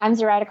I'm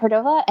Zoraida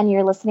Cordova, and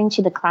you're listening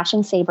to the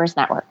Clashing Sabers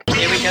Network.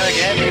 Here we go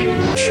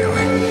again. Chewie,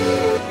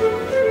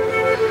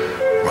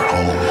 we're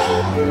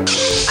home.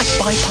 I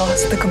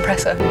bypassed the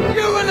compressor.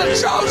 You were the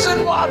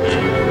chosen one!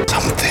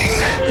 Something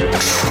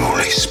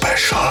truly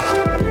special.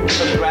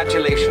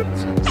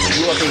 Congratulations.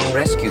 You are being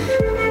rescued.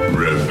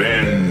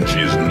 Revenge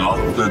is not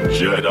the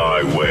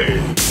Jedi way.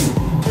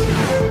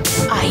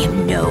 I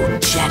am no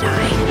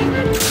Jedi.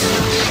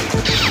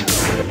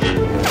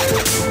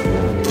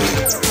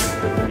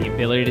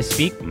 The ability to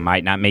speak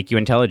might not make you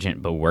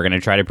intelligent, but we're going to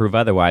try to prove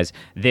otherwise.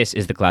 This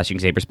is the Clashing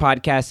Sabers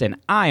podcast, and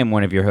I am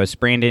one of your hosts,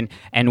 Brandon,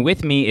 and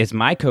with me is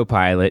my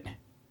co-pilot.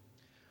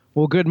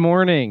 Well, good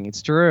morning.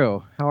 It's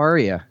Drew. How are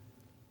you?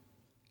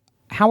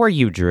 How are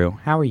you, Drew?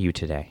 How are you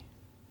today?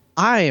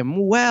 I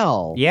am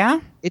well.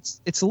 Yeah?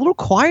 It's a little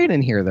quiet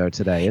in here, though,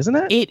 today, isn't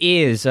it? It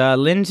is.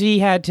 Lindsay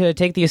had to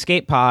take the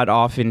escape pod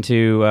off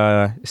into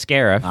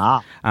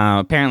Scarif.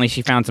 Apparently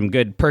she found some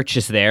good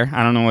purchase there.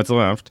 I don't know what's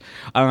left.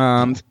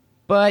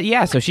 But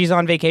yeah, so she's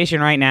on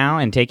vacation right now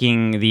and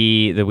taking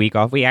the week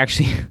off. We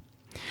actually...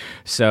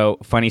 So,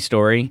 funny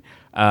story.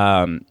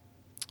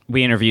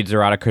 We interviewed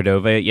Zoraida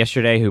Cordova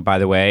yesterday, who, by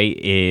the way,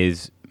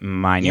 is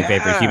my new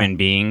favorite human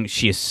being.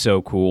 She is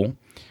so cool.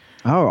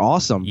 Oh,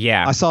 awesome.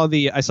 Yeah. I saw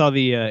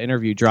the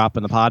interview drop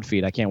in the pod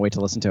feed. I can't wait to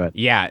listen to it.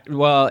 Yeah,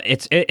 well,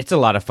 it's a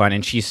lot of fun,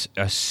 and she's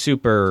a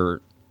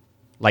super...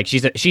 Like,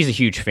 she's a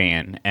huge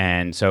fan,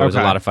 and so it was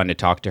a lot of fun to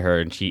talk to her,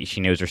 and she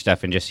knows her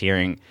stuff, and just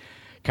hearing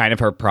kind of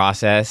her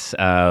process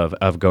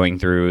of going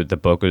through the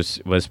book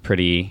was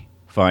pretty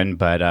fun,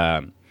 but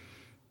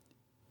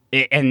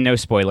and no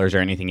spoilers or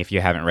anything if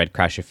you haven't read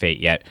Crash of Fate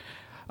yet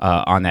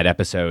on that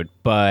episode.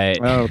 But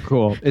oh,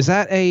 cool! Is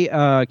that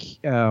a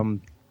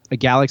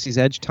Galaxy's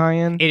Edge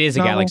tie-in? It is a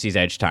novel? Galaxy's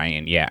Edge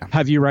tie-in. Yeah.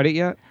 Have you read it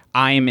yet?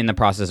 I am in the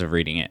process of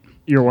reading it.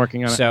 You're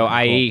working on it. So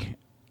cool.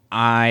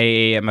 I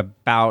am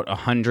about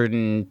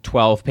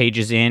 112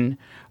 pages in.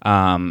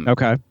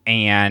 Okay.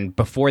 And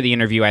before the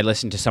interview, I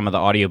listened to some of the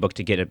audiobook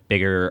to get a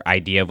bigger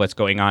idea of what's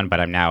going on, but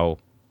I'm now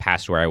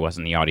past where I was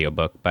in the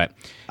audiobook. But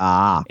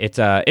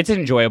it's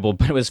enjoyable,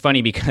 but it was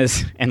funny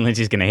because, and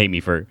Lindsay's going to hate me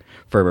for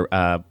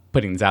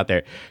putting this out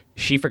there,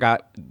 she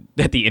forgot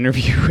that the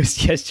interview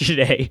was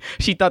yesterday.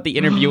 She thought the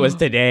interview was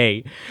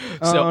today.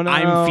 So Oh, no.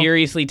 I'm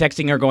furiously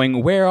texting her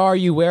going, where are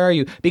you? Where are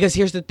you? Because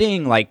here's the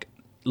thing, like,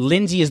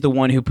 Lindsay is the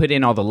one who put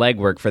in all the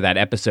legwork for that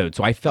episode,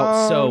 so I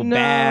felt so no.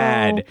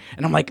 bad.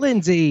 And I'm like,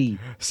 Lindsay.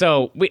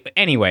 So,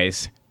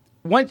 anyways,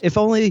 If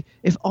only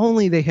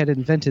they had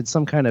invented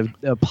some kind of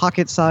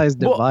pocket-sized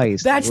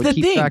device that's that would the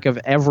keep thing. track of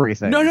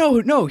everything.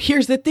 No.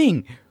 Here's the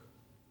thing.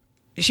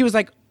 She was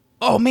like,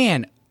 "Oh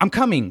man, I'm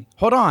coming.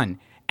 Hold on."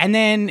 And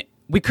then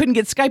we couldn't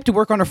get Skype to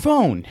work on her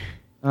phone.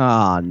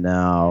 Oh,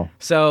 no.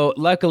 So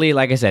luckily,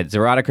 like I said,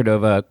 Zoraida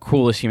Cordova,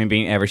 coolest human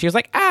being ever. She was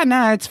like,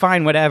 nah, it's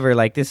fine, whatever.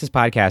 Like, this is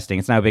podcasting.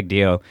 It's not a big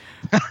deal.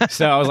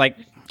 So I was like,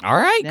 all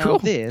right, Now cool.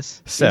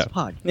 this is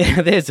podcasting.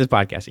 Yeah, this is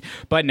podcasting.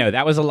 But no,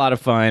 that was a lot of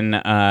fun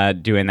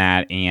doing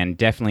that, and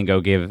definitely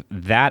go give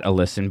that a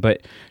listen.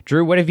 But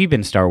Drew, what have you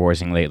been Star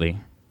Warsing lately?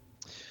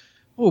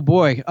 Oh,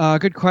 boy.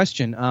 Good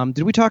question.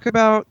 Did we talk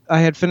about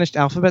I had finished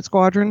Alphabet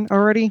Squadron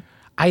already?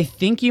 I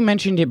think you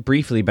mentioned it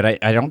briefly, but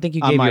I don't think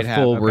you gave might your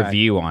full have, okay.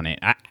 review on it.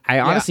 I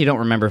honestly don't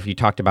remember if you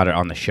talked about it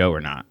on the show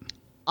or not.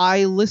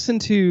 I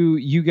listened to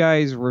you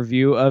guys'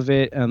 review of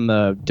it on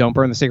the Don't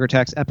Burn the Sacred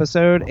Text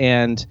episode,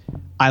 and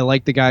I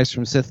like the guys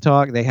from Sith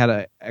Talk. They had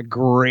a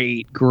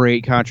great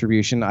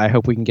contribution. I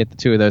hope we can get the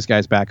two of those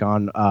guys back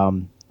on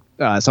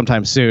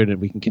sometime soon,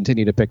 and we can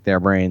continue to pick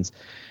their brains.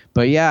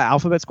 But yeah,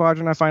 Alphabet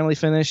Squadron I finally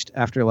finished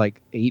after like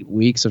 8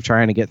 weeks of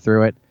trying to get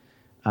through it.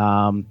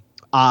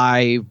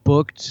 I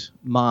booked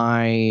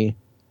my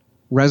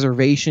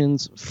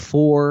reservations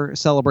for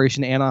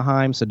Celebration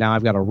Anaheim, so now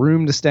I've got a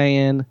room to stay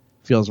in.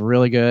 Feels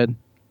really good.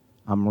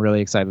 I'm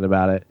really excited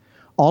about it.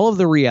 All of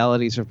the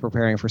realities of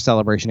preparing for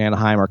Celebration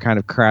Anaheim are kind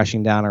of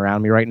crashing down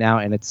around me right now,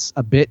 and it's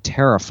a bit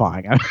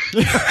terrifying. I'm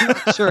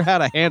not sure how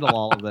to handle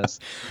all of this.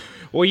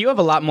 Well, you have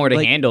a lot more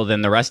to handle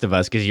than the rest of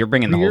us because you're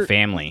bringing the whole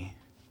family.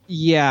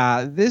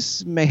 Yeah,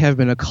 this may have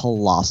been a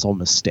colossal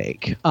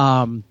mistake.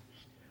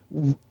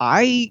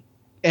 I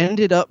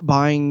ended up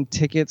buying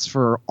tickets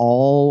for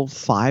all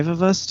 5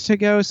 of us to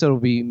go. So it'll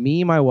be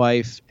me, my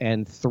wife,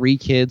 and 3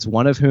 kids,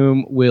 one of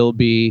whom will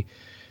be,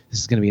 this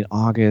is going to be in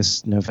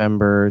August,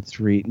 November,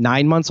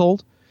 9 months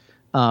old.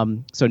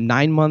 So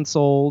 9 months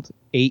old,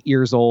 8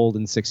 years old,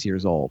 and 6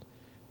 years old.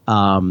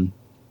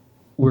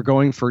 We're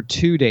going for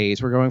 2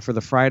 days. We're going for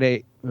the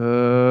Friday.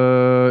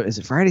 Is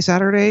it Friday,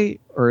 Saturday?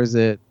 Or is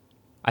it?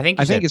 I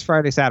think it's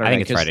Friday, Saturday. I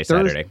think it's Friday,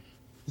 Saturday.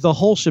 The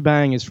whole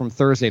shebang is from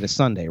Thursday to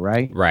Sunday,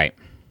 right? Right.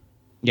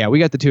 Yeah, we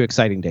got the 2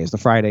 exciting days, the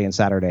Friday and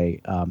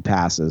Saturday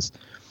passes.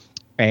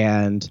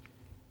 And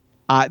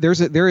there is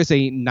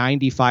a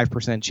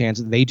 95% chance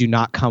that they do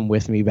not come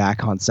with me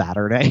back on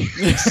Saturday.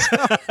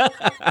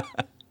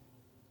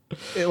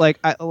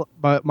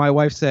 But my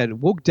wife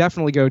said, we'll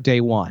definitely go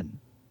day 1.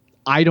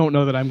 I don't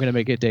know that I'm going to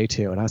make it day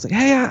 2. And I was like,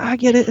 hey, I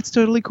get it. It's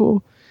totally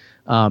cool.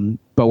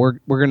 But we're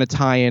going to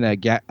tie in a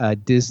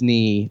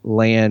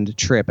Disneyland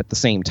trip at the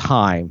same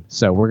time.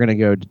 So we're going to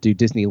go do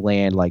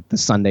Disneyland like the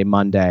Sunday,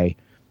 Monday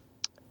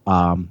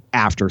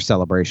after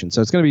Celebration.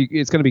 So it's going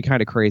to be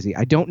kind of crazy.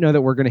 I don't know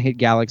that we're going to hit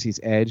Galaxy's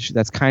Edge.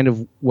 That's kind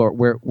of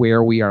where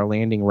we are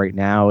landing right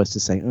now, is to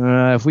say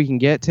if we can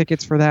get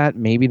tickets for that,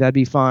 maybe that'd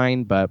be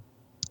fine. But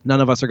none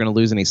of us are going to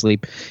lose any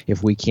sleep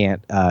if we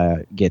can't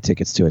get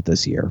tickets to it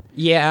this year.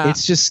 Yeah,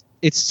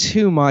 it's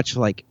too much.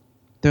 Like,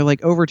 they're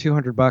like over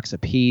 $200 a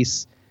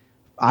piece.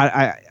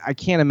 I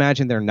can't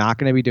imagine they're not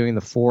going to be doing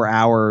the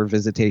 4-hour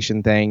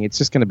visitation thing. It's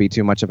just going to be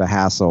too much of a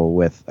hassle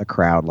with a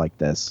crowd like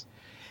this.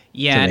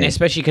 Yeah, and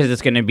especially because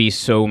it's going to be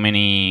so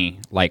many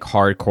like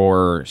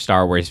hardcore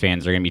Star Wars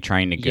fans are going to be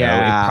trying to go.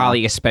 Yeah.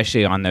 Probably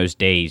especially on those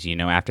days,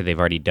 after they've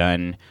already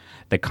done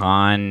the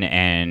con,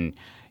 and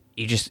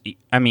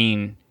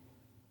you're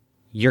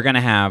going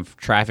to have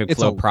traffic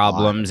flow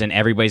problems, and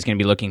everybody's going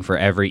to be looking for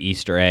every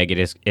Easter egg.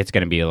 It's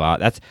going to be a lot.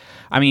 The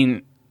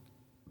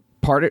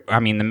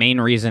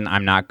main reason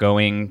I'm not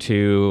going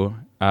to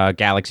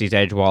Galaxy's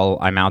Edge while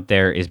I'm out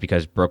there is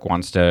because Brooke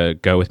wants to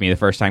go with me the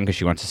first time because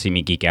she wants to see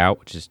me geek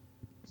out, which is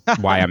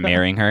why I'm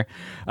marrying her.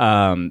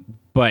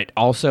 But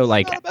also,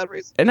 like, not a bad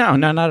reason. No,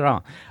 not at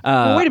all.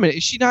 Wait a minute,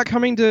 is she not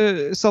coming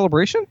to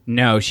Celebration?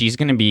 No, she's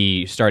going to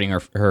be starting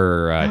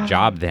her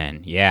job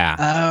then. Yeah.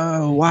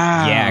 Oh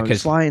wow. Yeah,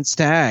 because Flying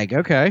Stag.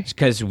 Okay.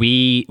 Because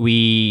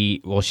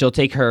she'll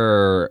take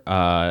her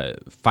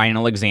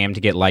final exam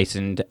to get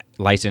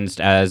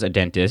licensed as a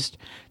dentist.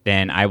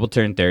 Then I will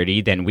turn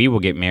 30. Then we will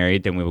get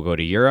married. Then we will go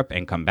to Europe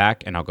and come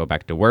back, and I'll go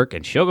back to work,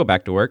 and she'll go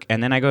back to work,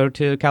 and then I go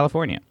to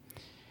California.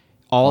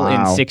 All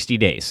in 60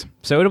 days.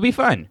 So it'll be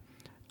fun.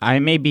 I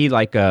may be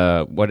like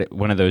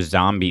one of those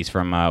zombies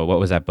from what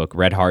was that book,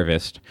 Red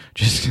Harvest,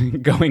 just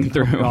going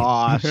through. Oh,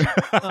 gosh.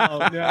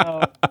 Oh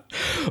no.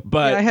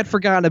 But yeah, I had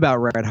forgotten about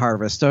Red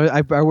Harvest. So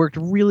I worked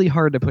really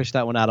hard to push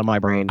that one out of my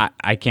brain.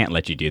 I can't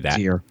let you do that.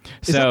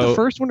 Is that the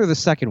first one or the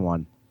second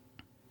one?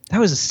 That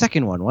was the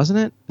second one, wasn't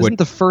it? Isn't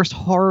the first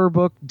horror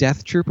book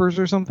Death Troopers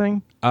or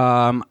something?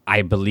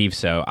 I believe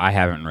so. I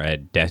haven't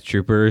read Death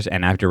Troopers,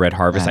 and after Red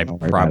Harvest, I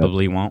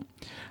probably won't.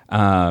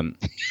 But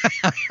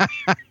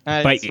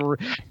it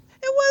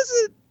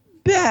wasn't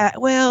bad.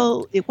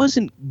 Well, it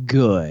wasn't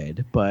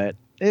good, but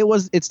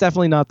it's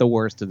definitely not the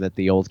worst that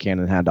the old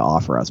canon had to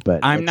offer us.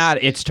 But I'm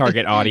not its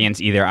target audience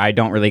either. I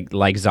don't really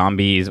like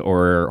zombies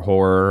or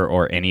horror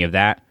or any of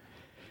that.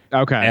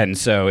 Okay. And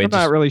so I'm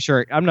not really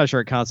sure. I'm not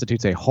sure it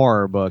constitutes a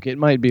horror book. It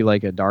might be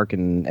like a dark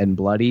and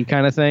bloody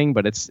kind of thing,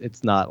 but it's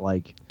not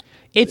like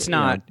it's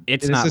not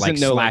like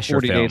slasher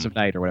 40 film. Days of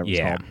Night or whatever it's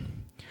called.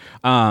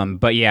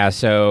 But yeah,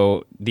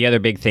 so the other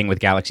big thing with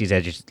Galaxy's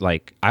Edge is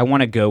like I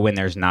want to go when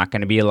there's not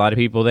going to be a lot of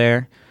people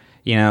there,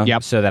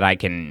 so that I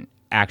can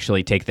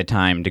actually take the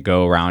time to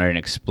go around and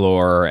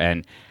explore.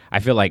 And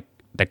I feel like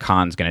the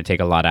con's going to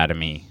take a lot out of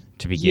me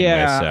to begin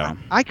with. So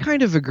I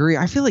kind of agree.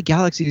 I feel like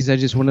Galaxy's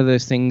Edge is one of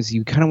those things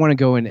you kind of want to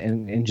go in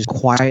and just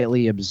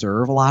quietly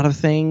observe a lot of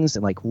things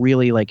and like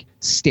really like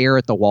stare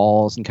at the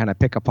walls and kind of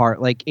pick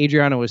apart. Like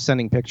Adriana was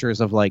sending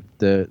pictures of like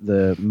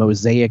the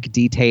mosaic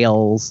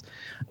details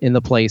in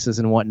the places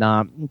and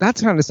whatnot. That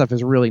kind of stuff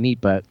is really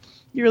neat, but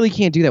you really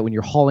can't do that when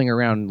you're hauling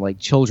around like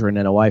children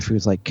and a wife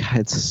who's like, God,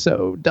 it's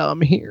so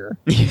dumb here.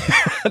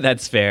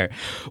 That's fair.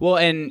 Well,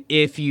 and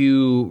if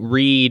you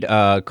read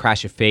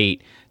Crash of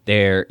Fate,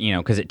 there,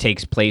 because it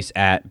takes place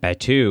at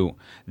Batuu,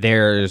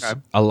 there's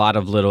a lot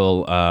of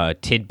little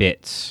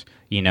tidbits,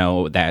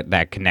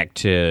 that connect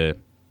to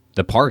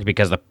the park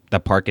because the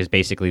park is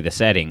basically the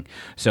setting.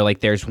 So, like,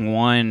 there's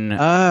one...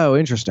 Oh,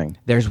 interesting.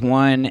 There's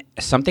one,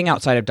 something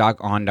outside of Doc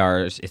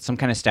Ondar's. It's some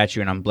kind of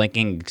statue, and I'm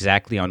blanking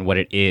exactly on what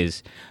it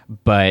is,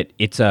 but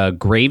it's a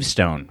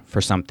gravestone for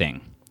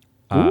something.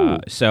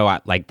 So,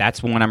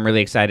 that's one I'm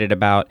really excited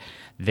about.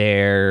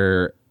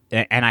 There,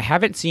 and I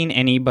haven't seen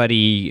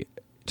anybody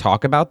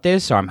talk about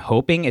this, so I'm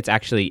hoping it's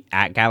actually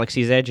at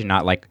Galaxy's Edge and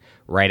not like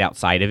right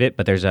outside of it,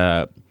 but there's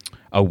a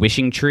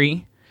wishing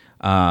tree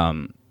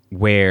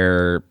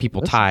where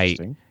people tie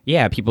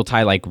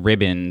like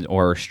ribbon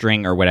or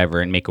string or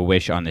whatever and make a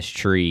wish on this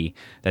tree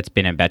that's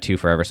been in Batuu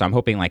forever. So I'm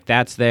hoping like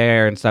that's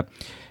there and stuff.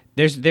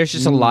 There's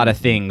just a lot of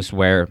things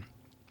where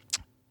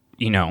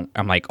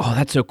I'm like, oh,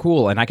 that's so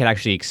cool, and I could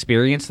actually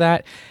experience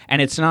that.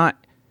 And it's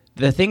not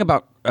the thing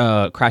about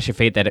Crash of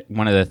Fate, that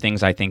one of the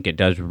things I think it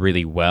does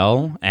really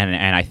well,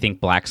 and I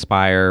think Black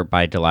Spire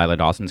by Delilah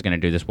Dawson's going to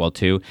do this well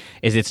too,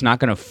 is it's not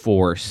going to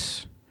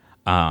force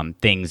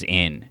things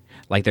in.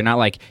 Like, they're not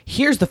like,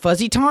 here's the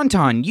fuzzy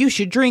tauntaun, you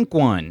should drink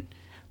one.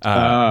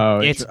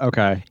 It's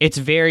okay. It's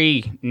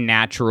very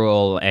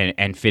natural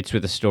and fits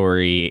with the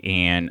story.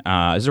 And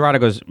Zarada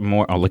goes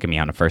more. Oh, look at me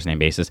on a first name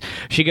basis.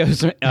 She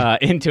goes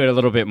into it a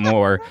little bit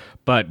more,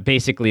 but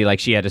basically,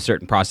 like, she had a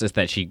certain process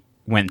that she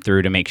went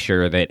through to make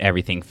sure that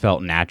everything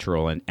felt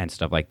natural and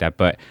stuff like that.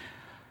 But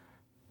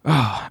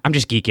Oh, I'm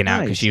just geeking out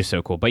because Nice. she was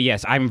so cool. But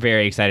yes, I'm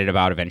very excited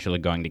about eventually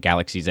going to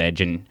Galaxy's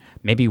Edge, and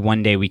maybe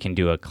one day we can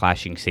do a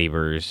Clashing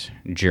Sabers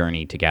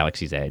journey to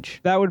Galaxy's Edge.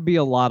 That would be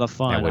a lot of That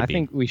fun. would I be.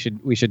 think we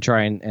should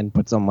try and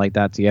put something like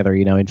that together,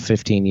 in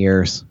 15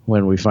 years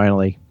when we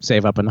finally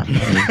save up enough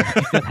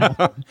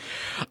money.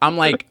 I'm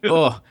like,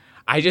 oh,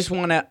 I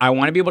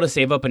want to be able to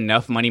save up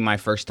enough money my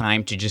first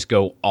time to just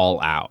go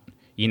all out.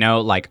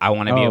 Like I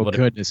want to be able to.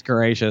 Goodness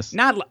gracious.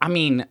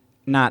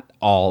 Not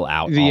all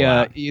out. The all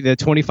out. the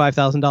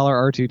 $25,000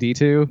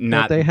 R2D2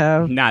 that they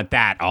have. Not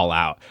that all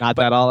out. Not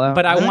that all out.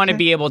 But I want to Okay.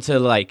 be able to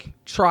like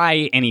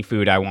try any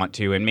food I want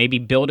to, and maybe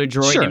build a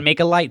droid Sure. and make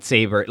a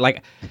lightsaber.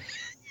 Like,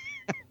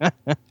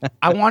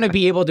 I want to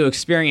be able to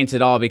experience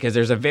it all because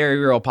there's a very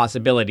real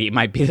possibility it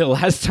might be the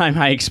last time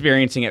I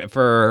experiencing it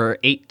for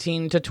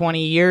 18 to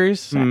 20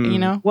 years. Well,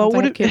 once I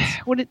would have it kids.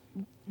 would it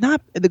not,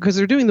 because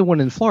they're doing the one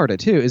in Florida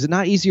too? Is it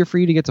not easier for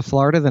you to get to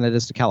Florida than it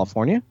is to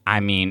California?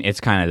 I mean,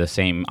 it's kind of the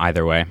same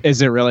either way.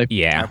 Is it really?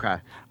 Yeah. Okay.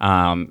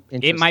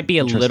 It might be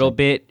a little Interesting.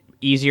 bit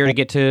easier to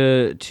get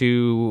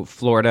to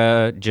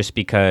Florida just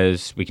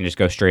because we can just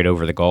go straight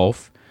over the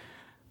Gulf.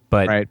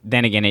 But Right.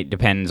 then again, it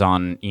depends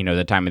on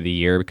the time of the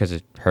year because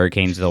of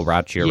hurricanes, they'll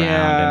route you around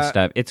Yeah. and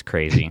stuff. It's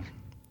crazy.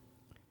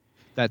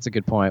 That's a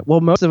good point. Well,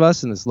 most of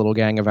us in this little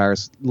gang of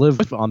ours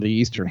live on the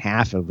eastern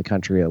half of the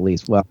country, at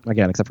least. Well,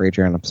 again, except for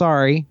Adrian. I'm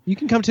sorry. You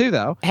can come too,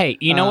 though. Hey,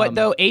 you know what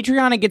though?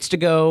 Adriana gets to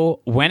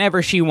go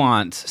whenever she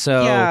wants.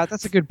 So Yeah,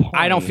 that's a good point.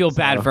 I don't feel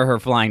bad So- for her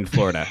flying to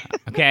Florida.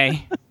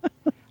 Okay.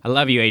 I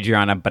love you,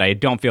 Adriana, but I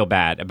don't feel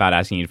bad about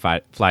asking you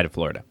to fly to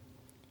Florida.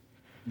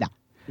 No,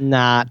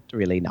 not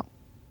really. No,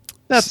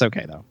 that's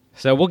okay though.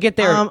 So we'll get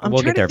there. I'm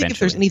we'll trying get there to think if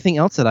there's eventually. anything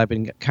else that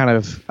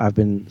I've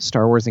been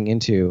Star Warsing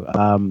into.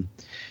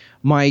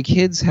 My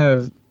kids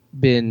have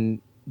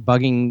been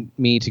bugging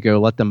me to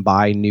go let them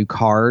buy new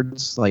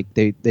cards. Like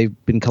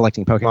they've been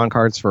collecting Pokemon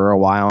cards for a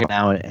while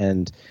now,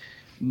 and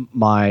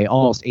my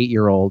almost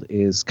 8-year-old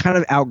is kind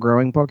of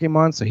outgrowing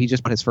Pokemon, so he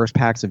just bought his first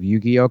packs of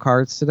Yu-Gi-Oh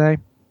cards today,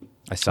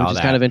 I saw which that.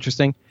 is kind of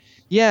interesting.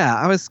 Yeah,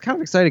 I was kind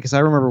of excited because I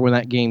remember when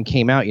that game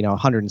came out,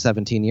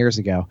 117 years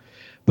ago.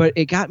 But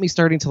it got me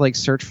starting to like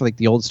search for like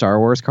the old Star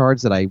Wars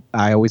cards that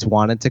I always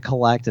wanted to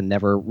collect and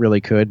never really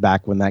could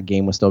back when that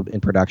game was still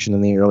in production in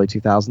the early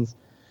 2000s.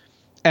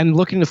 And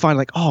looking to find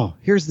like, oh,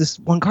 here's this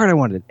one card I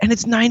wanted, and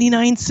it's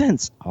 99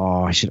 cents.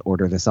 Oh, I should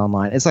order this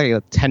online. It's like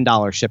a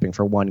 $10 shipping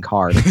for one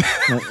card.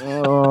 Like,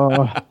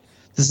 oh,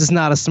 this is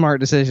not a smart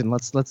decision.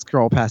 Let's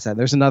scroll past that.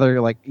 There's another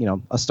like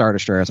a Star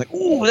Destroyer. It's like,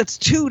 oh, that's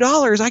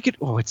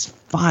 $2. It's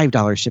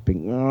 $5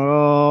 shipping.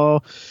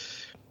 Oh.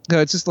 So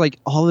it's just like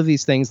all of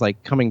these things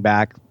like coming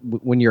back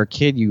when you're a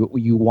kid, you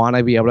want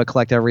to be able to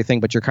collect everything,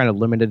 but you're kind of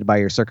limited by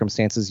your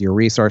circumstances, your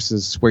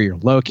resources, where you're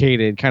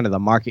located, kind of the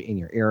market in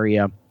your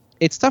area.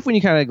 It's tough when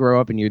you kind of grow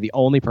up and you're the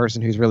only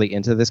person who's really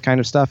into this kind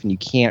of stuff and you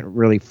can't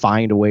really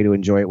find a way to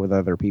enjoy it with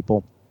other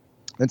people.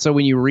 And so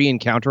when you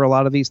re-encounter a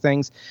lot of these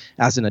things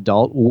as an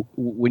adult,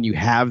 when you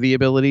have the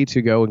ability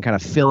to go and kind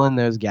of fill in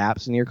those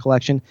gaps in your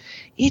collection,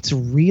 it's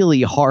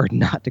really hard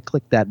not to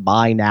click that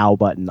buy now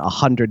button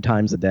 100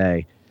 times a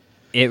day.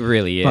 It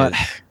really is. But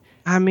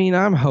I mean,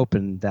 I'm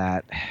hoping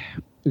that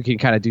we can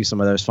kind of do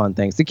some of those fun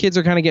things. The kids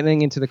are kind of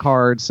getting into the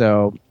cards,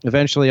 so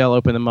eventually I'll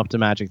open them up to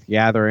Magic the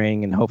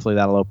Gathering, and hopefully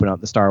that'll open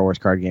up the Star Wars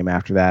card game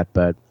after that.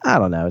 But I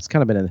don't know. It's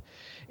kind of been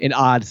an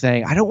odd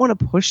thing. I don't want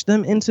to push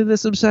them into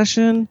this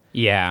obsession,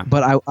 yeah.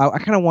 but I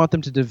kind of want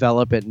them to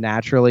develop it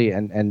naturally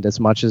and as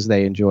much as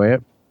they enjoy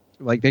it.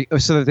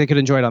 So that they could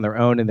enjoy it on their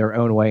own, in their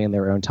own way, in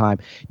their own time.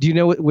 Do you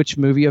know which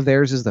movie of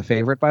theirs is the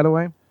favorite, by the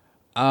way?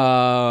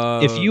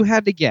 If you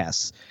had to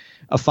guess,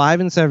 a 5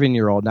 and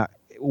 7-year-old, now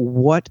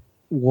what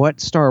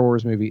Star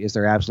Wars movie is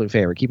their absolute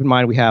favorite? Keep in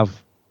mind we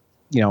have,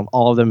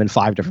 all of them in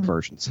 5 different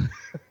versions.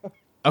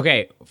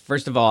 Okay,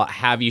 first of all,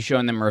 have you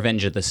shown them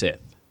Revenge of the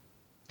Sith?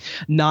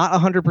 Not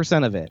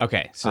 100% of it.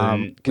 Okay, so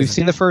then- 'cause- we've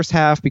seen the first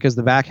half because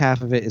the back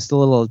half of it is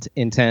still a little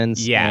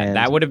intense. yeah, and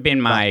that would have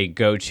been my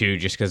go-to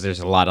just because there's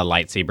a lot of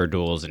lightsaber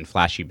duels and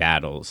flashy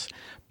battles.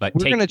 But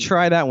we're going to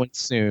try that one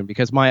soon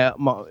because my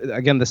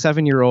again, the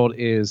 7-year-old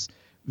is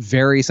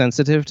very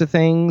sensitive to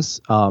things.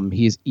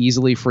 He's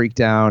easily freaked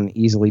out,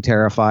 easily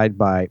terrified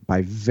by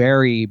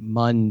very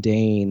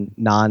mundane,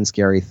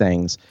 non-scary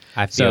things.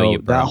 I feel So you,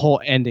 bro. that whole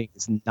ending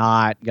is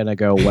not going to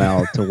go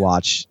well to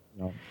watch.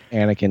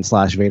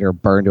 Anakin / Vader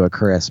burn to a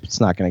crisp. It's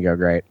not going to go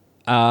great.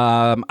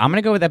 I'm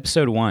gonna go with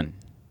episode 1.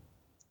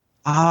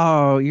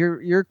 Oh,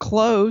 you're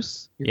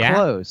close. You're Yeah?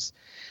 close.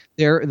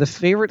 The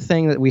favorite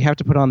thing that we have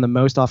to put on the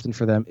most often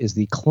for them is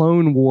the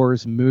Clone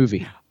Wars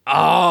movie.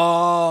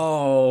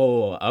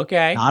 Oh,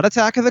 okay. Not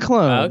Attack of the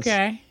Clones.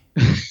 Okay.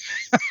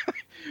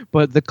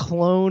 But the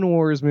Clone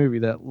Wars movie,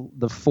 that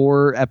the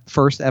 4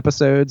 first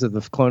episodes of the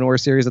Clone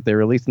Wars series that they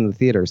released in the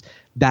theaters,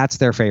 that's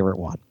their favorite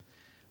one.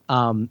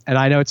 And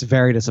I know it's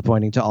very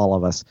disappointing to all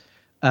of us.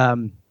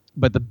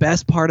 But the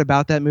best part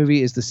about that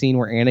movie is the scene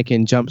where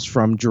Anakin jumps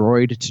from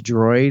droid to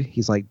droid.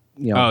 He's like,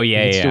 Oh,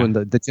 yeah, he's yeah. doing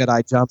the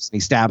Jedi jumps and he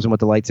stabs him with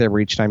the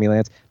lightsaber each time he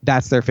lands.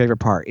 That's their favorite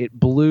part. It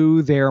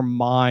blew their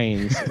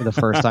minds the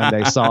first time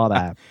they saw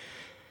that.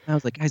 I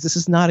was like, guys, this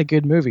is not a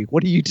good movie.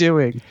 What are you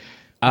doing?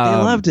 They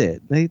loved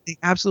it. They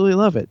absolutely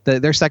love it.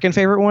 Their second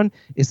favorite one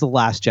is The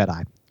Last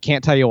Jedi.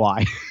 Can't tell you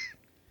why.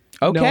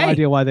 Okay. No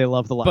idea why they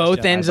love The Last Jedi.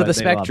 Both ends of the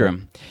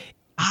spectrum.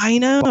 I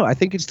know. I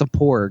think it's the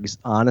Porgs,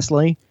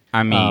 honestly.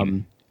 I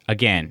mean,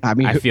 again,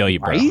 I feel you,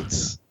 bro.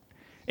 Right?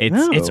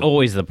 It's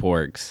always the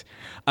Porgs.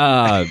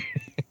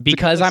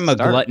 Because I'm a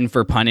glutton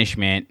for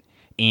punishment,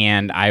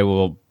 and I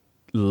will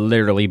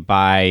literally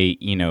buy,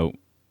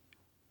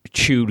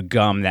 chewed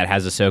gum that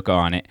has Ahsoka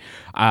on it.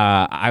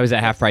 I was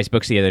at Half Price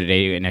Books the other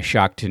day, in a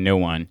shock to no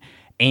one,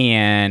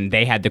 and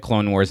they had the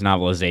Clone Wars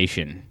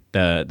novelization,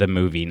 the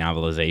movie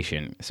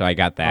novelization. So I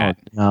got that.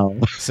 Oh,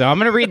 no. So I'm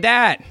gonna read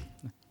that.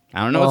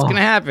 I don't know what's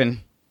gonna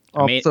happen.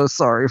 I'm so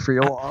sorry for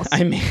your loss.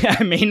 I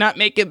may not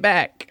make it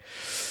back.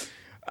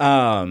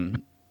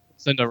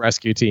 Send a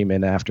rescue team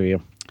in after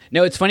you.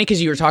 No, it's funny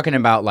because you were talking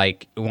about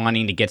like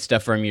wanting to get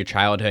stuff from your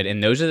childhood,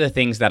 and those are the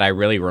things that I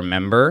really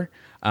remember.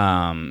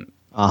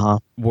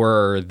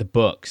 Were the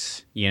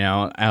books, the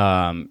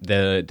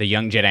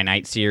Young Jedi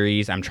Knight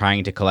series. I'm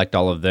trying to collect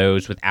all of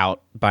those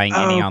without buying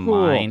any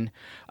online,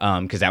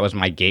 because that was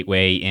my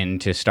gateway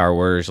into Star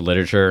Wars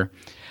literature.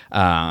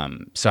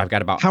 So I've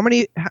got about how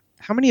many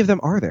of them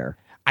are there?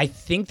 I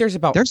think there's a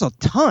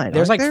ton.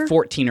 There's like there?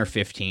 14 or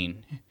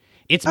 15.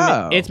 It's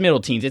middle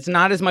teens. It's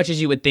not as much as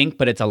you would think,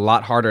 but it's a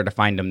lot harder to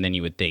find them than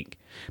you would think,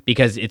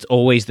 because it's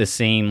always the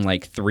same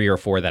like 3 or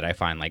 4 that I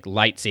find, like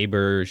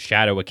Lightsabers,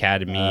 Shadow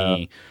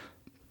Academy,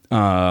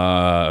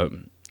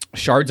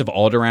 Shards of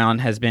Alderaan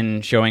has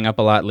been showing up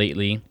a lot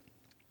lately.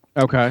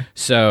 Okay.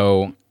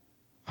 So,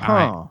 so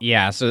how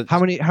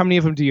many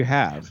of them do you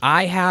have?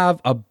 I have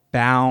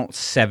about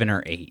 7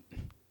 or 8.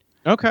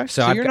 Okay.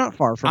 So you're not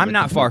far from it. I'm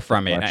not far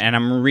from it, and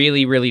I'm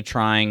really, really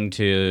trying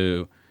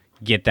to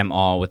get them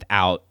all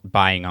without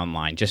buying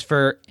online. Just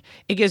for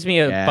it gives me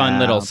a fun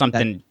little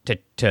something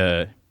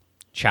to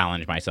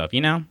challenge myself,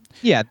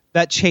 Yeah,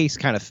 that chase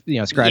kind of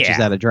scratches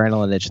that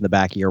adrenaline itch in the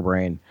back of your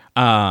brain.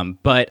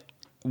 But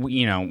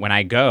when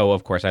I go,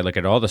 of course, I look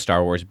at all the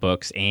Star Wars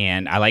books,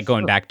 and I like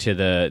going back to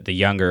the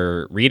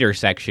younger reader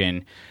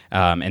section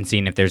and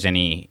seeing if there's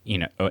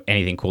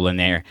anything cool in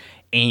there,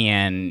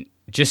 and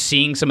just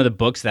seeing some of the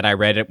books that I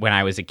read when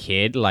I was a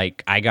kid.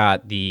 Like I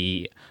got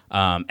the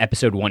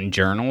Episode 1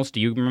 journals.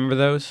 Do you remember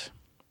those?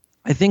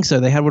 I think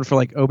so. They had one for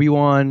like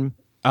Obi-Wan.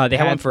 They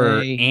had one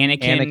for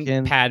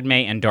Anakin, Padme,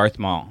 and Darth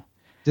Maul.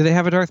 Did they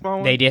have a Darth Maul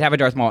one? They did have a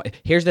Darth Maul.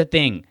 Here's the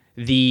thing.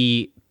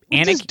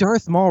 What does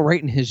Darth Maul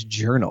write in his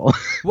journal?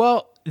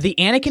 Well, the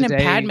Anakin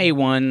and Padme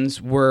ones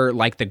were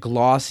like the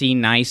glossy,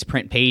 nice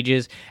print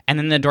pages, and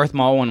then the Darth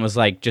Maul one was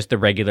like just the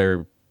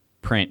regular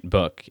print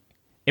book.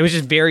 It was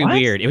just very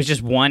weird. It was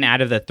just 1 out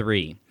of the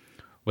 3.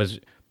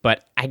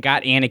 But I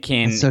got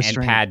Anakin and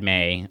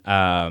Padme.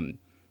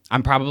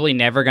 I'm probably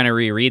never going to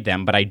reread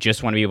them, but I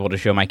just want to be able to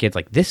show my kids,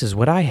 like, this is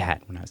what I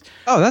had when I was...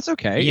 Oh, that's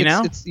okay.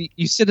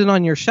 You sit it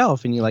on your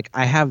shelf, and you're like,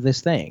 I have this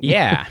thing.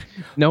 Yeah.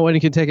 No one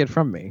can take it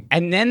from me.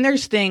 And then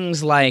there's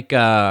things like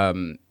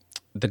the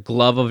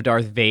Glove of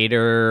Darth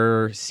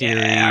Vader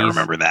series. Yeah, I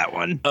remember that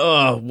one.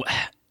 Oh,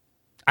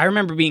 I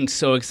remember being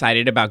so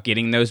excited about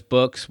getting those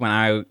books when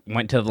I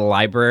went to the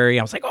library.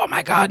 I was like, oh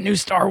my God, new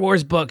Star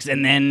Wars books.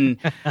 And then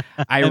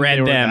I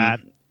read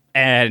them,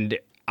 and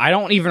I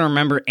don't even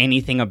remember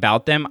anything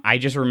about them. I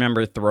just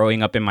remember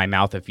throwing up in my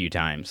mouth a few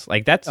times.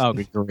 Like that's... Oh,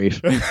 good grief.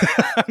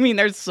 I mean,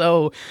 they're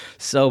so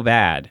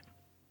bad.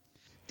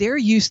 There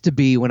used to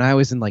be, when I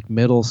was in like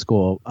middle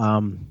school,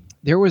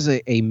 there was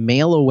a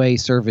mail away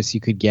service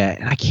you could get,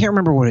 and I can't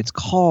remember what it's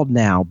called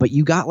now, but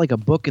you got like a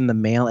book in the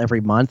mail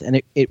every month,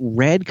 and it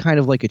read kind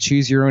of like a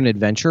choose your own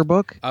adventure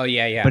book. Oh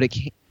yeah. But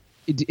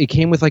it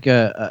came with like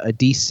a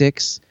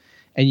D6,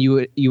 and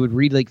you would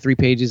read like 3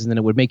 pages, and then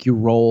it would make you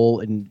roll,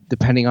 and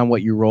depending on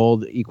what you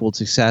rolled equaled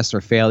success or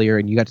failure,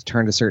 and you got to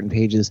turn to certain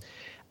pages.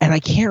 And I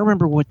can't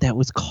remember what that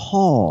was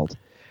called.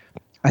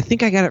 I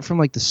think I got it from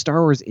like the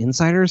Star Wars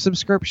Insider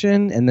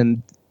subscription, and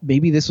then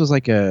maybe this was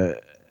like an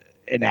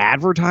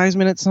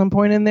advertisement at some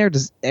point in there.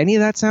 Does any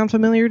of that sound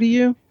familiar to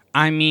you?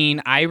 I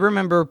mean, I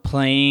remember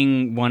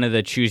playing one of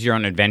the Choose Your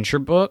Own Adventure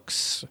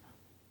books.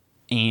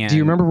 And do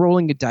you remember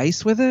rolling a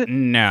dice with it?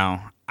 No.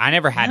 I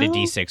never had a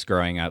D6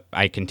 growing up.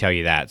 I can tell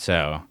you that.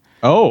 So.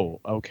 Oh,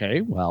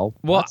 okay. Well,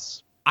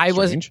 I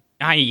was.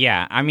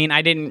 I mean,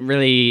 I didn't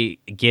really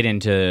get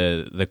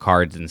into the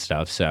cards and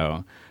stuff.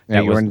 So.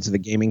 You weren't into the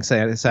gaming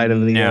side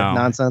of the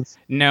nonsense?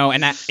 No,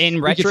 and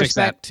in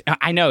retrospect,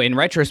 I know. In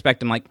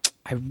retrospect, I'm like,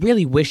 I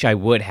really wish I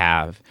would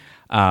have.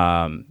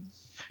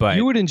 But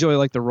you would enjoy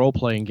like the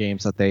role-playing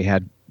games that they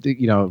had.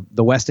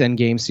 The West End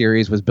game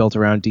series was built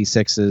around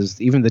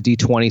D6s. Even the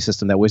D20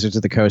 system that Wizards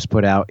of the Coast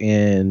put out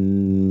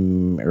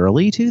in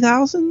early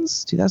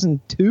 2000s,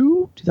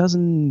 2002,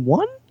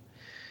 2001.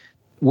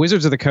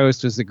 Wizards of the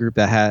Coast was the group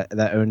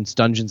that owns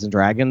Dungeons and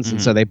Dragons,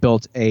 and so they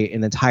built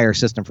an entire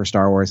system for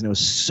Star Wars, and it was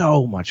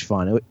so much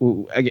fun.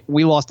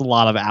 We lost a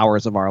lot of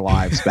hours of our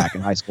lives back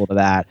in high school to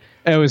that.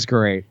 It was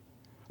great.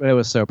 It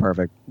was so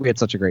perfect. We had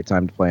such a great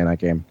time to play in that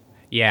game.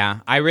 Yeah,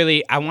 I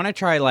want to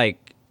try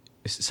like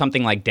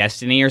something like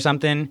Destiny or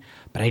something,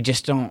 but I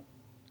just don't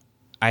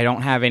I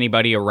don't have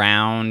anybody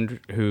around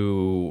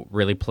who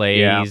really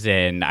plays,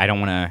 and I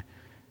don't want to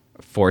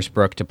force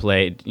Brooke to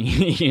play,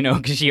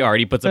 because she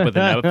already puts up with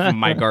enough of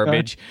my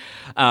garbage.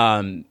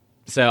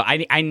 So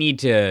I need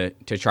to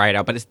try it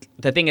out. But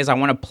the thing is, I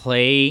want to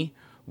play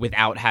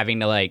without having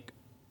to like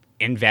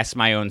invest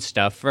my own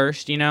stuff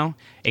first, in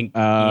case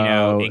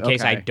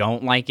I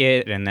don't like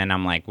it, and then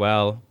I'm like,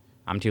 well,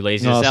 I'm too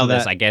lazy to sell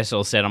this. I guess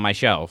it'll sit on my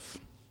shelf.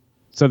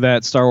 So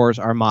that Star Wars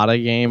Armada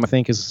game, I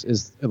think,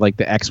 is like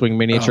the X-Wing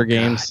miniature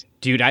games.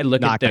 Dude, I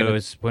look at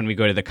those when we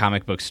go to the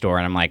comic book store,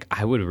 and I'm like,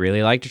 I would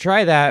really like to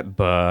try that,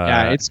 but...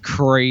 Yeah, it's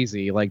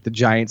crazy. Like the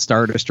giant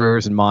Star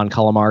Destroyers and Mon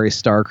Calamari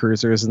Star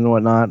Cruisers and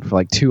whatnot for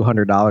like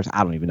 $200.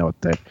 I don't even know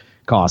what the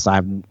cost.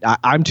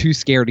 I'm too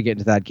scared to get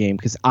into that game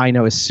because I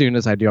know as soon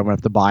as I do, I'm going to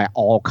have to buy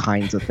all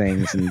kinds of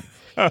things. And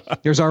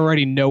there's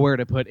already nowhere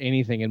to put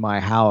anything in my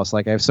house.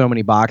 Like I have so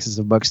many boxes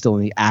of books still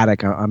in the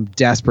attic. I'm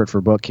desperate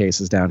for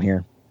bookcases down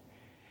here.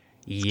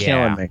 It's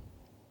killing me.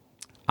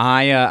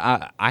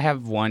 I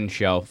have one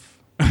shelf,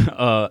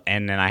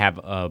 and then I have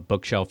a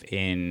bookshelf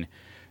in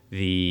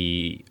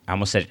I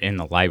almost said in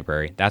the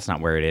library. That's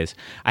not where it is.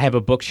 I have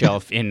a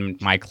bookshelf in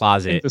my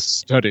closet. In the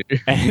study.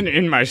 And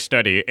in my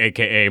study,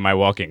 a.k.a. my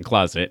walk-in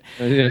closet.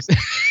 It is.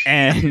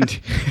 And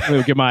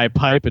I'll get my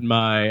pipe and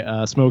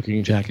my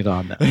smoking jacket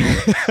on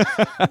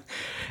now.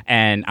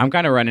 And I'm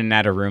kind of running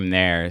out of room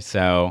there,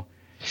 so...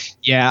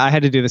 Yeah, I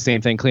had to do the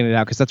same thing, clean it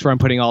out, because that's where I'm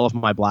putting all of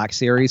my Black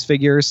Series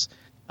figures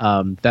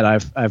that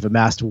I've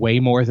amassed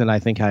way more than I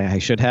think I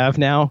should have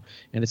now,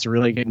 and it's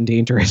really getting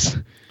dangerous.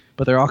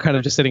 But they're all kind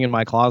of just sitting in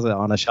my closet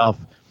on a shelf.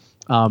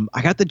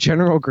 I got the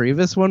General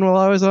Grievous one while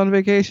I was on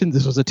vacation.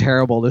 This was a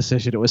terrible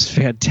decision. It was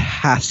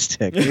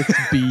fantastic. It's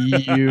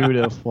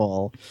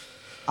beautiful.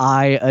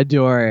 I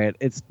adore it.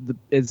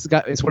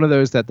 It's one of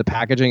those that the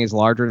packaging is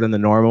larger than the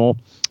normal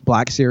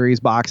Black Series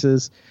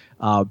boxes.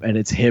 And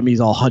it's him. He's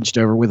all hunched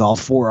over with all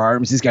four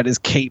arms. He's got his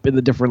cape and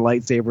the different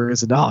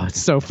lightsabers, and it's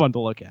so fun to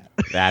look at.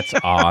 That's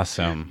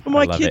awesome.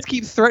 My kids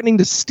keep threatening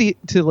to sneak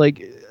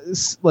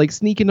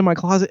into my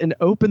closet and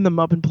open them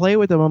up and play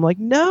with them. I'm like,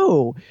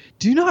 no,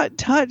 do not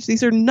touch.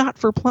 These are not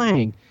for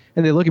playing.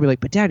 And they look at me like,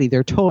 but Daddy,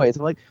 they're toys.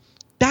 I'm like,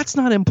 that's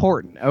not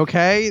important.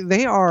 Okay,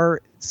 they are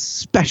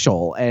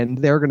special, and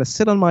they're gonna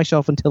sit on my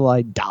shelf until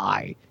I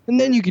die, and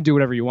then you can do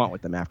whatever you want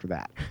with them after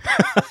that.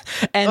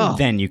 And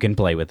then you can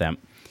play with them.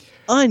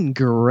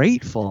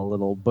 Ungrateful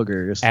little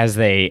boogers. As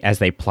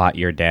they plot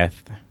your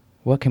death.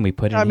 What can we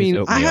put in his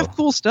oatmeal? I have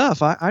cool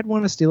stuff. I'd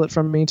want to steal it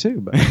from me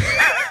too. But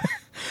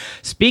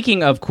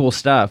speaking of cool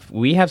stuff,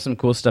 we have some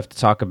cool stuff to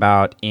talk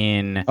about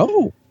in...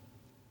 Oh.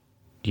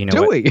 Do you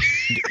know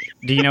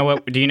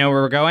where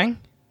we're going?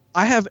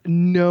 I have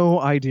no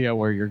idea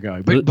where you're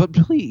going. But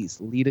please,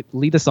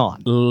 lead us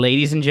on.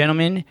 Ladies and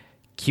gentlemen,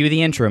 cue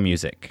the intro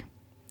music.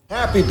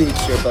 Happy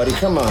beats here, buddy.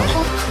 Come on.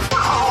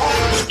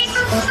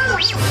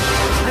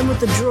 I'm with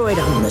the droid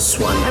on this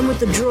one. I'm with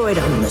the droid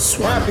on this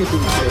one. Happy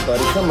beats here,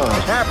 buddy. Come on.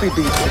 Happy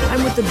beats here.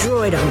 I'm with the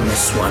droid on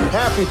this one.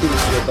 Happy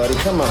beats here, buddy.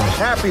 Come on.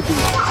 Happy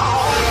beats.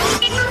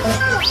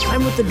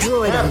 I'm with the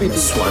droid on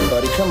this one.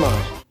 Buddy, come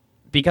on.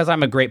 Because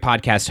I'm a great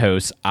podcast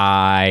host,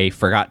 I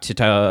forgot to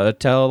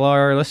tell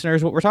our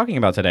listeners what we're talking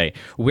about today.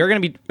 We're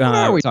going to be... what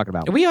are we talking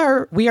about? We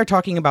are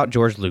talking about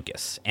George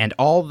Lucas and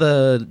all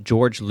the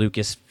George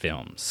Lucas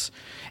films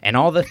and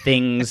all the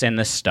things and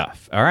the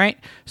stuff. All right?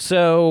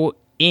 So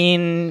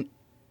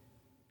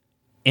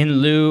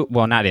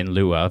not in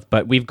lieu of,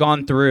 but we've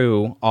gone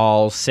through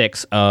all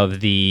 6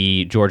 of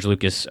the George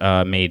Lucas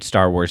made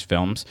Star Wars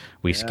films.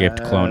 We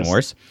skipped Clone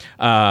Wars.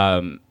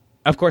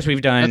 Of course,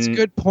 we've done... That's a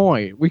good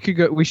point.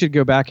 We should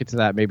go back into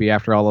that maybe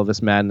after all of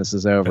this madness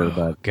is over.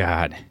 But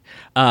God.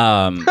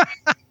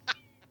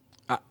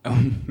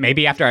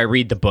 Maybe after I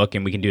read the book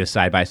and we can do a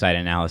side-by-side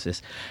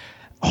analysis.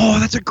 Oh,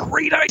 that's a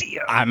great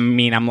idea. I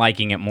mean, I'm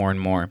liking it more and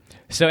more.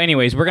 So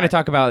anyways, we're going to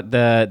talk about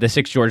the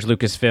 6 George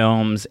Lucas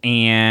films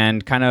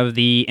and kind of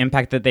the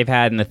impact that they've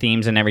had and the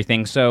themes and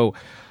everything. So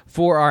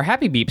for our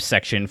Happy Beeps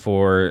section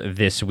for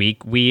this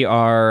week, we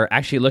are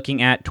actually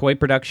looking at toy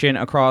production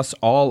across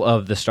all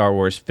of the Star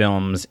Wars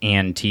films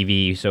and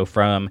TV. So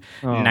from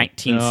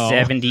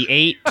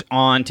 1978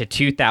 on to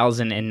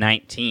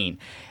 2019.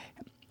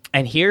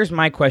 And here's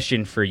my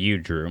question for you,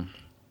 Drew.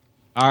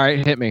 All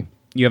right, hit me.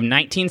 You have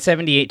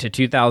 1978 to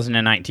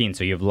 2019,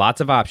 so you have lots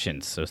of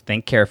options, so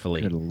think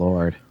carefully. Good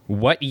Lord.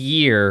 What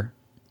year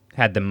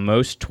had the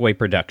most toy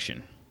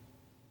production?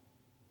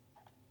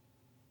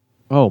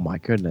 Oh, my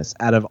goodness.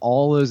 Out of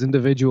all those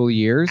individual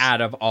years?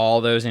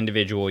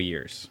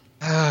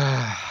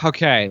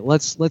 Okay,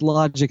 let's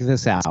logic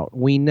this out.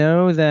 We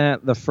know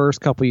that the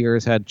first couple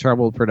years had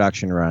troubled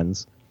production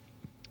runs.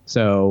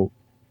 So,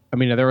 I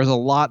mean, there was a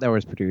lot that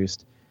was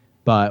produced.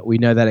 But we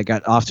know that it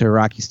got off to a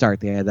rocky start.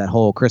 They had that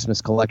whole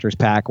Christmas collector's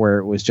pack where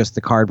it was just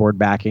the cardboard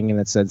backing and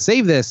it said,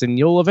 save this and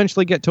you'll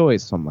eventually get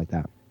toys, something like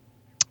that.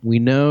 We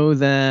know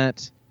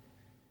that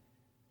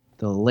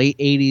the late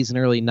 80s and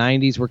early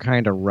 90s were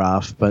kind of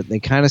rough, but they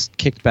kind of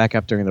kicked back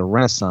up during the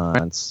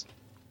Renaissance.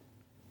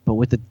 But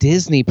with the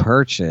Disney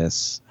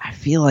purchase, I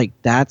feel like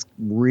that's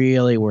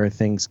really where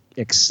things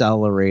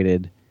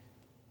accelerated.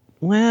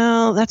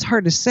 Well, that's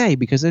hard to say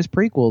because those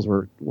prequels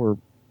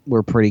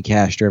were pretty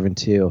cash driven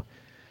too.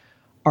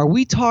 Are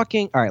we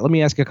talking? All right, let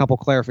me ask a couple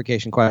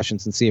clarification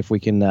questions and see if we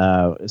can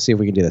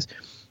do this.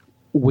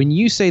 When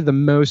you say the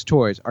most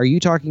toys, are you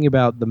talking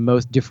about the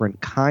most different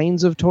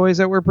kinds of toys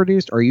that were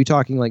produced, or are you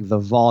talking like the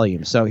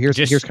volume? So here's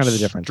kind of the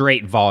difference.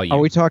 Straight volume. Are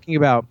we talking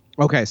about?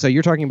 Okay, so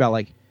you're talking about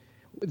like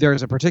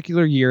there's a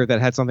particular year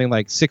that had something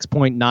like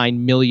 6.9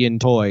 million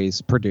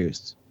toys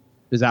produced.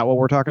 Is that what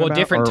we're talking about? Well,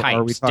 different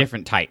types.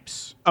 Different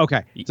types.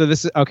 Okay, so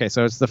this is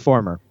so it's the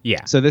former.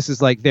 Yeah. So this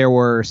is like there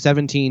were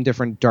 17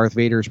 different Darth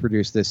Vaders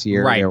produced this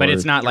year. Right, but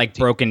it's not like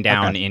broken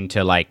down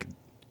into like.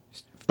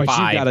 But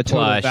you've got a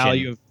total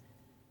value of.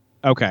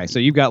 Okay, so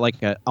you've got like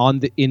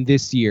in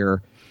this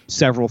year,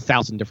 several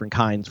thousand different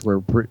kinds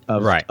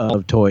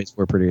of toys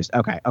were produced.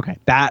 Okay,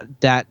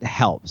 that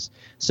helps.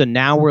 So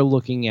now we're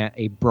looking at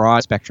a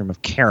broad spectrum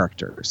of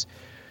characters,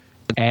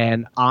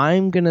 and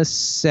I'm gonna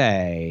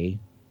say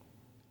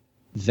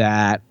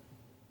that.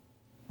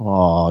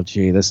 Oh,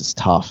 gee, this is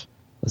tough.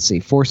 Let's see.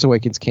 Force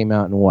Awakens came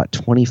out in what,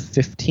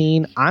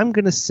 2015? I'm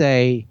gonna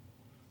say.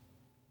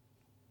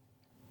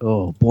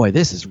 Oh boy,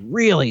 this is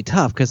really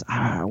tough because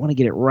I want to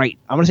get it right.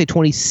 I'm going to say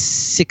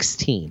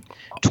 2016.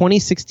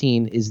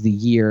 2016 is the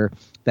year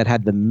that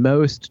had the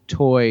most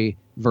toy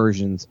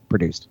versions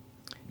produced.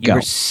 You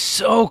were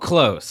so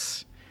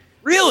close.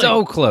 Really?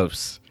 So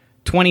close.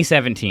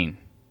 2017.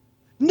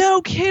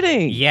 No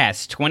kidding.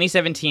 Yes,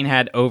 2017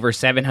 had over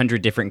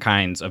 700 different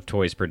kinds of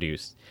toys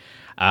produced.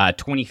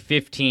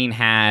 2015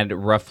 had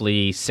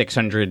roughly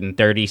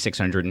 630,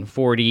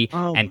 640,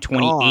 and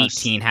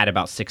 2018 had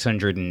about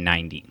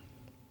 690.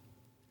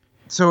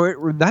 So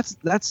that's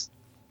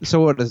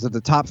so what is it?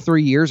 The top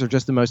 3 years or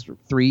just the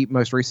three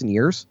most recent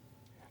years?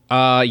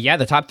 Yeah,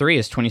 the top 3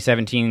 is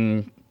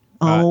 2017,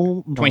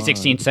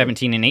 2016,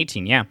 17, and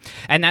 18. Yeah,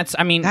 and that's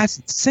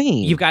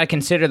insane. You've got to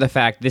consider the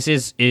fact this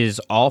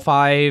is all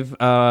 5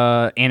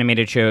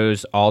 animated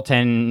shows, all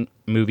 10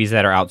 movies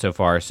that are out so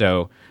far.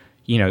 So,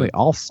 wait,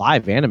 all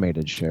 5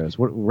 animated shows.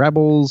 What?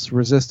 Rebels,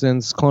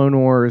 Resistance, Clone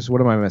Wars.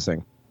 What am I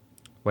missing?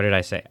 What did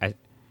I say?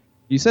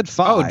 You said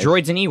 5. Oh,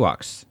 Droids and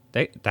Ewoks.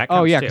 That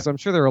oh yeah, because I'm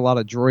sure there are a lot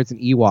of droids and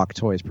Ewok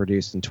toys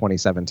produced in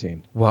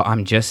 2017. Well,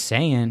 I'm just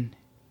saying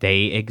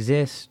they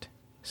exist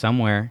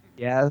somewhere.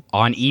 Yeah,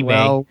 on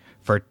eBay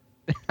for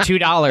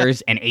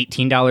 $2 and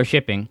 $18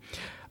 shipping.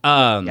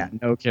 Yeah,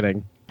 no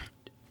kidding.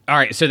 All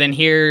right, so then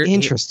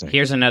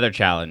here's another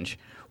challenge.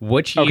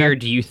 Which year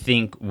do you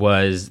think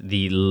was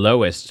the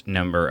lowest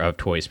number of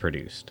toys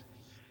produced?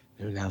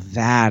 Now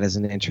that is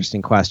an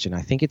interesting question.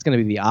 I think it's going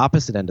to be the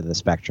opposite end of the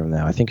spectrum,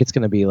 though. I think it's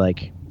going to be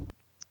like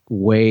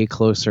way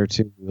closer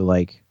to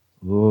like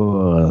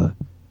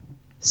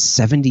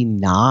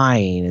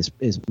 79 is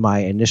my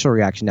initial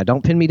reaction. Now,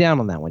 don't pin me down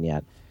on that one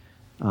yet.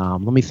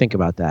 Let me think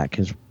about that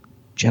because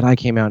Jedi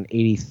came out in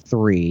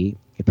 83.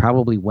 It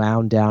probably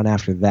wound down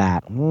after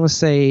that. I'm going to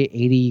say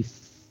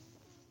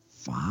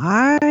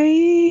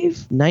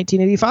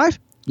 1985?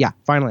 Yeah,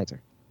 final answer.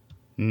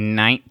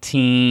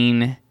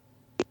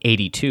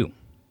 1982.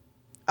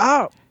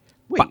 Oh,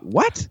 wait,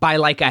 what? By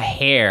like a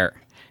hair.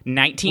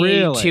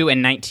 1982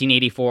 and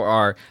 1984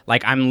 are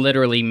like I'm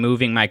literally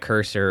moving my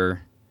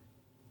cursor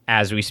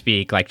as we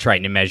speak, like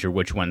trying to measure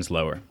which one's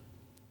lower.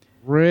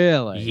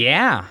 Really?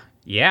 Yeah.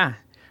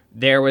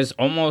 There was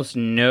almost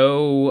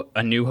no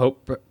A New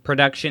Hope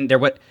production.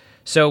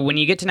 So when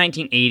you get to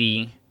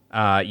 1980,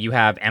 you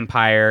have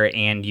Empire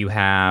and you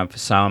have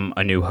some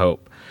A New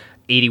Hope.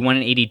 81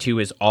 and 82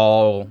 is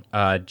all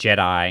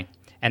Jedi.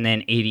 And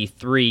then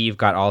 83, you've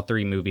got all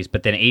 3 movies.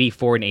 But then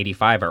 84 and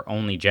 85 are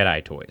only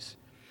Jedi toys.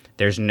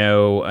 There's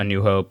no A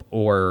New Hope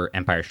or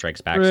Empire Strikes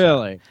Back.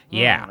 Really?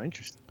 Yeah. Oh,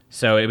 interesting.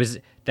 So it was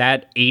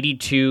that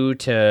 82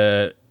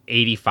 to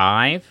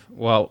 85.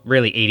 Well,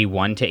 really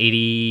 81 to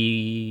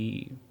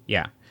 80.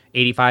 Yeah.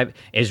 85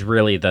 is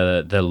really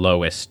the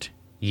lowest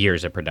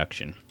years of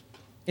production.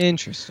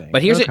 Interesting.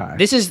 But here's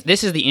this is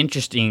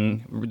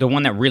the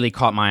one that really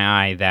caught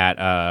my eye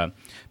that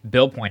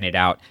Bill pointed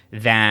out,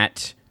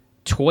 that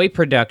toy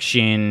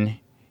production.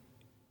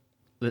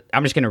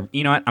 I'm just going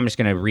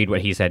to read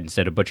what he said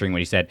instead of butchering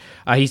what he said.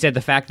 He said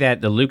the fact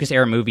that the Lucas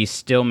era movies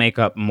still make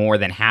up more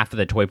than half of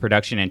the toy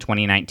production in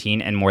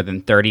 2019 and more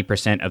than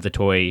 30% of the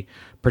toy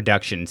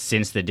production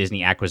since the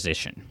Disney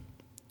acquisition.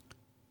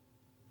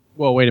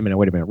 Well, wait a minute.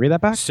 Read that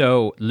back.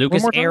 So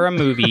Lucas era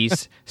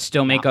movies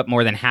still make up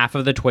more than half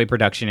of the toy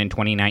production in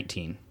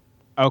 2019.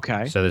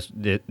 Okay. So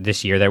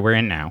this year that we're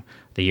in now,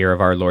 the year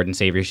of our Lord and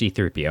Savior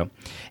C-3PO.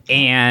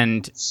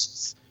 And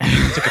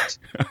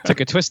took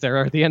a twist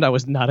there at the end I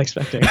was not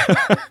expecting.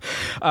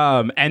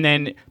 And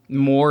then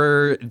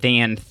more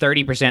than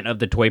 30% of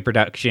the toy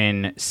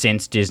production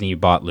since Disney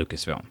bought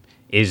Lucasfilm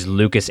is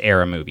Lucas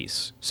era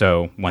movies.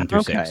 So 1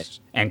 through 6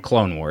 and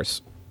Clone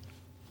Wars.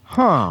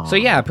 Huh. So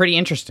yeah, pretty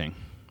interesting.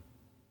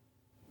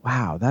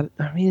 Wow,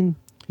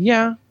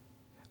 yeah.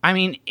 I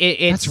mean,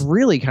 That's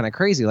really kind of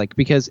crazy. Like,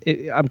 because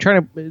I'm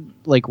trying to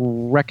like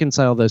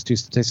reconcile those two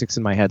statistics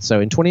in my head. So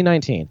in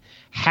 2019,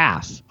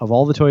 half of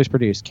all the toys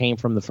produced came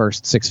from the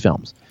first 6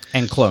 films.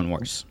 And Clone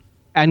Wars.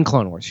 And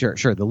Clone Wars, sure.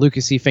 The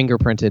Lucasy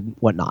fingerprinted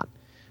whatnot.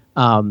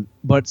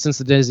 But since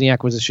the Disney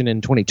acquisition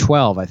in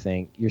 2012, I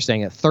think you're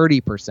saying at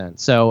 30%.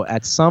 So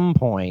at some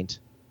point,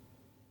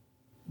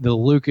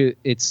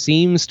 it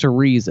seems to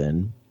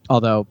reason,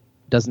 although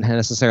doesn't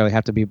necessarily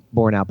have to be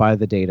borne out by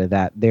the data,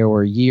 that there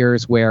were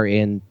years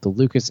wherein the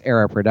Lucas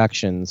era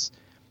productions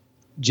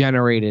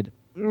generated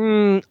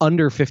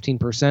under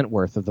 15%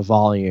 worth of the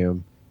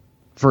volume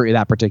for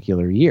that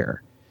particular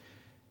year.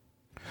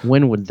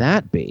 When would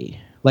that be?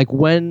 Like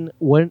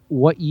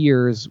what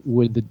years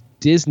would the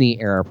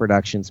Disney era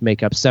productions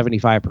make up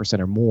 75%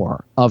 or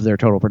more of their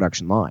total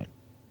production line?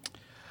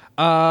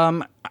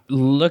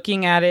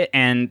 Looking at it,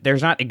 and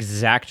there's not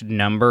exact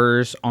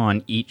numbers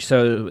on each.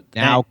 So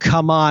now,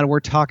 come on, we're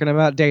talking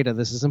about data.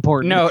 This is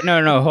important. No.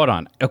 Hold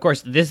on. Of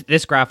course,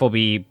 this graph will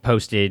be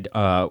posted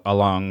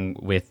along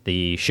with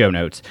the show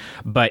notes.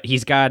 But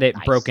he's got it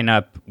broken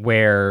up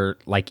where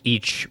like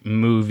each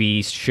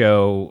movie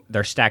show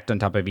they're stacked on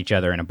top of each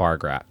other in a bar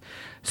graph.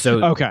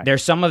 So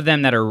there's some of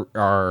them that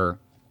are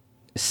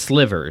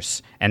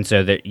slivers, and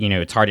so that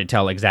it's hard to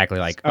tell exactly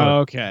like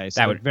so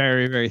that would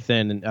very, very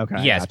thin. And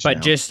yes,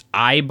 but just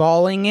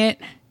eyeballing it,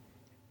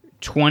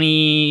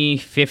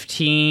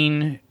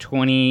 2015,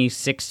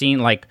 2016,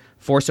 like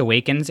Force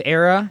Awakens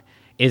era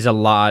is a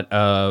lot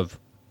of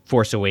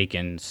Force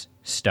Awakens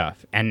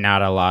stuff and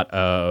not a lot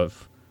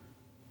of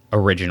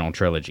original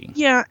trilogy.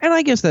 Yeah, and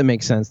I guess that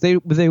makes sense. They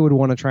would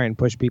want to try and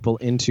push people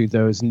into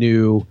those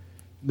new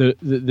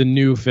the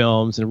new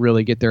films and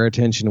really get their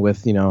attention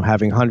with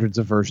having hundreds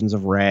of versions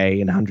of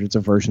Rey and hundreds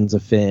of versions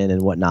of Finn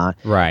and whatnot,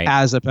 right?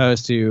 As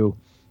opposed to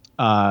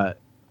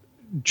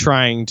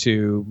trying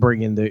to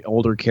bring in the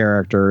older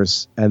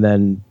characters and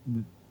then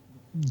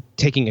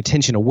taking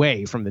attention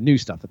away from the new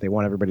stuff that they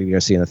want everybody to go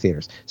see in the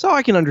theaters. So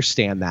I can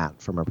understand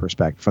that from that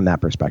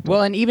perspective.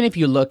 Well, and even if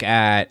you look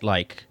at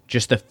like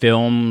just the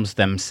films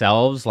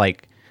themselves,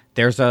 like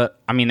there's a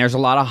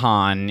lot of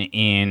Han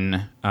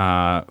in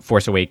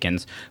Force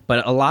Awakens,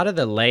 but a lot of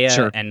the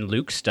Leia and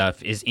Luke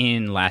stuff is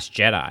in Last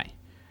Jedi.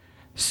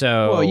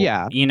 So, so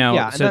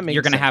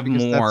you're going to have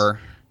more,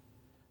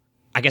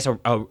 I guess,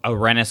 a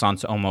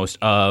renaissance almost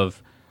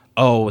of,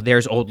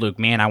 there's old Luke.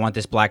 Man, I want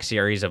this Black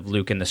Series of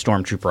Luke in the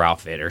Stormtrooper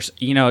outfit. Or,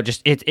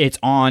 just it's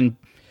on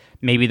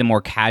maybe the more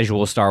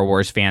casual Star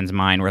Wars fans'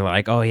 mind. We're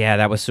like, oh, yeah,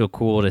 that was so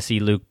cool to see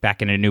Luke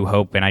back in A New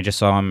Hope, and I just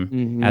saw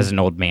him as an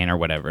old man or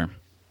whatever.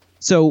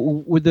 So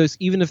would those,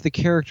 even if the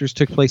characters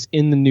took place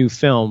in the new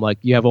film, like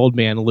you have Old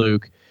Man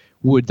Luke,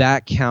 would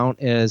that count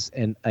as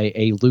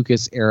a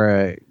Lucas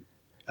era?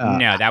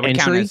 No, that would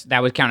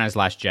count as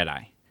Last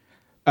Jedi.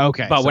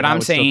 Okay, but what I'm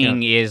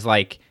saying is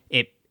like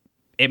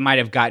it might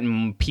have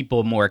gotten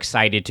people more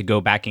excited to go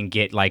back and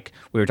get, like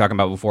we were talking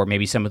about before,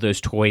 maybe some of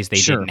those toys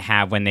they didn't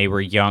have when they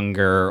were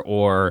younger,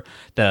 or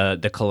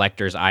the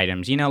collector's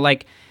items.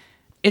 Like.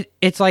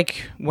 It's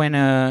like when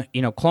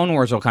Clone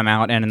Wars will come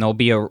out and there'll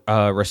be a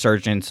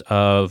resurgence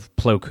of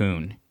Plo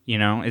Koon.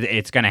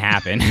 It's going to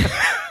happen.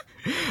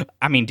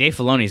 I mean, Dave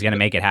Filoni's going to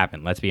make it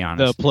happen. Let's be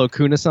honest. The Plo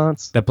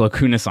Koonaissance? The Plo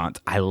Koonaissance.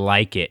 I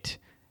like it.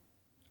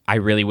 I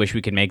really wish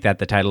we could make that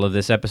the title of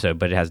this episode,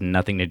 but it has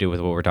nothing to do with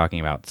what we're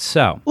talking about.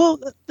 So, well,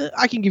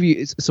 I can give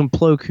you some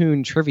Plo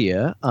Koon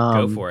trivia.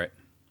 Go for it.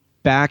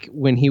 Back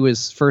when he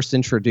was first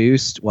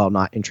introduced, well,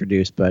 not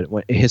introduced, but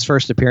when his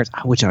first appearance,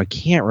 which I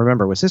can't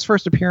remember, was his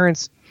first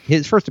appearance.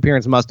 His first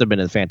appearance must have been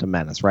in Phantom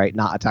Menace, right?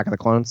 Not Attack of the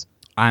Clones?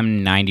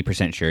 I'm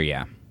 90% sure,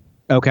 yeah.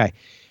 Okay.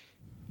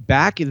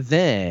 Back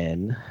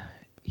then,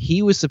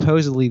 he was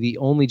supposedly the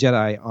only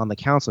Jedi on the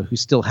Council who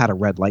still had a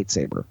red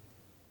lightsaber.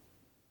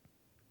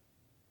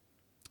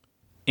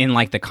 In,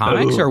 like, the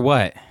comics or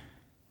what?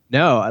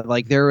 No,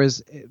 like there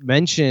was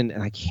mention,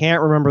 and I can't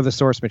remember the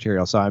source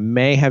material, so I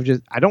may have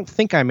I don't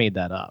think I made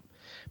that up.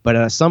 But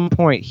at some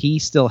point, he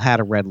still had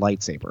a red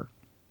lightsaber.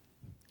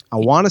 I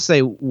want to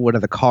say one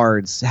of the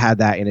cards had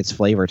that in its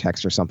flavor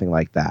text or something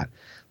like that.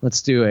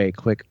 Let's do a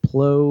quick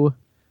Plo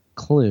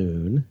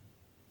Koon.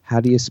 How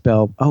do you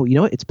spell? Oh, you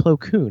know what? It's Plo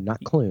Koon,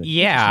 not Kloon.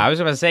 Yeah, I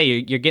was about to say,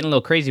 you're getting a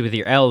little crazy with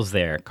your L's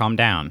there. Calm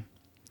down.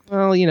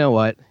 Well, you know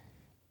what?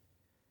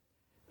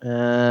 Okay,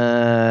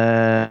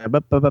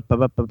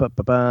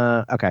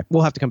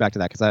 we'll have to come back to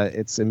that because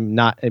it's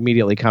not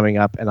immediately coming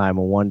up, and I'm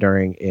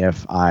wondering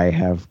if I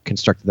have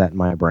constructed that in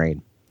my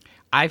brain.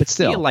 I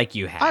feel like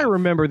you have. I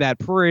remember that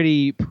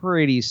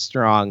pretty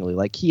strongly.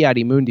 Like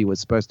Ki-Adi-Mundi was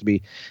supposed to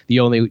be the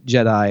only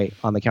Jedi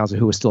on the Council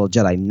who was still a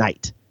Jedi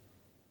Knight.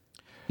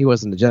 He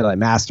wasn't a Jedi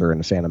Master in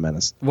the Phantom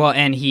Menace. Well,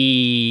 and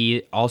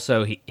he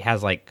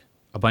has like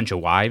a bunch of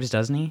wives,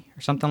 doesn't he,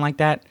 or something like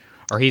that?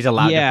 Or he's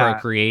allowed to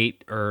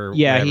procreate, or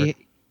whatever.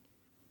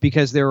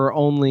 Because there were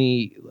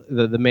only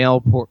the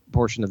male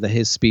portion of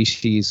his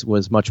species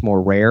was much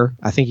more rare.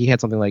 I think he had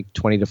something like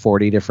 20 to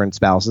 40 different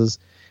spouses,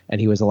 and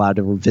he was allowed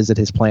to visit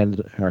his planet,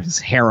 or his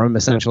harem,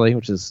 essentially,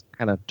 which is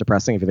kind of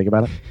depressing if you think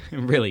about it. It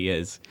really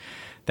is.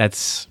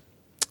 That's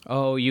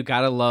Oh, you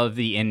gotta love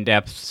the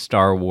in-depth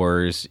Star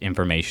Wars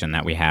information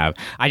that we have.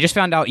 I just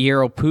found out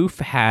Yarael Poof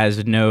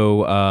has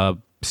no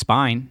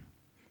spine.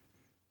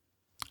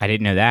 I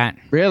didn't know that.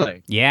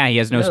 Really? Yeah, he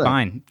has no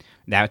spine.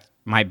 That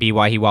might be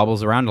why he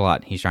wobbles around a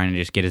lot. He's trying to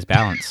just get his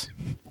balance.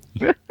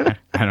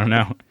 I don't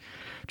know.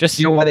 Just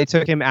Do you know why they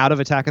took him out of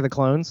Attack of the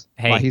Clones?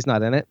 Hey. Why he's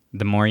not in it?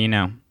 the more you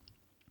know.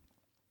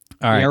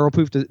 All right. Yarael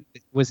Poof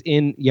was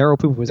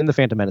in the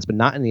Phantom Menace, but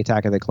not in the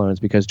Attack of the Clones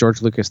because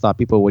George Lucas thought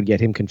people would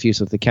get him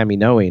confused with the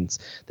Kaminoans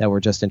that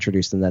were just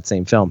introduced in that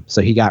same film.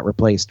 So he got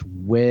replaced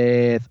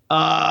with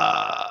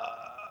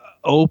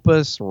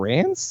Opus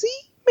Rancy,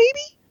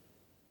 maybe?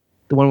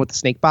 The one with the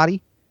snake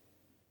body?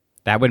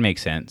 That would make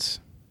sense.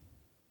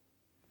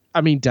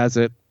 I mean, does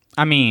it?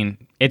 I mean,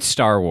 it's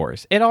Star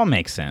Wars. It all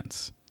makes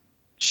sense.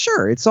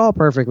 Sure, it's all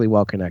perfectly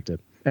well connected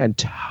and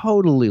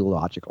totally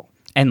logical.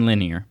 And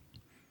linear.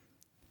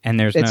 And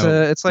there's It's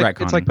like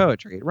retconning.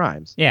 poetry. It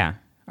rhymes. Yeah.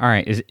 All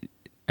right.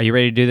 Are you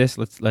ready to do this?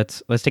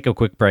 Let's take a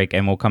quick break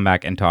and we'll come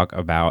back and talk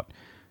about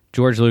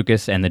George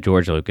Lucas and the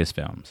George Lucas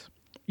films.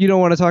 You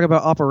don't want to talk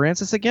about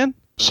Operances again?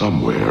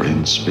 Somewhere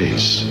in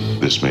space,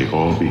 this may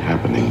all be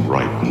happening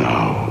right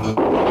now.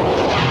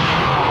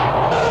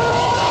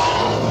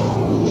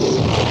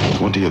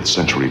 20th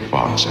Century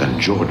Fox and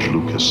George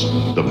Lucas,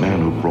 the man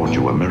who brought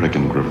you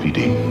American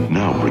Graffiti,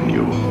 now bring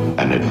you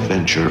an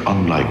adventure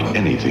unlike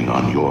anything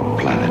on your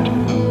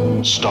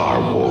planet.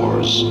 Star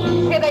Wars.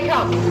 Here they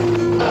come.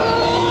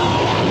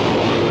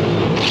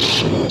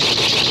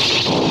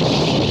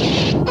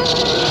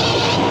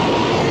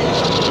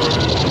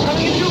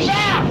 Coming in too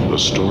fast. The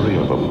story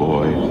of a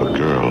boy, a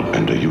girl,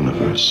 and a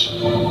universe.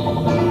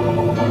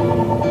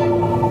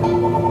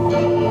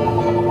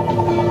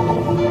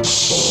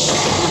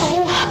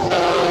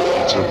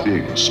 It's a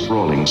big,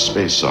 sprawling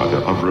space saga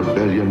of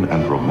rebellion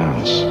and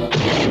romance.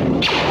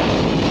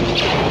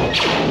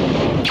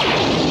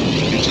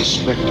 It's a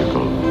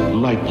spectacle,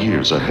 light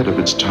years ahead of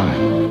its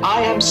time.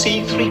 I am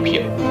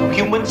C-3PO,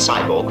 human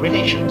cyborg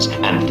relations,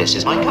 and this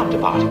is my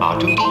counterpart,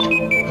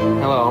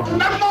 R2-D2. Hello.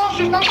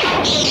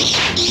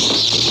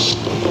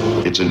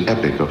 It's an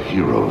epic of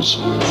heroes.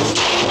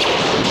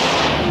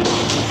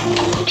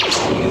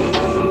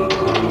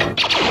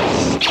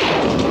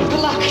 Good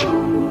luck.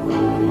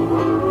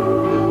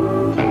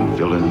 And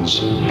villains.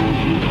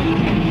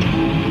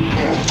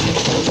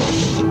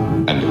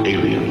 And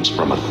aliens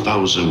from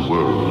 1,000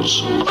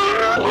 worlds.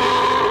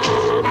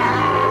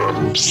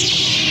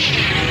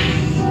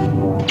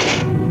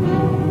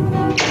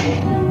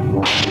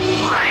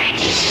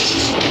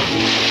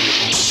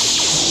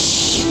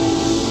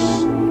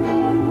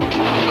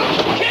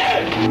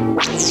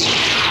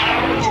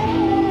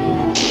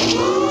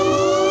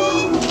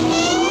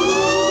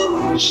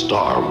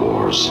 Star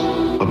Wars,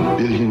 1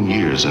 billion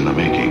years in the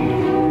making,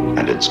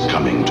 and it's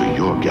coming to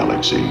your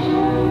galaxy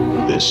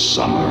this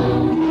summer.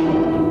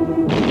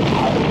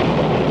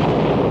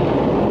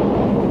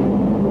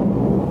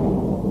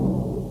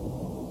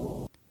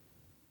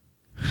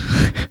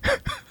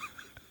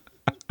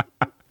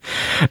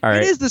 All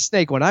right. It is the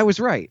snake one. I was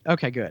right.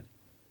 Okay, good.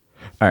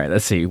 All right.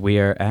 Let's see. We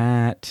are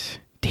at...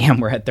 Damn,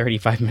 we're at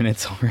 35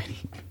 minutes already.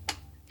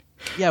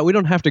 Yeah, we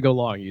don't have to go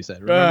long, you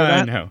said.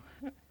 Remember that?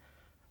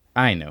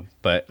 I know,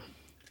 but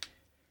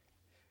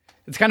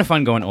it's kind of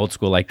fun going old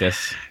school like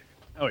this.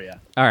 Oh, yeah.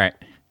 All right.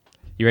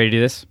 You ready to do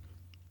this?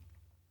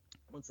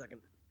 1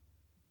 second.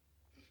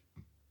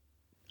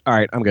 All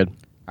right, I'm good.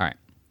 All right.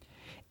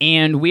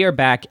 And we are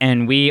back,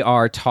 and we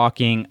are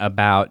talking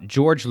about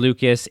George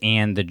Lucas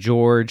and the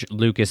George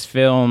Lucas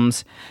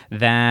films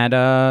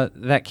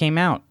that came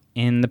out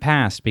in the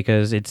past,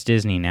 because it's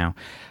Disney now.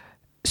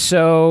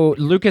 So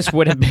Lucas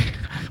would have been...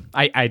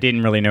 I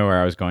didn't really know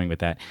where I was going with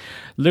that.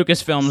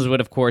 Lucasfilms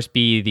would, of course,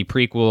 be the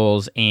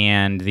prequels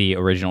and the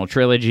original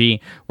trilogy.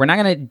 We're not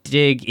going to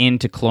dig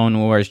into Clone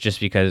Wars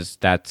just because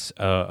that's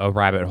a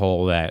rabbit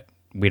hole that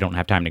we don't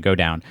have time to go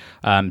down.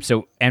 And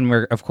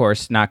we're, of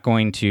course, not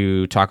going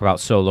to talk about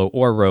Solo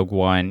or Rogue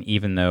One,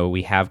 even though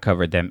we have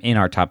covered them in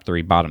our top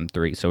 3, bottom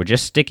 3. So we're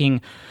just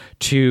sticking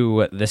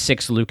to the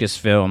 6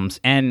 Lucasfilms.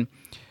 And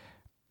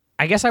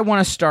I guess I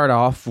want to start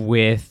off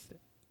with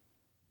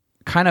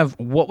kind of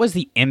what was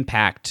the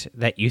impact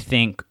that you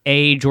think,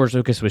 A, George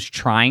Lucas was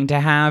trying to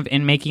have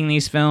in making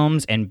these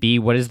films, and B,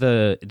 what is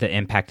the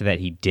impact that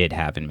he did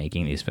have in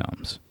making these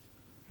films?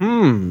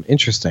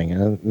 Interesting.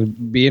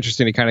 It'd be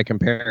interesting to kind of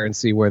compare and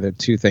see where the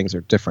two things are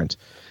different.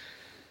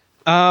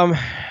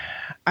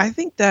 I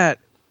think that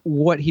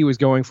what he was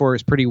going for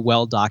is pretty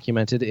well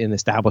documented in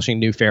establishing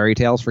new fairy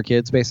tales for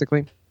kids,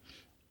 basically.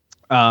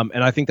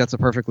 And I think that's a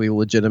perfectly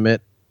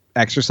legitimate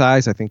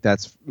exercise. I think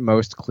that's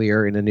most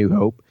clear in A New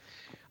Hope.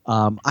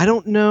 I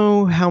don't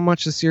know how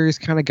much the series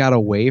kind of got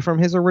away from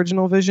his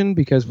original vision,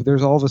 because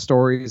there's all the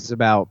stories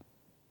about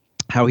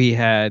how he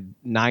had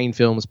 9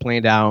 films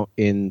planned out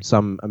in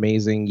some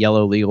amazing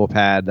yellow legal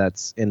pad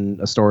that's in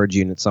a storage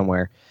unit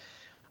somewhere.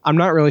 I'm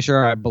not really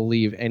sure I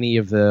believe any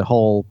of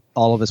all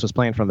of this was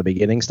planned from the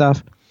beginning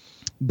stuff,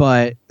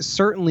 but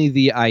certainly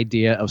the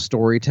idea of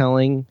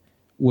storytelling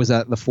was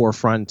at the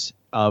forefront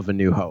of A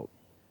New Hope.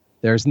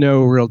 There's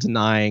no real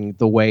denying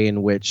the way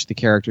in which the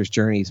characters'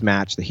 journeys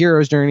match the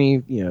hero's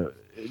journey.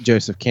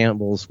 Joseph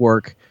Campbell's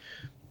work,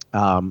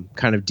 kind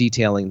of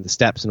detailing the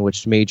steps in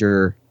which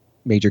major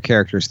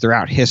characters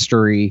throughout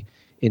history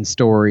in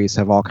stories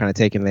have all kind of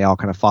taken. They all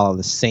kind of follow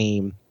the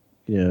same,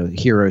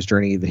 hero's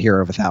journey, the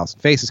hero of a thousand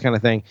faces kind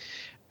of thing.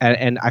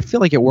 And I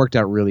feel like it worked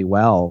out really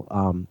well.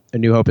 A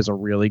New Hope is a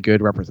really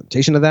good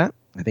representation of that.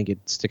 I think it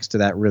sticks to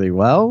that really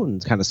well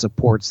and kind of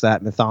supports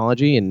that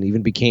mythology, and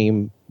even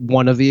became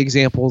one of the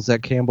examples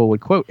that Campbell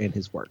would quote in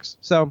his works.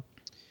 So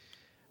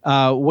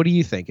what do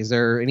you think? Is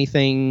there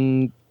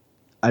anything,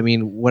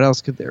 what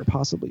else could there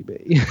possibly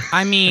be?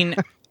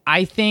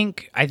 I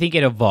think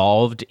it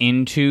evolved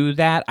into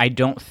that. I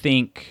don't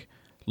think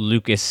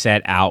Lucas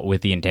set out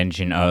with the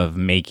intention of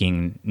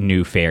making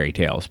new fairy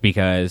tales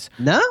because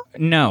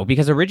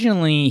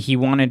originally he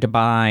wanted to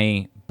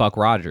buy Buck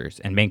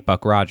Rogers and make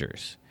Buck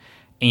Rogers,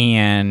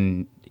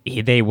 and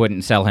they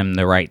wouldn't sell him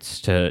the rights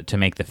to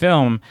make the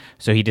film,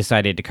 so he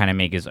decided to kind of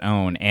make his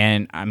own.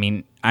 And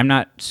I'm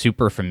not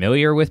super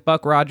familiar with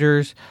Buck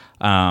Rogers,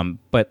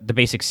 but the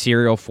basic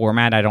serial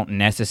format I don't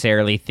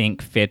necessarily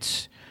think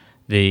fits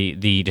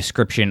the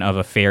description of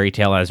a fairy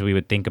tale as we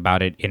would think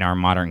about it in our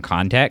modern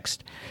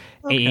context.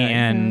 Okay.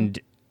 And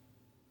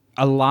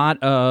a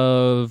lot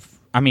of,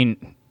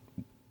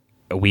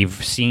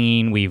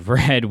 we've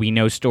read, we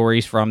know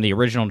stories from the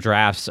original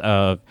drafts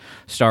of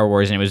Star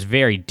Wars, and it was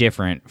very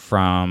different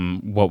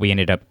from what we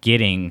ended up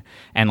getting.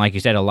 And like you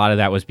said, a lot of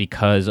that was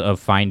because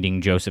of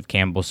finding Joseph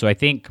Campbell. So I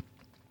think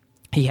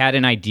he had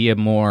an idea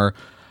more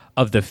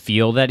of the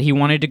feel that he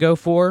wanted to go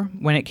for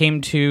when it came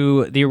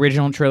to the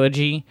original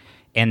trilogy,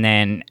 and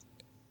then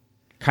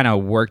kind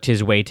of worked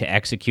his way to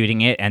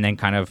executing it, and then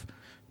kind of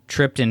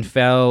tripped and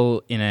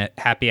fell in a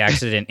happy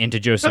accident into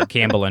Joseph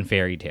Campbell and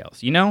fairy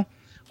tales,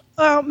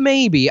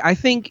 Maybe. I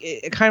think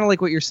kind of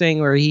like what you're saying,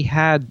 where he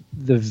had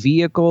the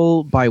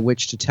vehicle by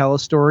which to tell a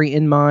story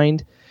in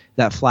mind,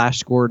 that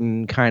Flash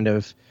Gordon kind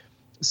of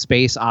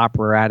space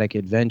operatic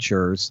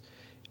adventures,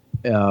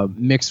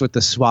 mixed with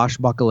the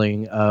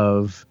swashbuckling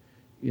of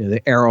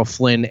the Errol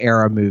Flynn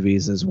era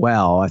movies as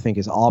well, I think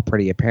is all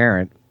pretty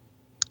apparent,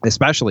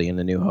 especially in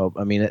A New Hope.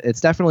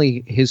 It's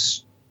definitely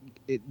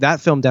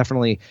that film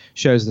definitely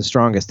shows the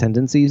strongest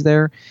tendencies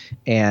there,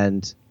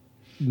 and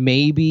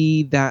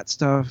maybe that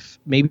stuff,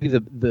 maybe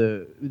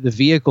the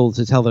vehicle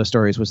to tell those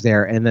stories was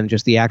there, and then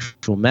just the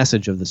actual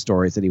message of the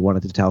stories that he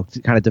wanted to tell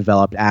kind of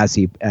developed as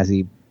he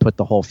put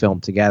the whole film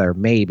together,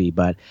 maybe.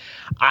 But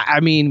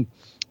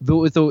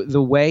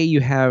the way you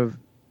have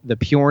the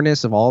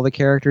pureness of all the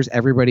characters,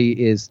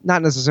 everybody is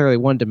not necessarily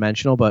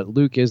one-dimensional, but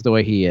Luke is the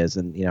way he is,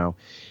 and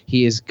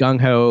he is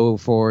gung-ho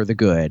for the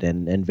good,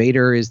 and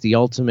Vader is the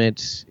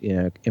ultimate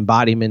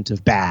embodiment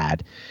of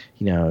bad,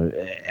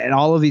 and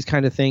all of these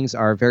kind of things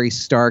are very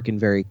stark and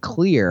very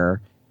clear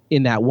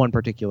in that one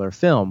particular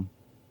film.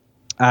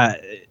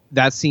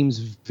 That seems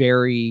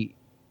very,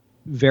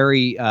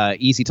 very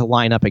easy to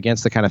line up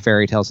against the kind of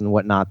fairy tales and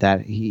whatnot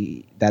that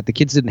the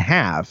kids didn't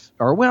have,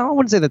 or well, I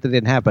wouldn't say that they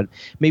didn't have, but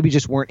maybe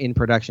just weren't in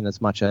production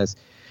as much as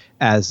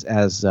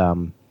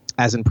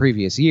in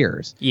previous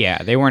years.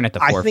 Yeah, they weren't at the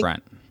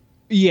forefront.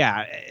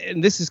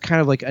 And this is kind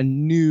of like a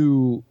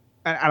new,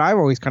 and I've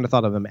always kind of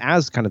thought of them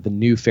as kind of the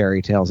new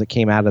fairy tales that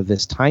came out of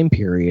this time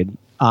period.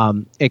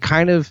 It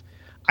kind of,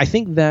 I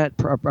think that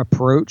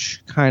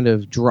approach kind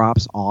of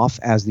drops off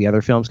as the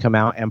other films come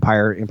out.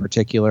 Empire in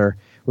particular,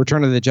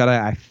 Return of the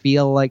Jedi, I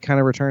feel like kind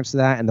of returns to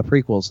that, and the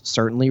prequels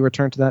certainly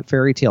return to that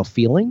fairy tale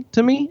feeling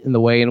to me in the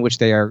way in which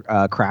they are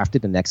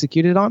crafted and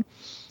executed on.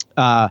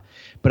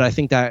 But I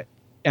think that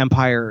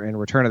Empire and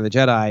Return of the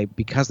Jedi,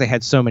 because they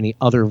had so many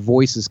other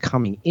voices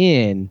coming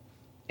in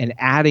and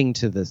adding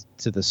to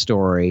the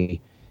story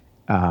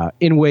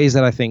in ways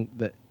that I think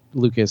that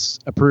Lucas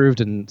approved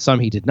and some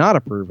he did not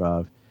approve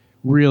of,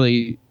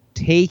 really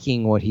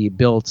taking what he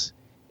built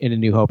in A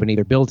New Hope and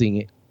either building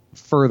it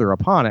further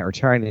upon it or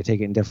trying to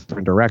take it in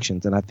different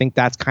directions. And I think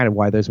that's kind of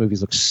why those movies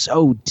look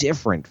so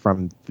different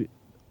from,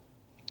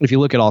 if you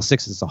look at all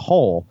six as a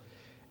whole,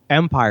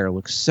 Empire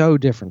looks so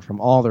different from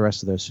all the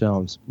rest of those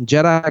films.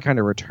 Jedi kind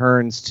of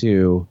returns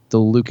to the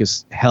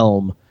Lucas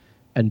helm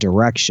and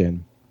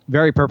direction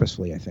very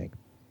purposefully, I think.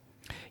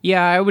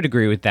 Yeah, I would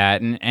agree with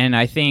that. And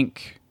I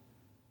think,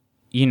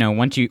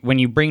 when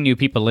you bring new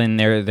people in,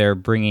 they're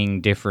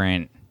bringing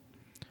different,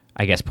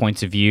 I guess,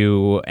 points of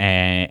view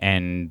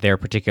and their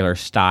particular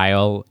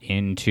style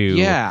into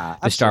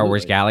the Star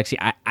Wars galaxy.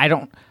 I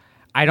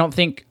don't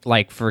think,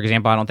 like, for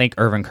example, I don't think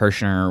Irvin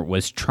Kershner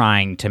was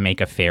trying to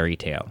make a fairy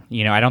tale.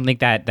 I don't think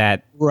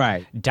that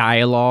right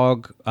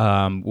dialogue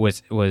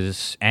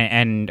was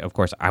and of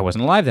course I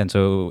wasn't alive then,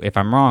 so if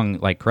I'm wrong,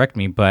 like, correct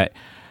me, but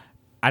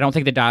I don't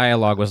think the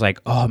dialogue was like,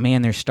 oh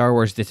man, there's Star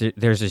Wars,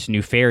 there's this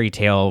new fairy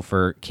tale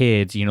for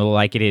kids,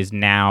 like it is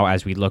now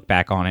as we look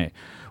back on it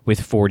with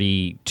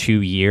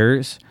 42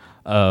 years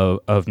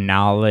of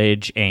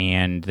knowledge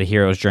and the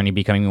hero's journey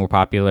becoming more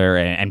popular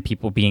and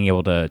people being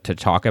able to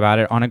talk about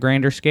it on a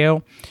grander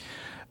scale.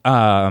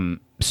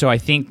 So I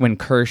think when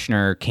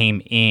Kershner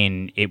came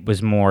in, it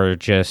was more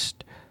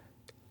just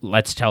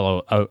let's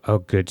tell a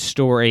good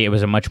story. It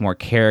was a much more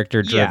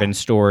character-driven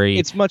story.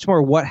 It's much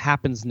more what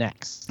happens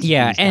next.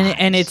 Yeah,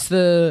 and it's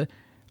the...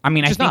 I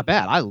mean, Which is not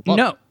bad. I love it.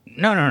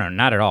 No,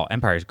 not at all.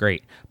 Empire is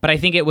great. But I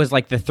think it was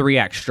like the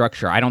 3-act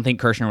structure. I don't think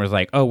Kirshner was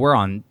like, oh, we're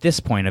on this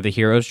point of the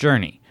hero's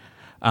journey.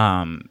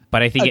 But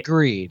I think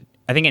Agreed.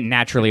 I think it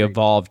naturally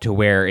evolved to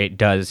where it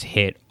does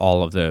hit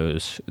all of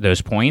those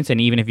points.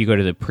 And even if you go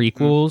to the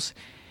prequels,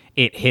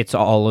 it hits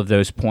all of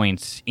those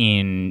points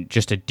in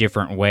just a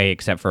different way,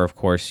 except for, of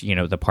course, you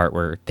know, the part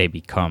where they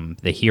become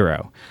the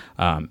hero.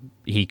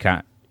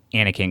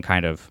 Anakin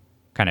kind of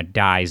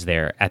dies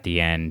there at the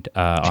end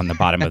on the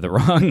bottom of the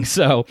rung.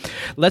 So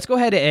let's go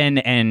ahead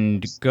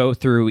and go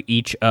through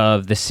each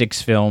of the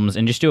 6 films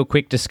and just do a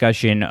quick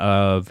discussion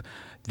of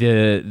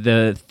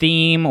the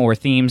theme or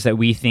themes that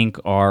we think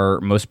are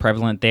most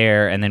prevalent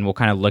there, and then we'll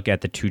kind of look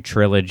at the 2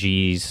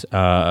 trilogies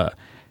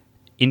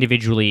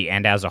individually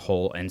and as a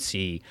whole and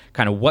see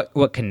kind of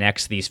what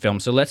connects these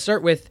films. So let's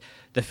start with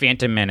The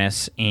Phantom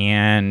Menace,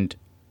 and,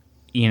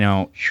 you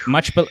know,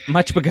 much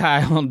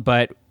beguiled,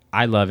 but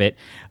I love it.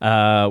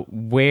 What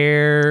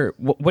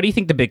do you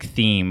think the big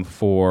theme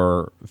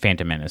for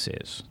Phantom Menace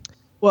is?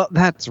 Well,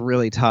 that's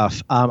really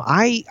tough.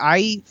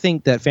 I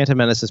think that Phantom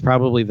Menace is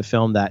probably the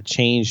film that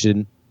changed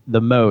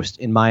the most,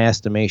 in my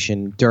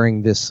estimation,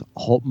 during this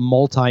whole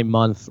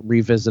multi-month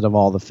revisit of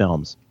all the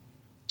films.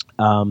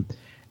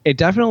 It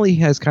definitely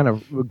has kind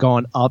of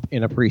gone up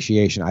in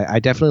appreciation. I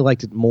definitely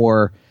liked it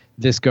more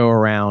this go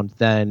around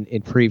than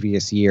in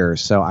previous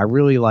years. So I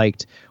really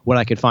liked what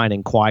I could find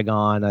in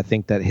Qui-Gon. I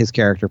think that his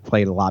character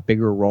played a lot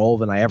bigger role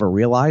than I ever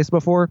realized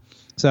before.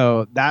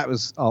 So that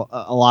was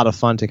a lot of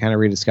fun to kind of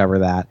rediscover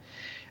that.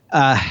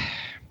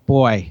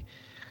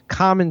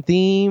 Common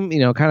theme, you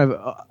know, kind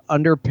of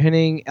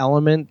underpinning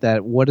element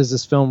that what is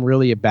this film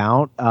really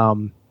about?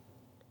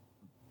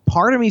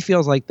 Part of me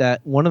feels like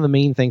that one of the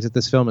main things that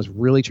this film is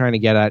really trying to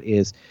get at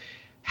is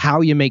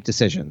how you make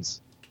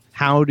decisions.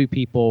 How do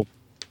people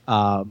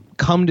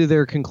come to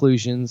their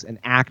conclusions and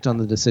act on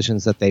the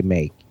decisions that they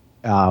make?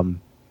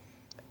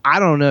 I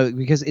don't know,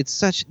 because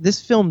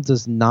this film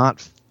does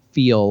not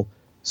feel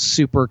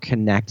super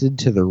connected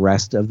to the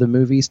rest of the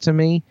movies to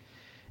me.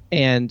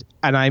 And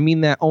I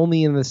mean that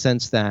only in the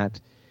sense that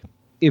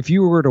if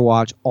you were to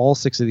watch all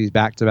 6 of these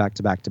back to back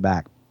to back to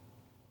back,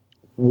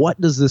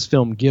 what does this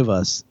film give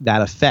us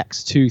that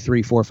affects 2,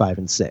 3, 4, 5,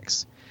 and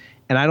 6?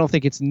 And I don't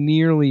think it's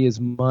nearly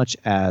as much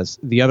as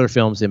the other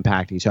films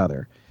impact each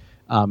other.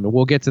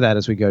 We'll get to that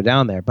as we go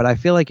down there. But I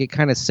feel like it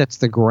kind of sets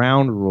the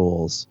ground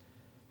rules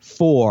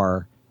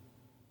for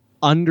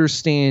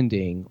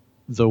understanding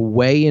the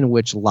way in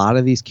which a lot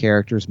of these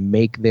characters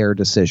make their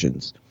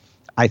decisions.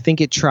 I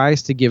think it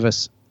tries to give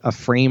us a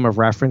frame of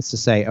reference to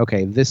say,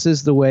 okay, this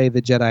is the way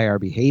the Jedi are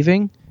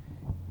behaving.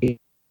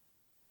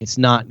 It's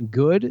not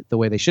good. The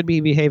way they should be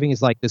behaving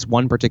is like this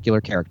one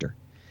particular character.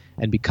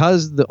 And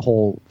because the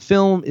whole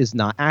film is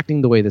not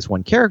acting the way this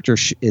one character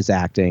is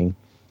acting,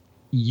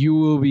 you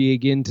will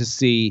begin to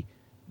see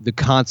the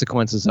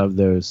consequences of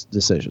those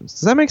decisions.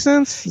 Does that make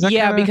sense?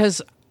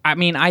 Because, I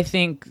mean, I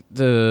think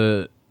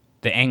the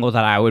angle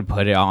that I would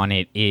put it on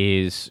it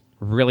is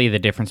really the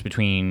difference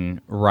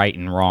between right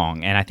and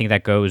wrong. And I think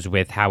that goes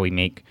with how we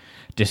make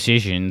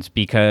decisions,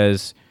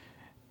 because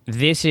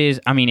this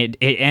is, I mean, it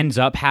ends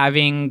up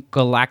having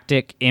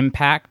galactic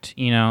impact,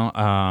 you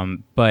know,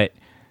 but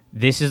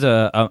this is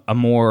a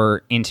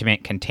more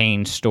intimate,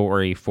 contained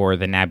story for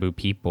the Naboo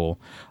people.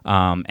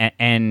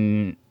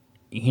 And,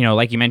 you know,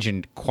 like you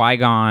mentioned,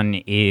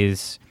 Qui-Gon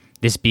is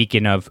this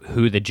beacon of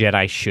who the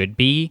Jedi should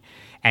be,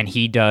 and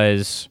he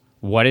does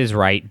what is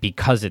right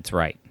because it's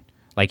right.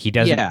 Like, he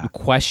doesn't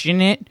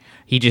question it.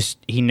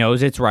 He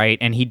knows it's right,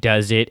 and he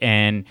does it,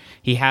 and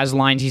he has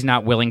lines he's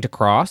not willing to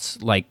cross.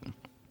 Like,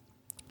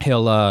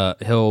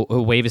 he'll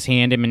wave his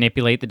hand and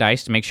manipulate the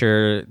dice to make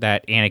sure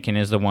that Anakin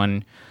is the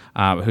one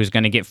who's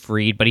going to get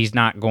freed, but he's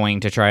not going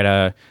to try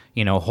to,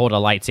 you know, hold a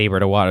lightsaber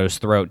to Watto's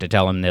throat to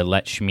tell him to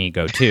let Shmi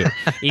go too.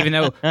 Even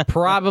though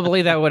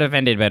probably that would have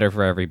ended better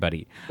for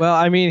everybody. Well,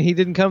 I mean, he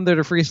didn't come there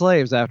to free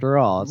slaves after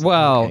all.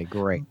 Okay,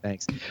 great,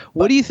 thanks.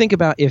 What do you think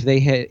about if they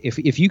had,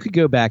 if you could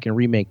go back and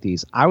remake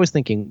these? I was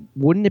thinking,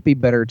 wouldn't it be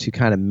better to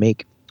kind of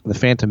make The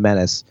Phantom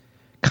Menace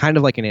kind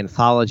of like an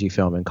anthology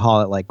film and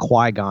call it like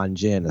Qui-Gon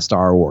Jinn, a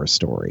Star Wars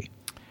story?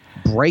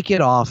 Break it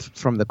off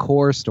from the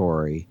core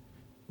story,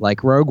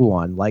 like Rogue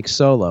One, like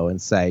Solo,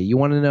 and say, you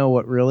want to know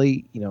what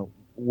really, you know,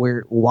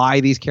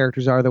 why these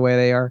characters are the way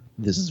they are?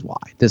 This is why.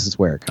 This is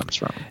where it comes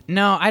from.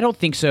 No, I don't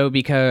think so,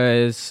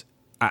 because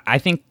I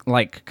think,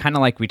 like, kind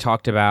of like we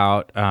talked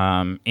about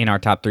in our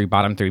top 3,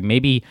 bottom 3,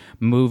 maybe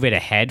move it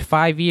ahead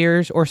 5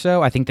 years or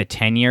so. I think the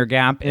 10-year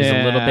gap is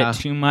a little bit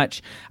too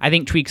much. I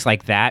think tweaks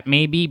like that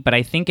maybe, but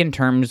I think in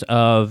terms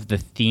of the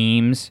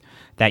themes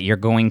that you're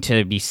going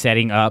to be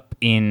setting up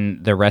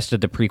in the rest of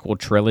the prequel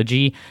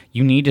trilogy,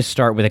 you need to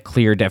start with a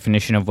clear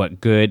definition of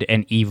what good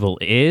and evil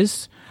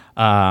is,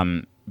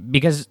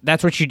 because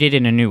that's what you did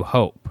in A New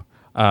Hope.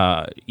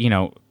 You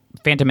know,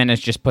 Phantom Menace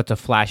just puts a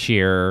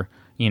flashier,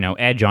 you know,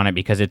 edge on it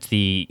because it's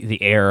the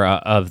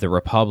era of the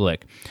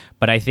Republic.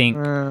 But I think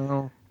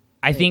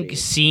I think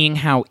seeing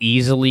how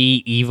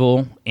easily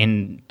evil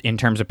in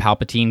terms of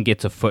Palpatine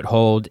gets a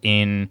foothold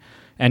in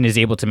and is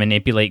able to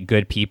manipulate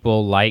good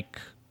people like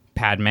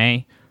Padme,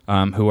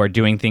 who are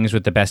doing things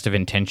with the best of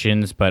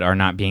intentions but are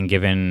not being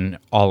given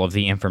all of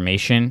the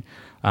information,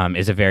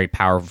 is a very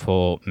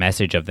powerful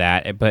message of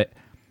that. But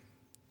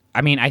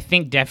I mean, I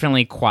think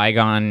definitely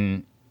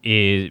Qui-Gon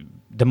is,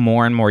 the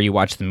more and more you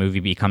watch the movie,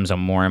 becomes a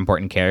more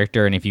important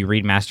character. And if you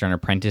read Master and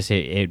Apprentice,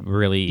 it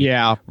really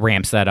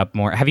ramps that up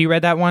more. Have you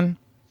read that one?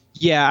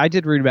 Yeah, I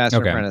did read Master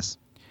and Apprentice.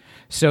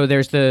 So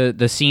there's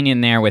the scene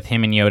in there with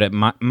him and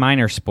Yoda,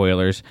 minor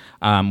spoilers,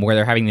 where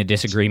they're having the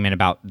disagreement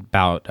about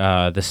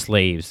the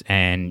slaves,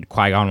 and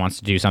Qui-Gon wants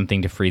to do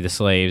something to free the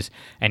slaves,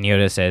 and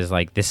Yoda says,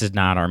 like, this is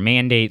not our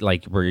mandate,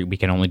 like, we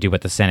can only do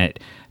what the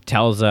Senate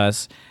tells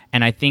us.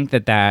 And I think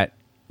then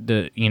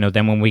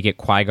when we get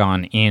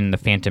Qui-Gon in The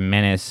Phantom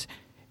Menace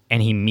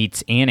and he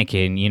meets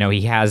Anakin,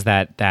 he has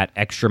that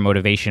extra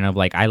motivation of,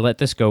 like, I let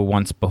this go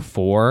once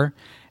before,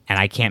 and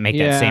I can't make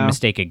that same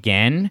mistake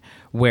again.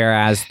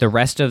 Whereas the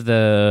rest of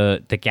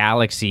the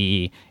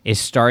galaxy is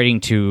starting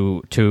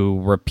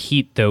to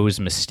repeat those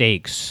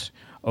mistakes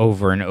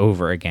over and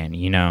over again,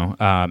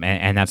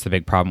 and that's the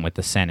big problem with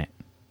the Senate.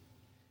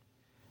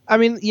 I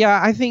mean, yeah,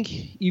 I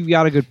think you've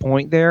got a good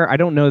point there. I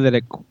don't know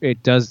that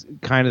it does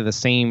kind of the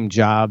same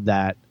job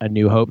that A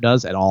New Hope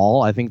does at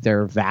all. I think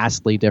they're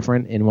vastly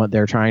different in what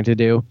they're trying to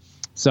do.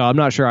 So I'm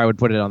not sure I would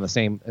put it on the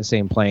same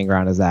playing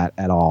ground as that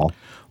at all.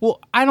 Well,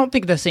 I don't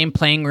think the same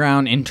playing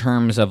ground in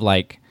terms of,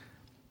 like,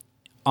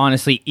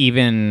 honestly,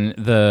 even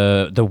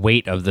the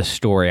weight of the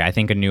story. I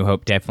think A New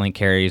Hope definitely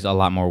carries a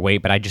lot more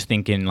weight, but I just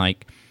think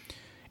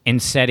in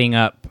setting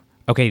up,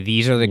 okay,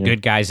 these are the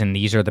good guys and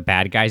these are the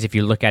bad guys. If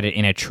you look at it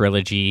in a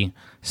trilogy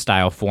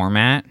style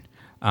format,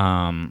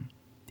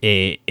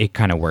 it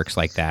kind of works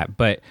like that.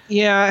 But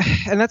yeah,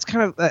 and that's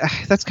kind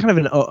of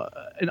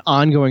an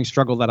ongoing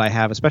struggle that I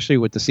have, especially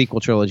with the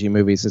sequel trilogy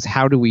movies, is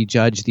how do we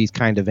judge these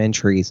kind of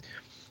entries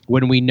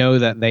when we know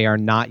that they are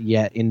not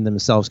yet in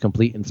themselves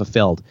complete and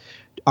fulfilled?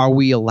 Are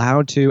we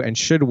allowed to, and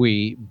should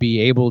we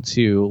be able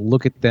to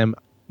look at them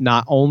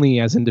not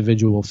only as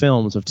individual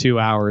films of 2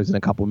 hours and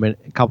a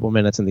couple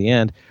minutes in the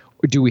end,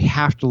 or do we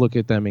have to look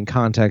at them in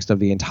context of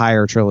the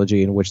entire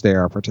trilogy in which they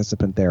are a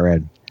participant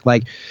therein?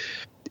 Like,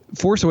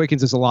 Force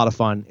Awakens is a lot of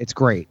fun. It's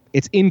great.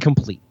 It's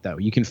incomplete, though.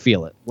 You can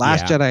feel it.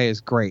 Last Jedi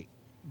is great,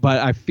 but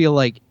I feel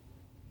like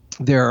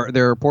there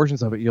are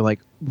portions of it you're like,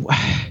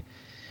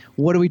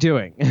 what are we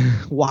doing?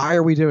 Why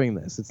are we doing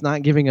this? It's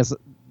not giving us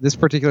this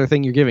particular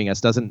thing you're giving us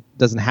doesn't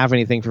have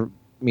anything for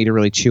me to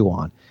really chew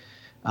on.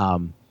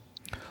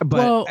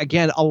 But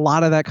again, a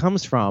lot of that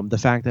comes from the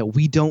fact that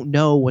we don't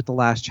know what the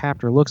last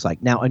chapter looks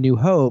like. Now, A New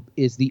Hope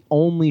is the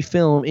only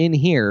film in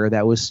here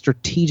that was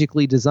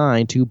strategically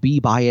designed to be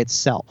by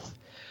itself.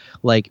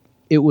 Like,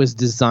 it was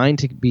designed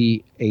to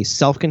be a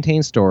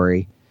self-contained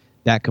story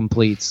that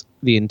completes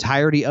the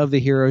entirety of the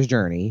hero's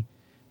journey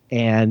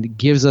and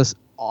gives us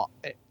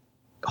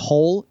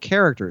whole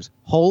characters,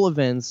 whole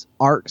events,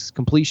 arcs,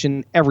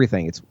 completion,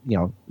 everything. It's,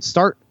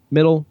 start,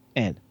 middle,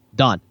 end.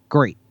 Done.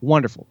 Great.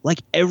 Wonderful.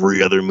 Like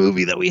every other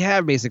movie that we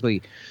have,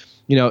 basically.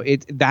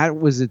 That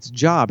was its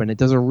job, and it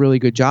does a really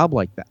good job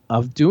like that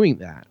of doing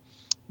that.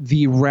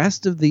 The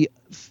rest of the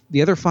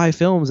other 5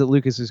 films that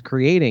Lucas is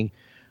creating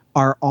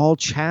are all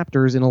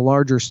chapters in a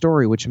larger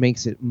story, which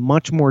makes it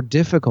much more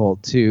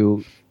difficult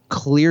to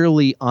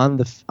clearly on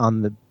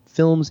the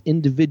film's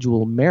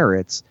individual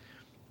merits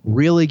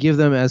really give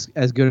them as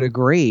good a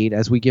grade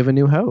as we give A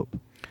New Hope.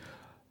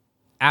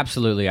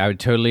 Absolutely. I would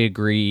totally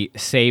agree,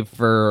 save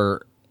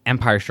for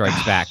Empire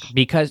Strikes Back.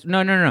 Because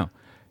no.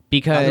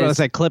 Because I was going to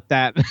say, clip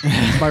that.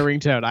 My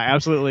ringtone. I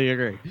absolutely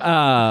agree.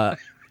 A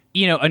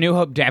New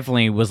Hope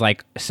definitely was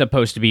like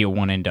supposed to be a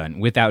one and done,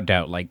 without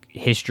doubt. Like,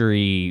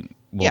 history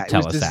will tell us that.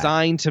 It was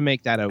designed to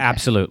make that okay.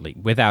 Absolutely,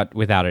 without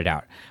a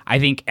doubt. I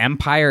think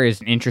Empire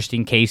is an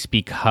interesting case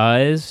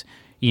because,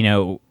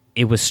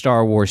 it was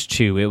Star Wars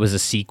 2. It was a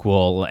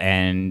sequel,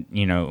 and,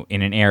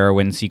 in an era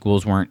when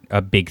sequels weren't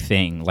a big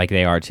thing like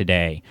they are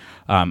today,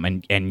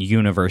 and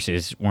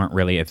universes weren't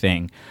really a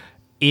thing.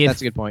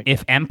 That's a good point.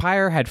 If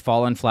Empire had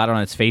fallen flat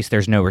on its face,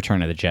 there's no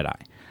Return of the Jedi.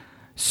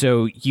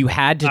 So you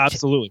had to...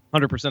 Absolutely.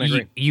 100%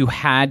 agree. You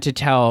had to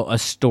tell a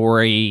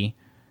story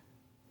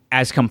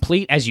as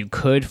complete as you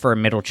could for a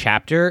middle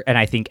chapter, and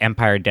I think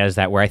Empire does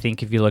that, where I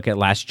think if you look at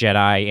Last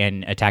Jedi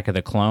and Attack of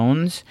the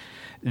Clones,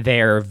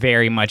 they're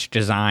very much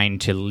designed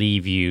to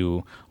leave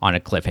you on a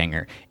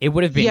cliffhanger. It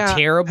would have been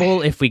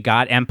terrible if we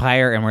got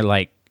Empire and we're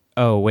like,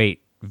 oh,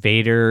 wait,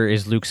 Vader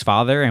is Luke's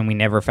father and we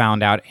never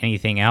found out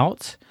anything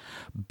else.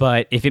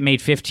 But if it made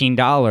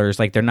 $15,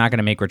 like, they're not going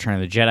to make Return of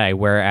the Jedi,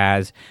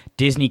 whereas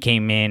Disney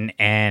came in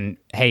and,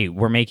 hey,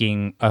 we're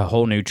making a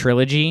whole new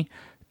trilogy.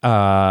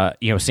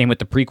 Same with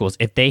the prequels.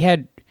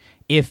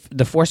 If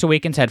The Force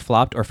Awakens had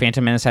flopped or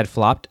Phantom Menace had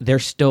flopped, they're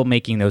still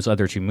making those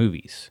other 2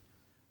 movies.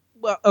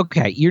 Well,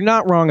 okay, you're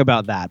not wrong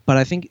about that, but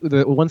I think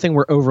the one thing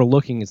we're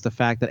overlooking is the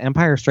fact that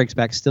Empire Strikes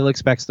Back still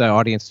expects the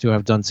audience to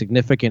have done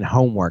significant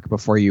homework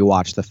before you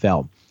watch the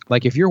film.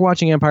 Like, if you're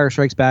watching Empire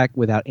Strikes Back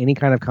without any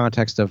kind of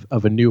context of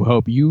A New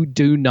Hope, you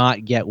do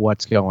not get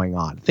what's going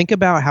on. Think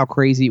about how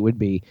crazy it would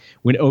be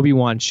when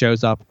Obi-Wan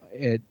shows up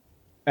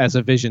as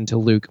a vision to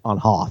Luke on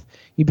Hoth.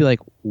 You'd be like,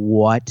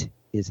 what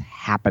is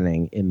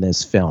happening in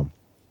this film?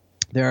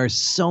 There are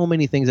so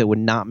many things that would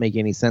not make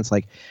any sense.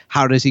 Like,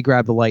 how does he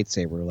grab the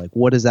lightsaber? Like,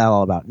 what is that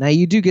all about? Now,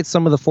 you do get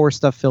some of the Force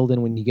stuff filled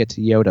in when you get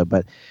to Yoda,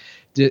 but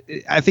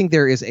I think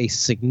there is a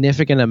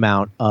significant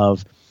amount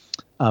of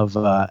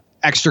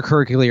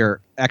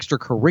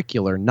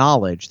extracurricular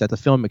knowledge that the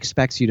film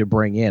expects you to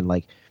bring in.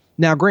 Like,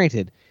 now,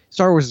 granted,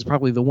 Star Wars is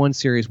probably the one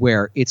series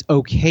where it's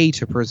okay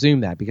to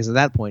presume that, because at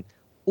that point,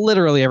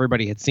 literally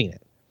everybody had seen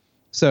it.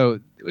 So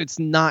it's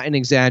not an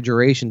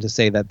exaggeration to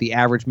say that the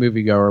average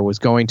moviegoer was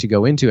going to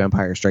go into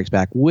Empire Strikes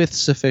Back with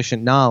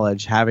sufficient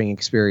knowledge, having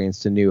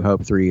experienced A New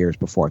Hope 3 years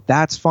before.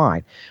 That's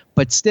fine.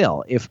 But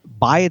still, if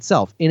by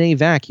itself, in a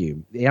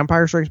vacuum, The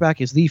Empire Strikes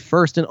Back is the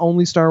first and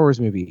only Star Wars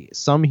movie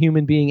some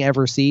human being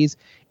ever sees,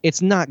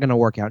 it's not going to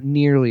work out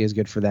nearly as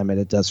good for them as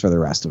it does for the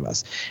rest of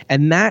us.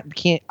 And I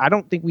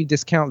don't think we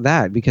discount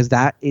that, because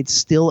it's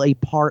still a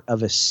part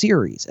of a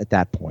series at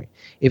that point.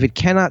 If it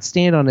cannot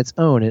stand on its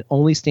own, it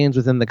only stands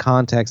within the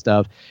context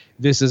of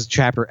this is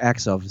chapter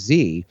X of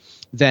Z,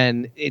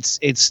 then it's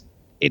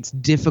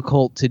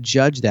difficult to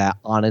judge that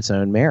on its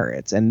own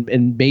merits,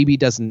 and maybe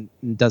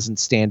doesn't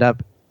stand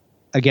up,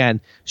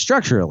 again,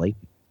 structurally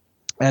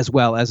as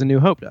well as A New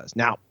Hope does.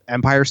 Now,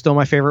 Empire's still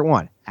my favorite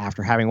one.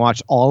 After having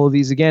watched all of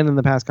these again in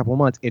the past couple of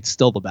months, it's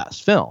still the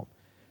best film.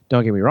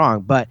 Don't get me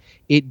wrong, but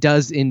it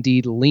does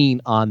indeed lean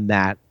on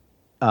that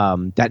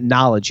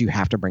knowledge you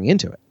have to bring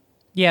into it.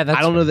 Yeah,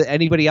 I don't know that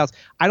anybody else.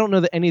 I don't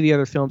know that any of the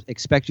other films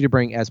expect you to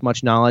bring as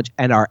much knowledge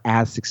and are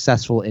as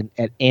successful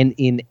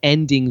in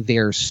ending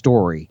their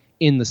story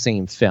in the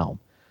same film.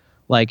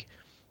 Like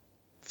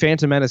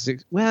Phantom Menace,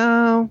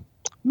 well,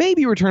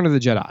 maybe Return of the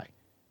Jedi.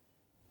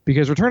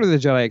 Because Return of the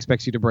Jedi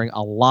expects you to bring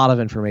a lot of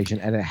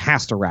information and it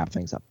has to wrap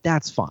things up.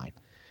 That's fine.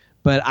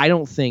 But I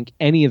don't think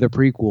any of the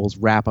prequels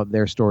wrap up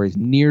their stories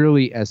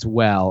nearly as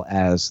well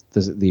as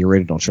the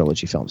original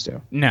trilogy films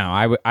do.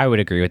 No, I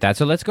would agree with that.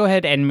 So let's go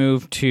ahead and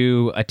move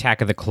to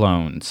Attack of the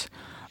Clones.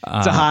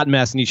 It's a hot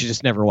mess and you should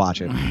just never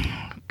watch it.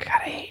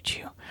 God, I hate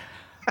you.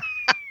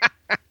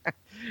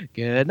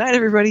 Good night,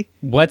 everybody.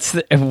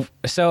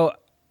 So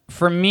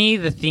for me,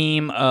 the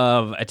theme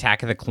of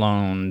Attack of the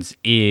Clones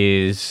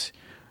is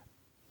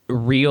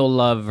real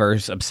love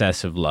versus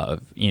obsessive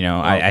love. You know,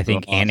 I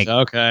think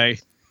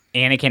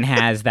Anakin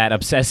has that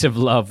obsessive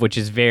love, which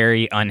is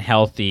very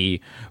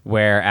unhealthy,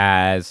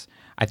 whereas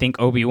I think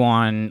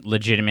Obi-Wan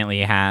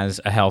legitimately has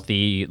a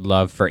healthy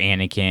love for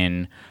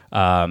Anakin.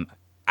 I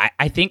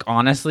think,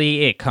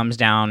 honestly, it comes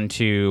down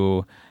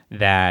to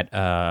that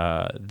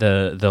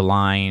the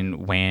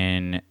line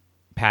when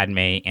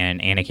Padme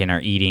and Anakin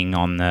are eating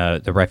on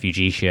the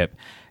refugee ship,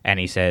 and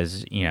he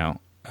says, you know,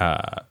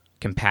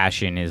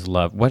 compassion is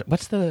love.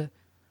 What's the...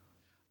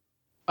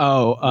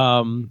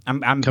 I'm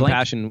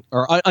compassion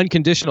or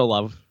unconditional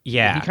love.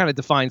 Yeah, he kind of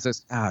defines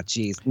this. Oh,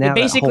 geez.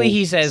 Basically,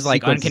 he says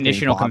like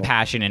unconditional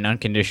compassion and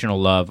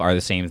unconditional love are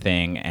the same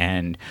thing,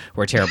 and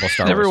we're terrible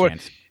Star Wars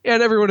fans. Yeah,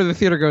 and everyone in the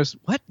theater goes,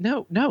 "What?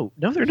 No,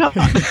 they're not."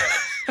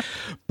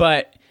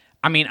 But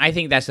I mean, I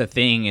think that's the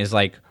thing is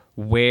like,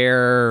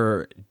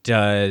 where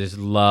does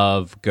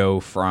love go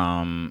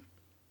from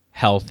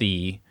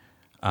healthy?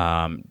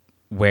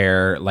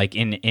 Where, like,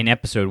 in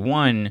episode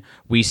 1,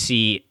 we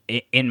see,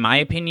 in my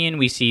opinion,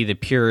 we see the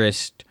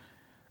purest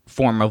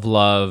form of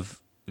love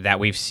that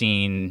we've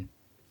seen,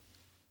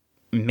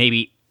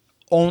 maybe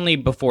only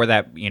before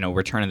that, you know,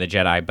 Return of the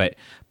Jedi, but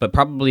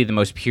probably the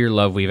most pure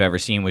love we've ever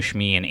seen with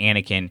Shmi and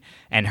Anakin,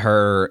 and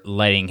her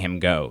letting him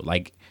go.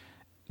 Like,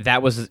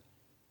 that was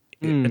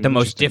the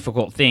most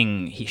difficult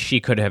thing she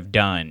could have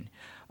done.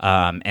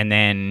 And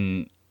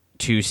then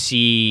to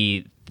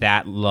see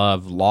that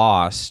love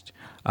lost...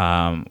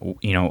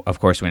 you know, of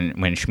course, when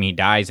Shmi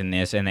dies in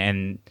this,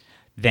 and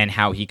then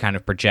how he kind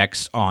of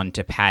projects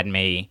onto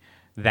Padme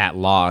that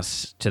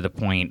loss to the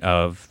point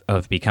of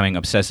becoming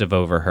obsessive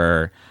over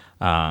her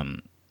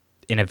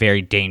in a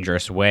very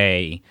dangerous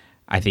way,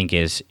 I think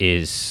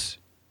is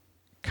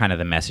kind of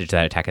the message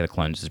that Attack of the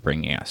Clones is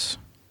bringing us.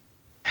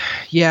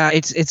 Yeah,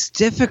 it's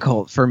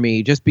difficult for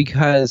me just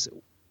because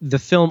the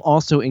film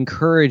also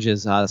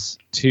encourages us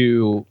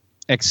to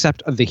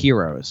accept the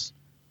heroes.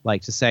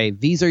 Like, to say,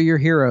 these are your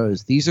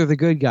heroes, these are the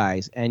good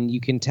guys, and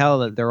you can tell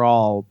that they're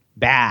all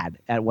bad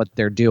at what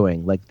they're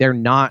doing. Like, they're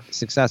not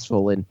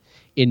successful in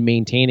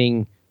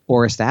maintaining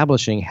or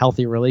establishing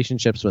healthy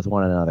relationships with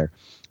one another.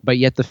 But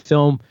yet the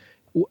film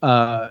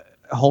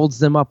holds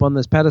them up on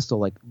this pedestal.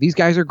 Like, these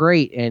guys are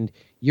great, and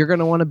you're going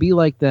to want to be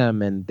like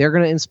them, and they're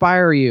going to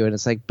inspire you. And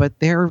it's like, but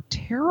they're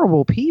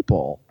terrible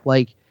people.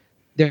 Like,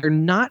 they're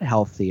not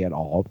healthy at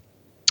all.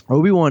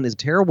 Obi-Wan is a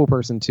terrible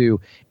person to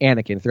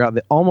Anakin throughout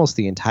almost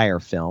the entire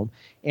film.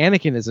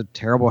 Anakin is a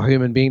terrible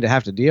human being to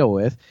have to deal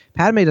with.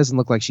 Padme doesn't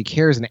look like she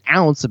cares an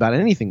ounce about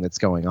anything that's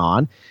going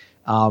on.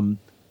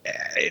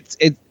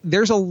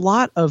 There's a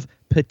lot of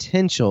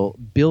potential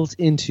built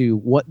into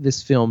what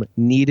this film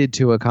needed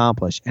to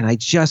accomplish, and I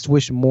just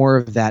wish more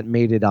of that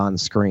made it on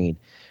screen,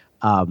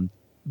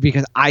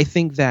 because I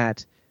think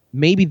that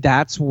maybe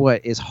that's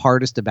what is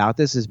hardest about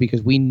this, is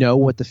because we know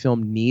what the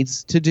film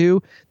needs to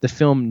do. The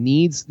film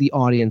needs the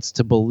audience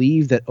to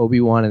believe that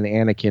Obi-Wan and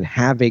Anakin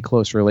have a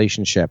close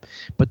relationship,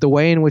 but the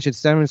way in which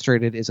it's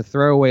demonstrated is a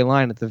throwaway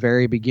line at the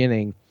very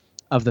beginning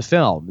of the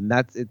film, and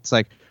it's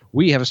like,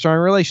 we have a strong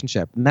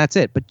relationship, and that's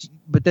it.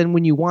 But then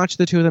when you watch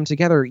the two of them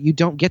together, you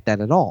don't get that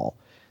at all.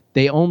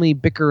 They only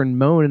bicker and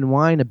moan and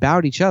whine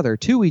about each other,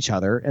 to each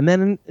other, and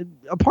then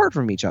apart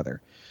from each other.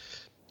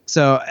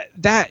 So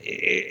that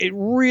it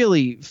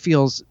really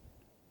feels,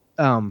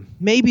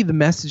 maybe the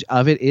message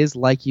of it is,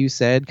 like you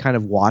said, kind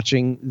of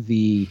watching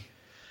the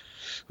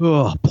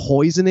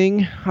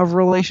poisoning of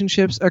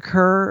relationships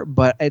occur,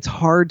 but it's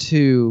hard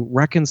to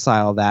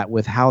reconcile that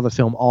with how the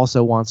film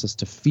also wants us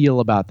to feel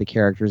about the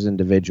characters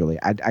individually.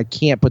 I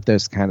can't put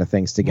those kind of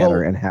things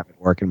together and have it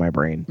work in my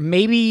brain.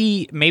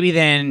 Maybe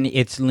then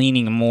it's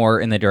leaning more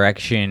in the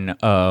direction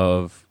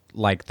of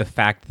like the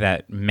fact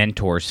that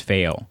mentors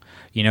fail,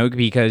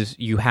 because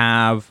you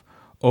have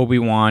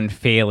Obi-Wan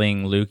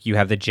failing Luke, you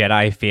have the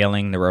Jedi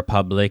failing the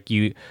Republic,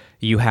 you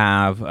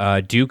have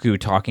Dooku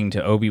talking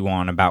to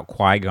Obi-Wan about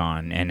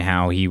Qui-Gon and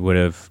how he would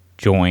have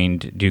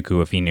joined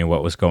Dooku if he knew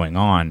what was going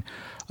on,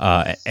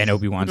 and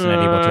Obi-Wan's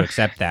not able to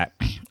accept that.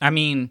 I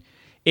mean,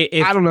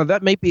 I don't know.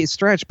 That may be a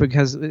stretch,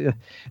 because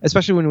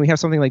especially when we have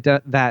something like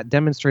that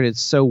demonstrated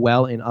so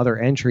well in other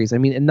entries. I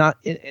mean, and not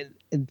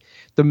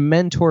the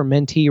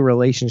mentor-mentee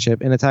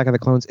relationship in Attack of the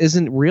Clones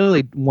isn't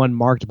really one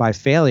marked by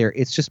failure.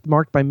 It's just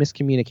marked by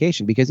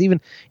miscommunication, because even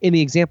in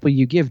the example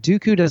you give,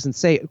 Dooku doesn't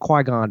say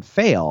Qui-Gon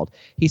failed.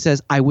 He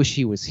says, I wish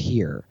he was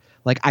here.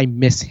 Like, I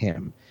miss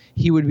him.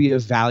 He would be a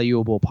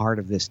valuable part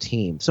of this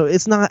team. So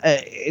it's not a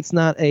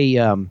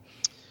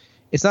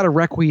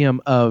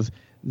requiem of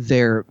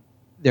their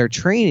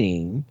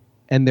training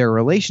and their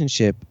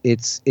relationship.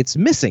 It's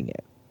missing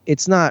it.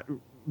 It's not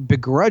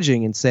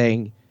begrudging and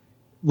saying,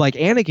 like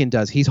Anakin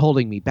does, he's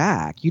holding me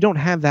back. You don't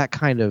have that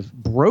kind of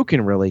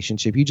broken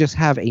relationship. You just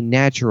have a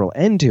natural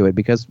end to it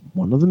because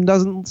one of them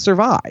doesn't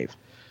survive.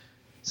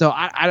 So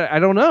I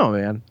don't know,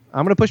 man.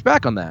 I'm going to push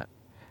back on that.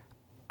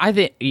 I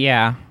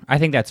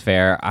think that's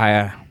fair.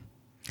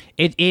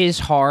 It is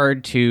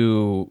hard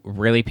to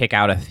really pick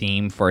out a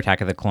theme for Attack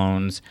of the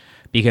Clones,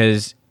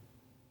 because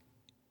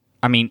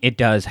I mean, it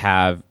does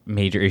have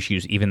major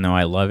issues, even though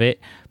I love it,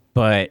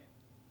 but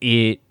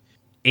it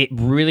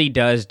really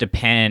does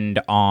depend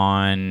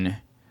on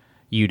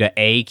you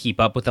to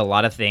keep up with a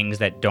lot of things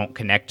that don't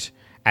connect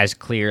as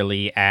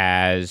clearly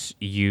as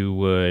you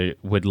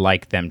would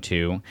like them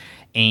to,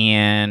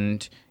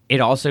 and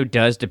it also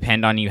does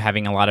depend on you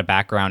having a lot of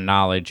background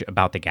knowledge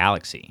about the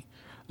galaxy.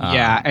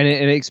 Yeah, and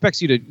it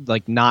expects you to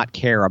like not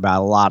care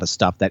about a lot of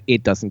stuff that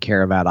it doesn't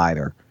care about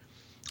either.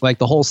 Like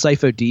the whole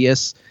Sifo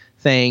Dyas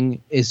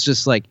thing is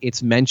just like,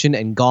 it's mentioned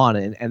and gone,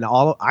 and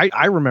all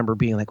I remember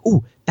being like,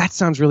 ooh, that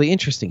sounds really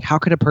interesting. How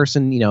could a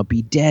person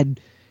be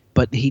dead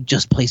but he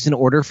just placed an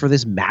order for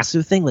this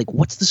massive thing? Like,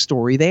 what's the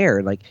story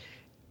there? Like,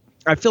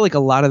 I feel like a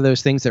lot of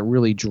those things that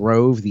really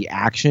drove the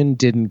action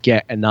didn't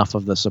get enough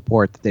of the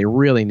support that they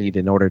really need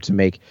in order to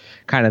make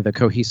kind of the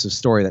cohesive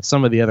story that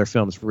some of the other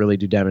films really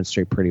do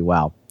demonstrate pretty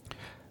well.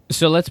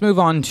 So let's move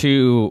on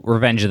to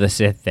Revenge of the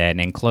Sith then,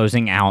 and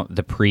closing out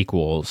the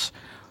prequels.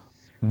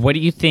 What do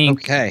you think?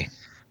 Okay.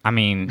 I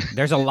mean,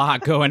 there's a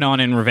lot going on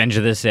in Revenge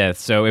of the Sith.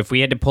 So if we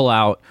had to pull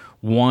out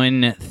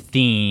one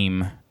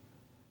theme,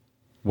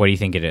 what do you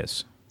think it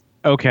is?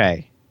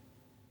 Okay.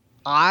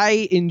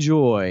 I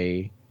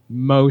enjoy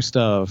most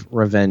of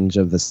Revenge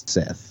of the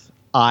Sith.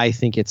 I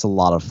think it's a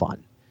lot of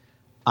fun.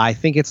 I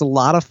think it's a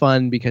lot of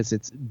fun because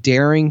it's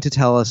daring to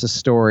tell us a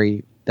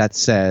story that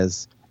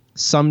says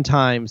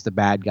sometimes the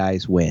bad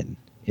guys win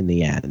in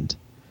the end.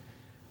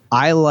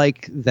 I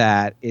like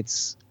that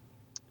it's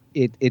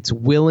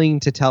willing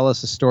to tell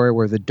us a story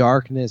where the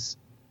darkness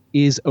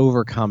is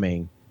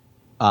overcoming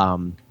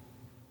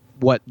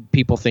what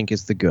people think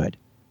is the good.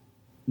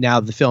 Now,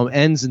 the film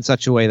ends in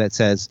such a way that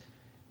says,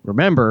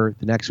 remember,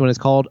 the next one is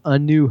called A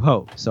New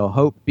Hope. So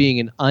hope being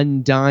an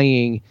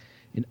undying,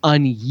 an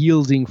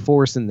unyielding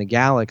force in the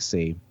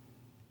galaxy.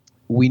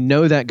 We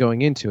know that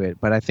going into it,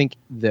 but I think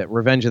that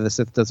Revenge of the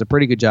Sith does a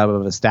pretty good job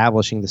of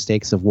establishing the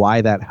stakes of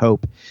why that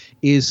hope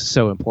is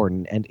so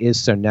important and is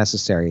so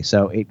necessary.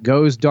 So it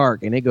goes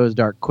dark, and it goes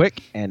dark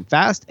quick and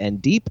fast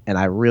and deep, and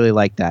I really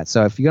like that.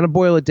 So if you're going to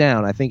boil it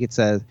down, I think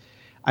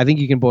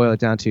you can boil it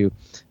down to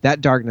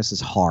that darkness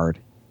is hard,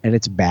 and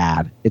it's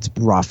bad. It's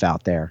rough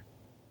out there.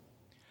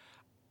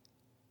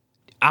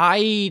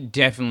 I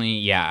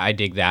definitely, I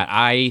dig that.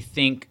 I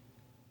think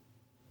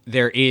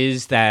there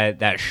is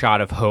that shot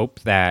of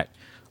hope that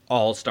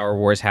all Star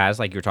Wars has,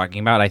 like you're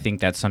talking about. I think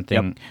that's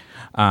something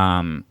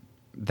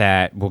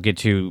that we'll get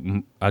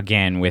to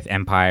again with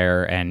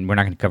Empire, and we're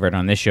not going to cover it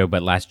on this show,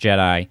 but Last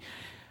Jedi.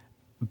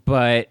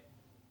 But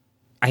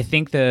I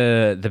think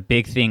the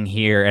big thing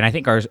here, and I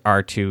think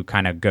our two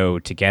kind of go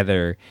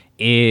together,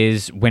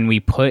 is when we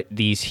put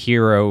these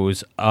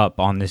heroes up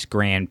on this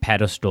grand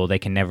pedestal, they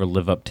can never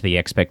live up to the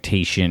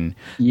expectation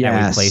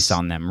that we place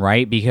on them,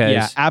 right?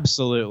 Because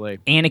absolutely.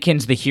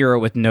 Anakin's the hero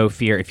with no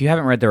fear. If you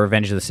haven't read the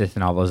Revenge of the Sith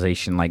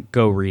novelization, like,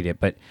 go read it.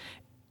 But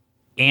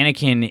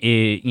Anakin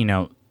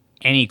is,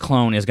 any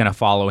clone is going to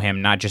follow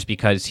him, not just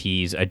because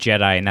he's a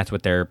Jedi and that's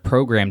what they're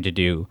programmed to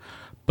do,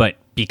 but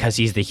because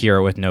he's the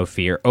hero with no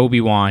fear.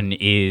 Obi-Wan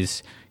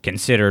is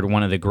considered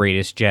one of the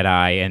greatest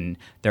Jedi, and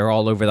they're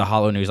all over the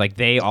Holo News. Like,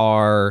 they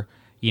are,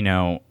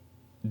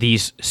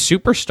 these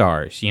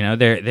superstars.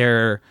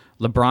 They're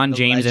LeBron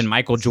James and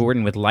Michael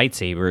Jordan with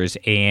lightsabers,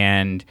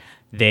 and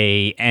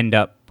they end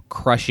up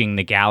crushing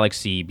the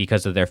galaxy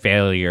because of their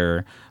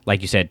failure,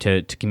 like you said,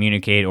 to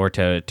communicate or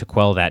to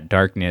quell that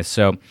darkness.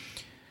 So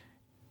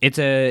it's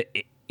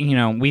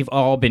we've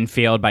all been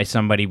failed by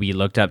somebody we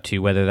looked up to,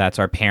 whether that's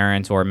our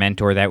parents or a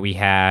mentor that we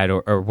had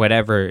or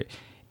whatever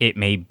it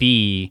may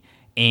be.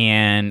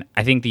 And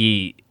I think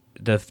the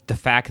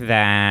fact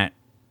that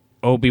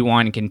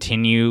Obi-Wan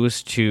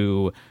continues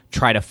to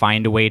try to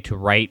find a way to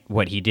right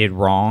what he did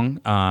wrong,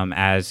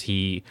 as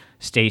he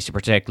stays to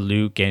protect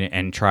Luke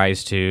and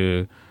tries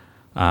to,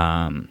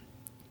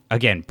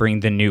 again, bring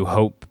the new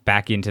hope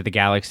back into the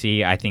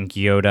galaxy. I think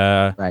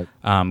Yoda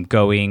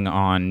going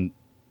on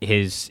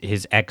his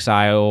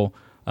exile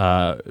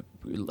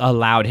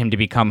allowed him to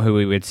become who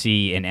we would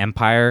see in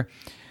Empire.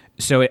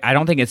 So I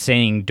don't think it's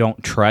saying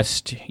don't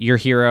trust your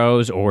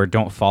heroes or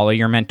don't follow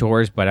your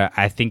mentors, but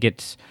I think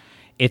it's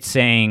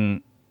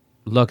saying,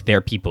 look,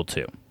 they're people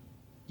too.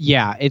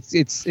 Yeah,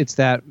 it's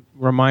that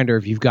reminder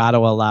of you've got to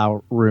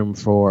allow room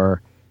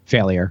for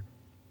failure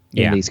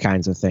in these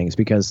kinds of things,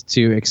 because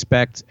to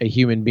expect a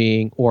human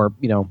being, or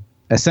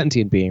a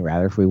sentient being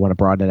rather, if we want to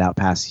broaden it out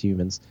past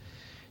humans,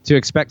 to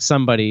expect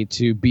somebody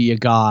to be a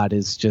god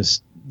is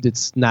just,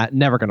 it's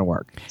never going to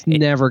work. It's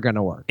never going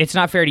to work. It's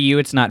not fair to you.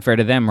 It's not fair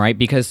to them, right?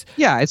 Because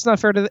it's not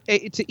fair to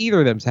either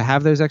of them to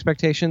have those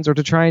expectations or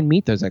to try and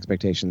meet those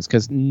expectations,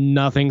 because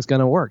nothing's going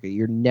to work.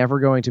 You're never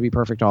going to be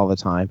perfect all the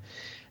time.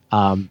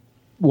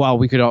 While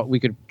we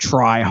could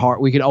try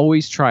hard, we could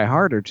always try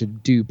harder to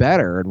do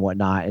better and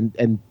whatnot.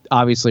 And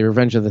obviously,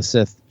 Revenge of the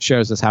Sith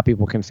shows us how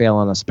people can fail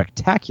on a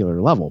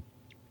spectacular level,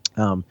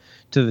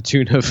 to the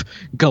tune of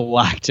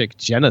galactic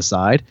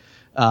genocide.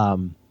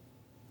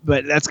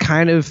 But that's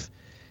kind of,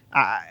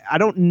 I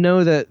don't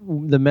know that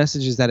the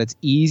message is that it's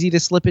easy to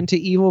slip into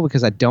evil,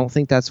 because I don't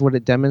think that's what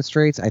it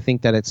demonstrates. I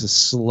think that it's a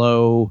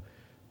slow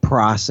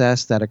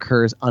process that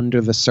occurs under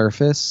the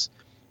surface.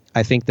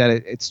 I think that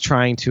it's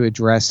trying to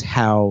address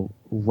how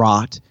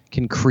rot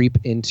can creep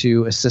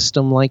into a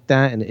system like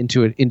that and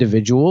into an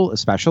individual,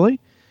 especially.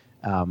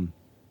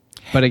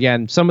 But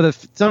again, some of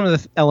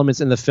the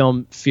elements in the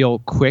film feel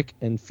quick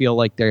and feel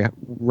like they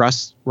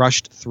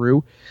rushed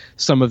through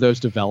some of those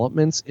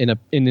developments in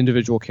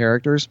individual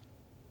characters.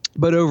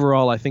 But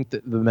overall, I think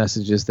that the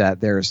message is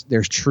that there's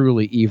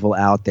truly evil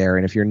out there,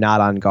 and if you're not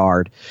on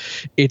guard,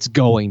 it's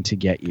going to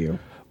get you.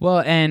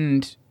 Well,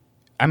 and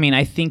I mean,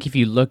 I think if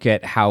you look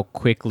at how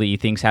quickly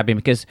things happen,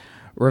 because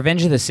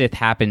Revenge of the Sith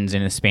happens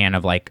in a span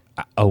of like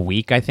a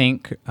week, I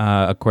think,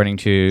 according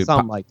to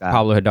like that.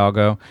 Pablo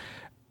Hidalgo.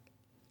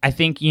 I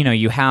think,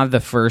 you have the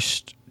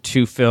first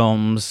two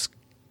films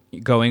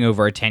going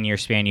over a 10-year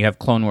span. You have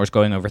Clone Wars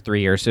going over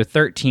 3 years, so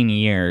 13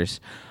 years,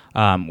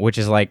 which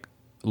is like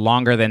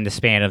longer than the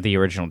span of the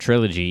original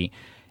trilogy.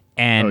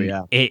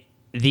 And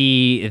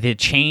the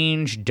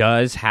change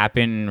does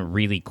happen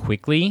really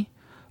quickly,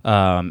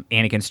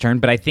 Anakin's turn,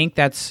 but I think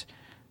that's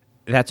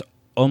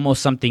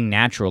almost something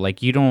natural.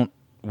 Like, you don't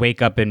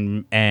wake up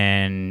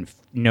and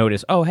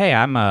notice, oh, hey,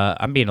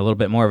 I'm being a little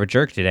bit more of a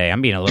jerk today.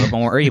 I'm being a little bit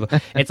more evil.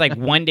 It's like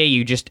one day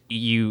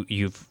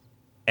you've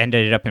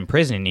ended up in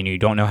prison and you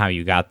don't know how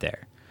you got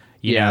there.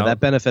 You know? That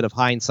benefit of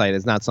hindsight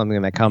is not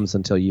something that comes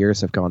until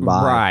years have gone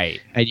by.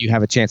 Right. And you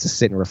have a chance to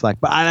sit and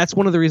reflect. But that's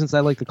one of the reasons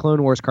I like the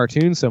Clone Wars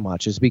cartoon so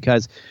much, is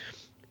because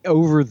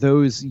over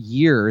those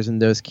years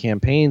and those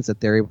campaigns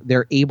that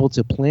they're able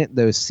to plant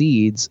those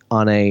seeds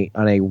on a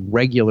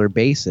regular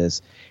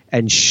basis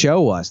and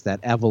show us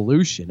that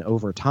evolution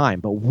over time.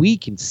 But we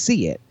can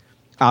see it.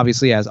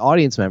 Obviously, as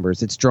audience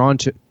members, it's drawn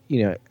to,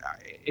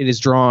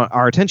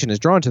 our attention is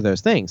drawn to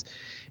those things.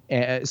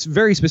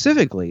 Very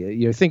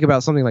specifically, think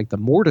about something like the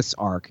Mortis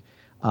arc,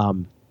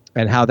 and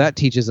how that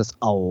teaches us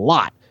a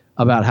lot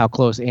about how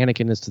close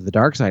Anakin is to the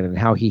dark side and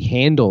how he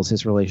handles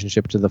his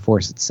relationship to the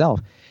Force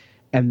itself.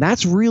 And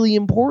that's really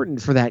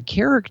important for that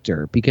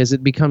character, because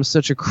it becomes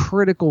such a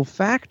critical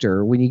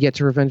factor when you get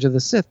to Revenge of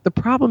the Sith. The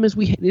problem is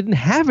we didn't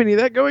have any of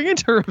that going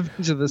into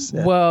Revenge of the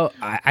Sith. Well,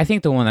 I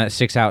think the one that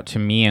sticks out to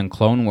me in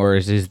Clone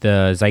Wars is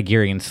the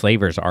Zygerian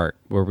Slavers arc,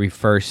 where we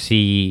first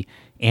see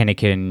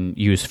Anakin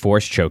use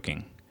Force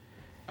choking.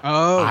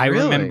 Oh,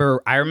 really?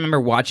 I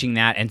remember watching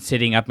that and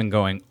sitting up and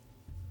going,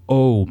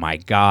 oh my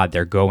God,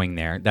 they're going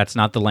there. That's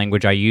not the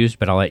language I used,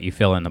 but I'll let you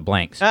fill in the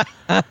blanks.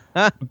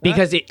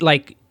 Because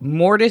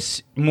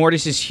Mortis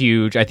is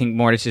huge. I think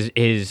Mortis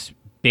is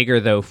bigger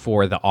though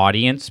for the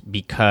audience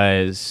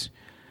because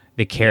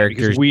the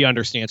characters because we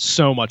understand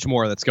so much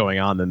more that's going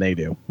on than they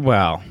do.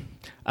 Well,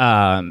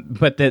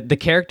 but the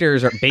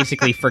characters are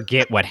basically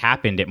forget what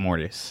happened at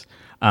Mortis.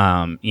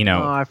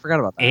 I forgot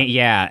about that.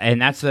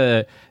 And that's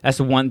the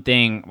one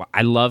thing.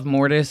 I love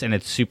Mortis, and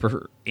it's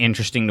super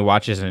interesting to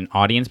watch as an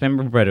audience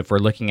member. But if we're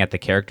looking at the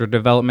character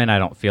development, I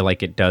don't feel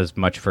like it does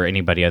much for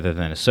anybody other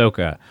than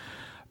Ahsoka.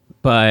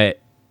 But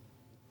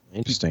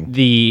interesting.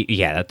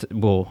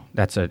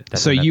 That's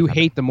so you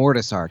hate the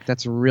Mortis arc?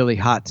 That's a really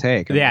hot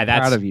take. I'm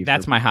proud of you.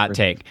 That's my hot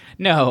take.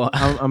 No,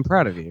 I'm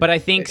proud of you. But I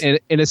think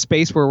in a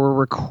space where we're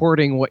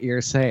recording what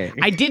you're saying.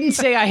 I didn't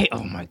say I hate.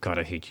 Oh my god,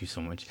 I hate you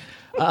so much.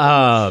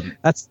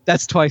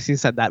 That's twice you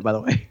said that, by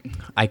the way.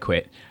 I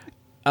quit.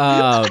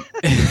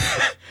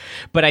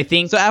 But I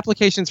think so.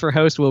 Applications for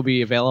host will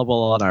be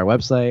available on our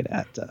website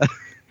at.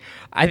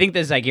 I think the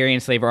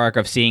Zygerian Slaver arc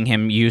of seeing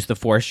him use the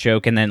Force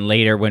choke, and then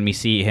later when we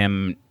see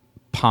him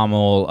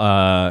pommel,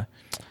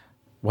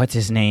 what's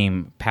his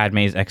name?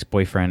 Padme's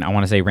ex-boyfriend. I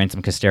want to say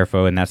Ransom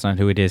Casterfo, and that's not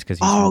who it is because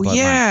he's from Bloodline.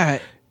 Yeah.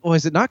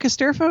 Was it not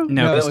Casterfo?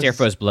 No,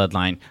 Casterfo's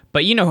Bloodline.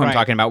 But you know who I'm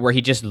talking about, where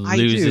he just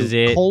loses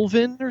it.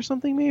 Colvin or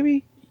something,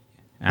 maybe.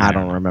 I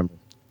don't remember.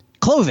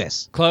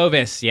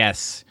 Clovis,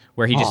 yes,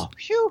 where he just.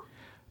 Phew.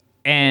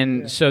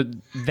 And so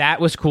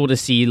that was cool to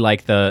see,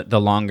 like the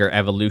longer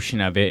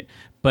evolution of it.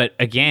 But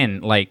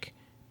again, like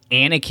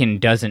Anakin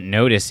doesn't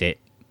notice it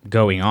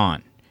going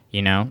on.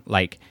 You know,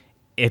 like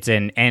it's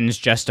an ends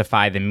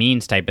justify the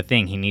means type of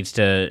thing. He needs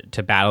to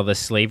battle this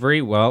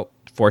slavery. Well,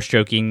 force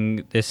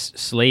choking this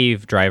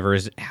slave driver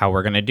is how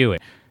we're gonna do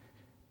it.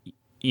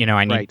 You know,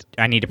 I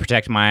need to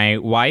protect my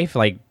wife.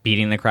 Like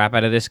beating the crap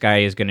out of this guy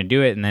is gonna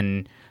do it, and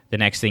then the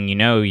next thing you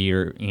know,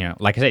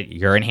 like I said,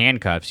 you're in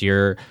handcuffs.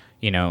 You're,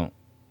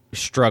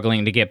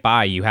 struggling to get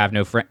by. You have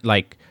no friend.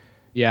 Like,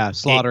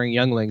 slaughtering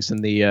younglings in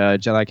the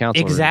Jedi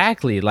Council.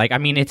 Exactly. Rooms. Like, I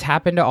mean, it's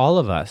happened to all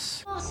of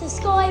us. Master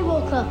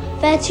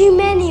Skywalker, there are too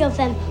many of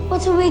them.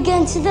 What are we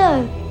going to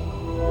do?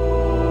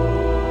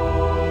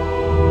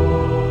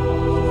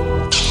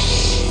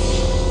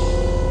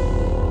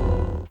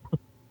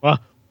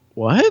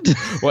 What?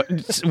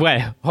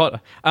 Wait, hold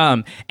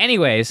on.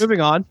 Anyways,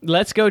 moving on.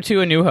 Let's go to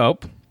A New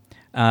Hope.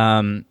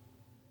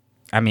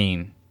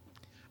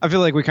 I feel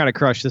like we kind of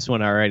crushed this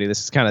one already.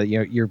 This is kind of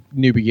your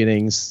new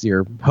beginnings,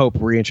 your hope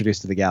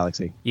reintroduced to the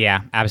galaxy.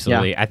 Yeah,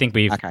 absolutely. Yeah. I think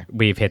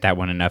we've hit that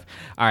one enough.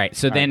 All right,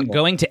 so then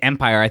going to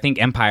Empire, I think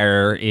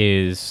Empire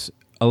is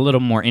a little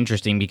more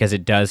interesting because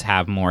it does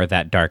have more of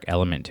that dark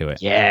element to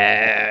it.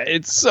 Yeah,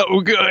 it's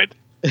so good.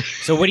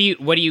 So what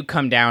do you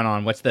come down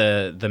on? What's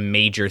the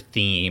major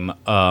theme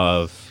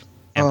of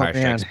Empire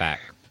Strikes Back?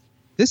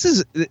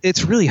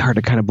 It's really hard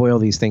to kind of boil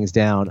these things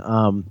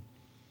down.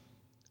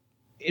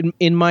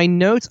 In my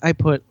notes, I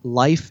put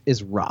life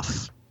is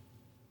rough.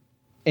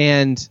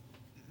 And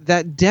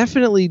that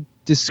definitely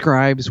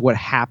describes what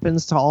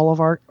happens to all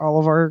of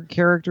our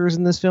characters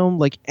in this film.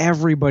 Like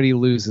everybody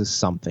loses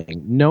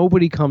something.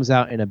 Nobody comes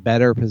out in a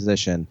better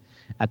position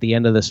at the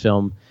end of this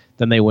film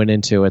than they went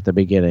into at the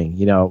beginning.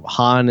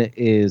 Han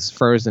is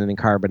frozen in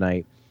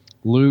carbonite.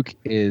 Luke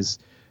is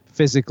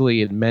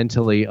physically and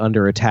mentally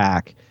under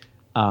attack.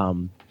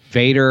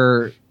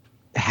 Vader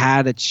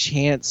had a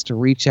chance to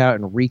reach out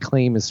and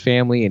reclaim his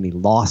family, and he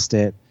lost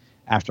it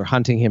after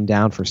hunting him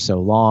down for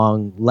so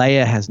long.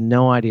 Leia has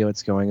no idea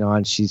what's going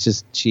on.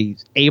 She's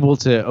able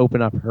to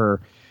open up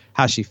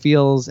how she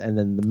feels, and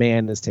then the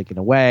man is taken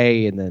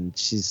away, and then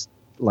she's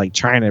like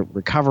trying to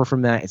recover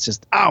from that. It's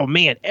just, oh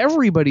man,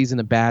 everybody's in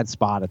a bad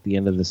spot at the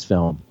end of this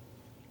film.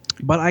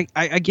 But I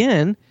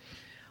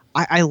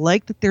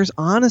like that there's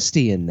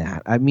honesty in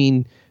that. I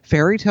mean,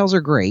 fairy tales are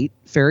great.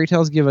 Fairy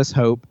tales give us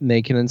hope and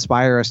they can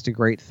inspire us to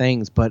great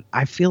things. But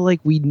I feel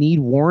like we need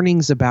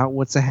warnings about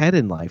what's ahead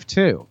in life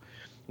too.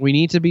 We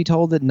need to be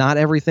told that not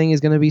everything is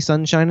going to be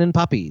sunshine and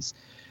puppies,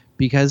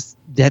 because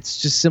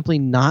that's just simply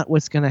not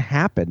what's going to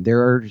happen.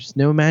 There's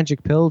no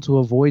magic pill to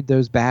avoid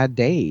those bad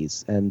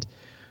days. And,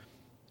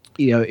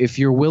 if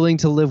you're willing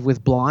to live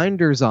with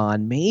blinders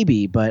on,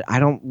 maybe, but I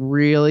don't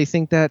really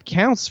think that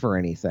counts for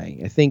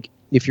anything. I think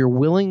if you're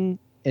willing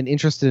and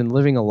interested in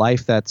living a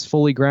life that's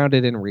fully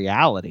grounded in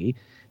reality,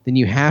 then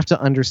you have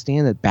to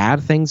understand that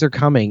bad things are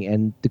coming.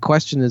 And the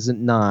question isn't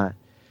not,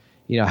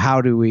 how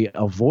do we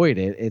avoid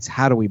it? It's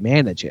how do we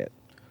manage it?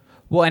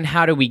 Well, and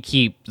how do we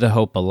keep the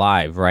hope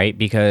alive, right?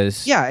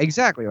 Because... Yeah,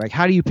 exactly. Like,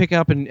 how do you pick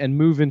up and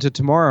move into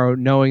tomorrow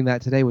knowing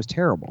that today was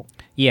terrible?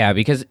 Yeah,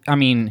 because,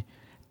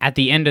 at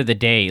the end of the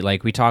day,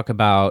 like, we talk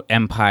about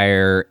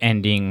Empire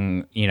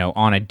ending,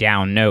 on a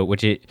down note,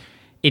 which it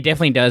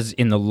definitely does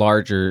in the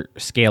larger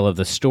scale of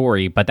the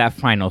story, but that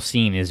final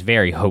scene is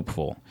very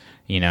hopeful,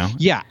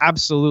 Yeah,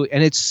 absolutely.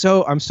 And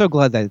I'm so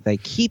glad that they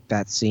keep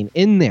that scene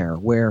in there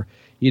where,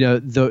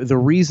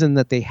 the reason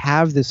that they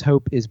have this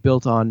hope is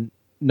built on,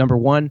 number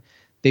one,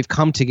 they've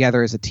come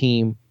together as a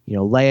team.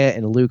 Leia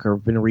and Luke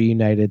have been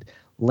reunited.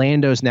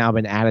 Lando's now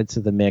been added to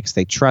the mix.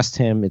 They trust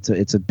him.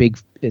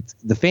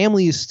 The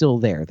family is still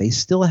there. They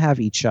still have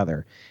each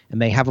other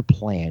and they have a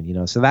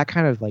plan, so that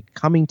kind of like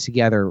coming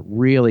together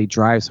really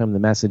drives home the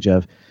message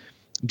of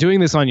doing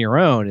this on your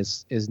own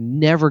is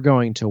never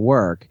going to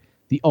work.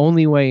 The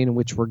only way in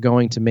which we're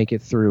going to make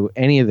it through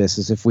any of this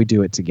is if we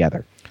do it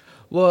together.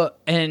 Well,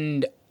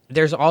 and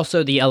there's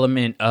also the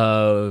element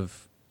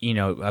of,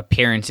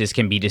 appearances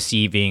can be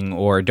deceiving,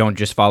 or don't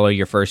just follow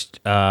your first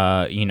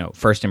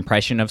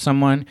impression of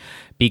someone,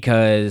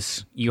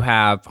 because you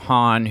have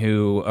Han,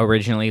 who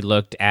originally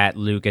looked at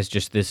Luke as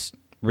just this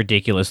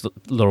ridiculous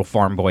little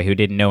farm boy who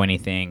didn't know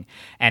anything,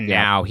 and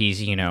now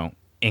he's,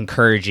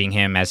 encouraging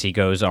him as he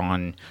goes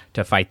on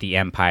to fight the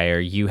Empire.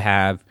 You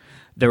have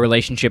the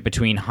relationship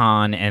between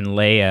Han and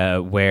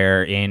Leia,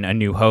 where in A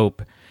New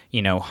Hope,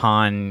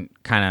 Han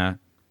kind of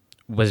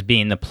was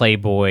being the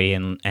playboy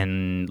and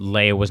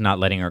Leia was not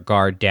letting her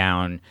guard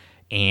down.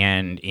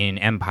 And in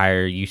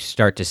Empire, you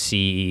start to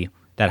see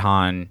that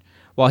Han,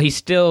 while he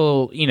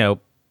still,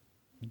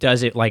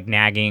 does it like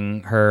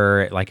nagging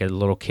her like a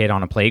little kid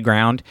on a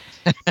playground,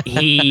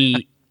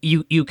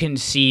 you can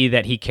see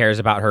that he cares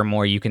about her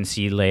more. You can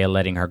see Leia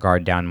letting her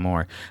guard down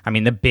more. I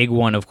mean, the big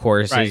one, of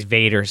course, is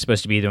Vader,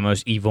 supposed to be the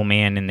most evil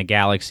man in the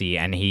galaxy,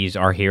 and he's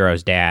our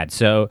hero's dad.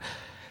 So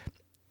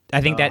I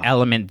think that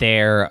element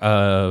there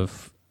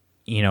of,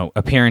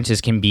 appearances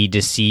can be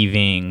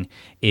deceiving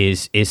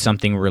is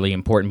something really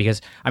important,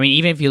 because, I mean,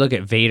 even if you look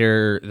at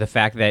Vader, the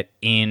fact that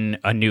in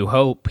A New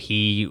Hope,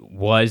 he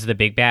was the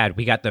big bad.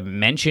 We got the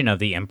mention of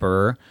the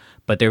Emperor,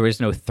 but there was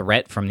no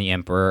threat from the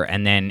Emperor.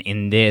 And then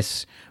in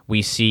this,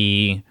 we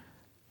see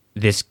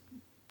this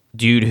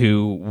dude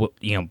who,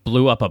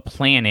 blew up a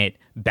planet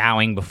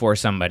bowing before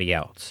somebody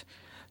else.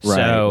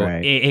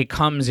 It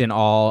comes in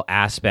all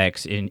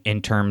aspects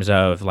in terms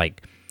of,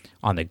 like,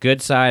 on the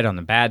good side, on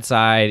the bad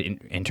side,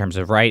 in terms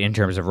of right, in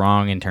terms of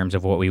wrong, in terms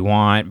of what we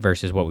want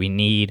versus what we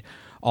need.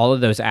 All of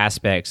those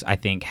aspects, I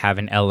think, have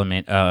an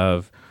element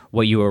of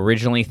what you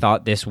originally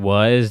thought this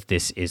was,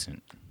 this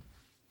isn't.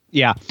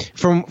 Yeah,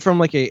 from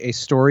like a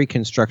story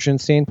construction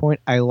standpoint,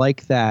 I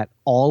like that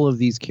all of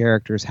these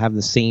characters have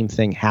the same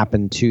thing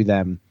happen to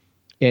them.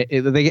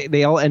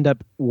 They all end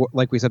up,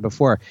 like we said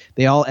before,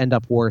 they all end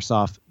up worse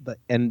off,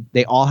 and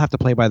they all have to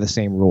play by the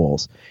same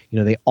rules.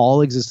 They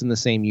all exist in the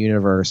same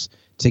universe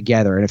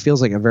together, and it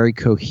feels like a very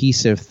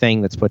cohesive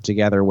thing that's put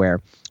together where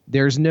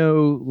there's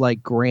no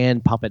like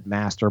grand puppet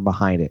master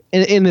behind it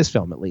in this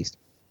film, at least.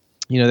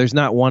 There's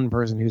not one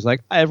person who's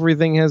like,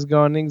 everything has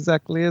gone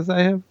exactly as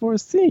I have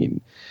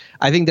foreseen.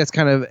 I think that's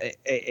kind of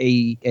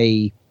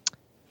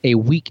a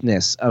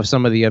weakness of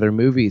some of the other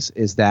movies,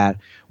 is that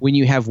when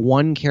you have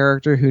one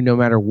character who, no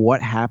matter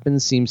what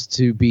happens, seems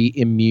to be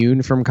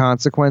immune from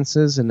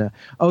consequences, and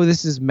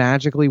this is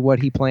magically what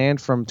he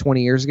planned from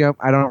 20 years ago.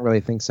 I don't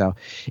really think so.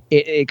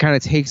 It kind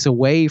of takes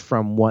away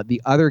from what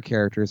the other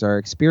characters are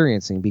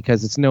experiencing,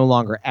 because it's no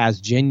longer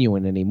as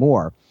genuine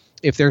anymore.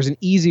 If there's an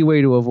easy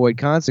way to avoid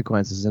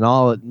consequences, and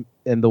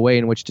the way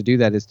in which to do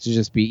that is to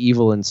just be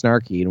evil and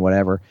snarky and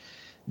whatever,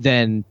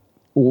 then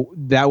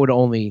that would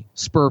only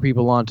spur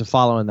people on to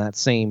follow in that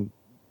same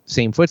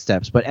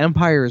footsteps. But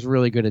Empire is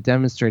really good at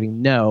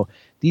demonstrating, no,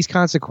 these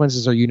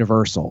consequences are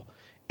universal.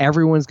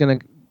 Everyone's going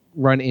to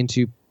run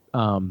into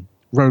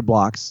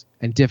roadblocks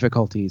and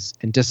difficulties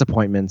and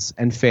disappointments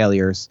and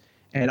failures,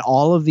 and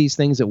all of these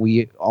things that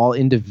we all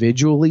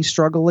individually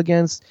struggle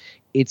against.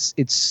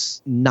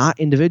 It's not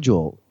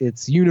individual,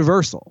 it's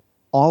universal.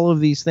 All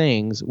of these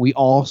things we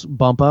all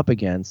bump up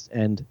against,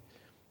 and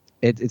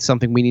it's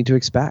something we need to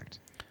expect.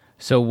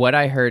 So what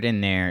I heard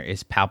in there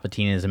is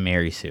Palpatine is a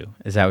Mary Sue.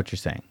 Is that what you're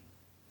saying?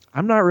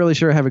 I'm not really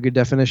sure I have a good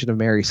definition of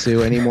Mary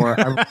Sue anymore.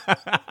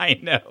 I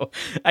know.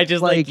 I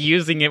just like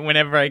using it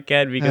whenever I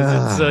can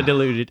because it's so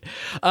diluted.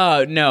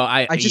 No,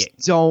 I just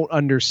don't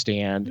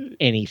understand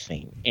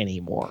anything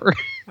anymore.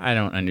 I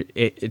don't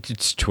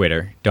it's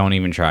Twitter. Don't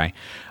even try.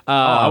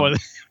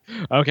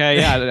 Okay,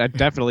 yeah, I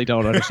definitely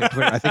don't understand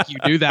Twitter. I think you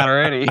do that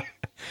already.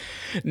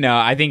 No,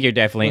 I think you're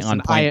definitely on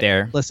point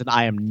there. Listen,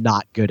 I am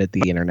not good at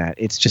the internet.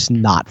 It's just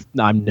not.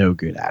 I'm no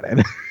good at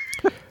it.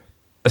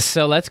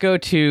 So let's go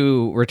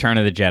to Return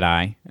of the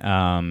Jedi.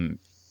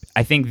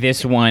 I think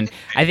this one.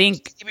 I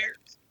think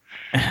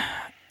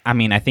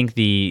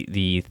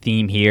the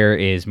theme here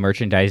is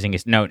merchandising.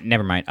 No,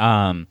 never mind.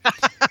 Well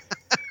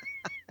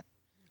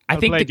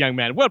played, young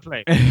man. Well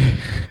played.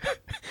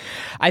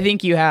 I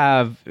think you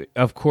have,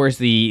 of course,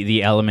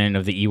 the element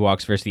of the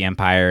Ewoks versus the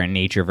Empire and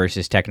nature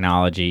versus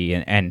technology,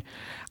 and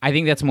I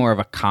think that's more of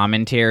a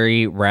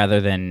commentary rather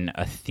than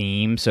a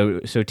theme.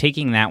 So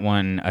taking that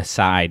one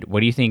aside,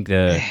 what do you think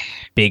the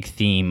big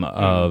theme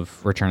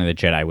of Return of the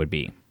Jedi would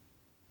be?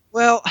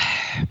 Well,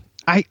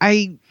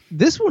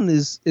 this one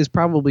is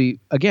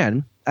probably,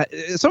 again,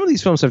 some of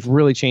these films have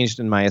really changed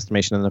in my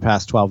estimation in the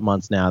past 12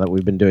 months now that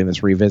we've been doing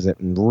this revisit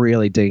and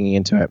really digging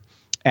into it.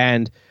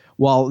 And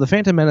while The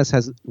Phantom Menace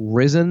has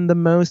risen the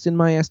most in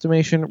my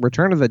estimation,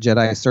 Return of the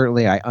Jedi,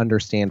 certainly I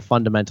understand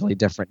fundamentally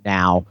different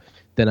now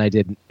than I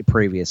did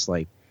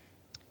previously.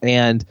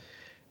 And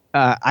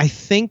I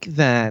think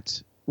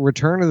that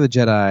Return of the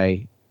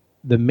Jedi,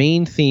 the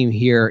main theme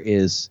here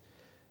is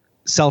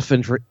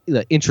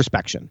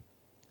introspection.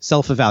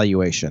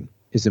 Self-evaluation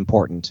is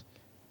important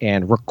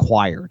and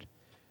required.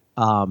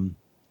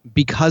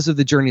 because of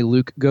the journey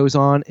Luke goes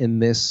on in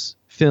this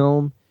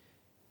film,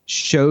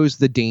 shows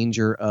the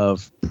danger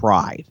of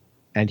pride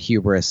and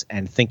hubris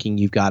and thinking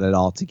you've got it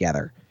all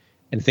together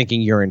and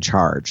thinking you're in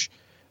charge.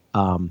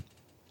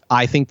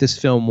 I think this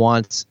film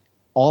wants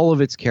all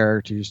of its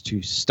characters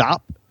to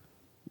stop,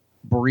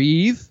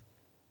 breathe,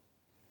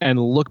 and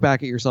look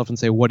back at yourself and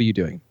say, what are you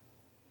doing?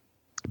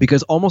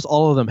 Because almost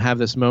all of them have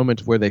this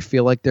moment where they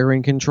feel like they're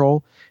in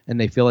control and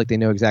they feel like they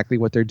know exactly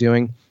what they're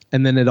doing,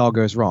 and then it all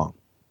goes wrong.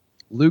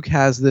 Luke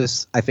has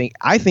this, I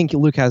think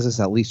Luke has this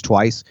at least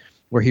twice,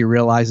 where he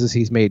realizes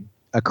he's made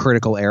a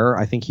critical error.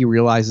 I think he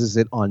realizes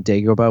it on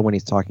Dagobah when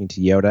he's talking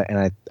to Yoda,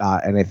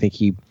 and I think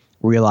he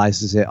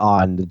realizes it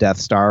on the Death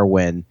Star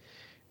when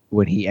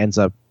he ends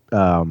up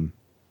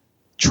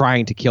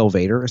trying to kill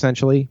Vader,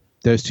 essentially.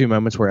 Those two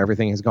moments where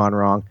everything has gone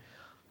wrong.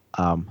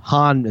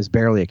 Han is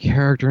barely a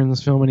character in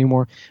this film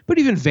anymore, but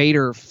even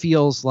Vader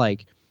feels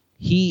like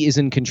he is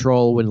in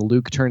control when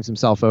Luke turns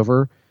himself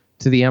over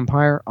to the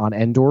Empire on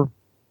Endor.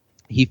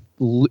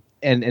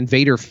 And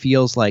Vader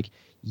feels like,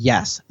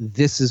 yes,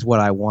 this is what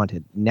I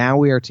wanted. Now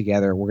we are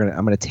together.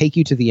 I'm gonna take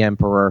you to the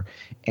Emperor,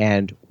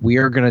 and we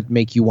are gonna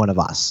make you one of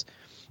us.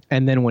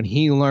 And then when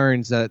he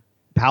learns that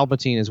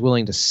Palpatine is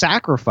willing to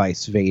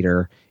sacrifice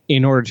Vader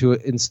in order to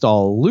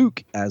install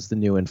Luke as the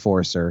new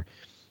enforcer,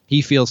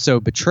 he feels so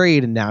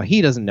betrayed, and now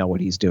he doesn't know what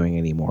he's doing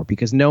anymore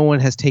because no one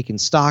has taken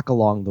stock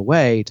along the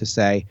way to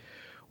say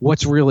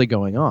what's really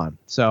going on.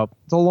 So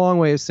it's a long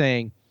way of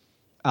saying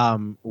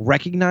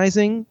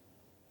recognizing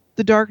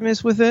the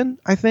darkness within,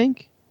 I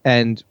think,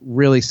 and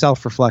really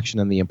self-reflection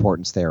and the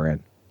importance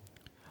therein.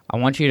 I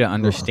want you to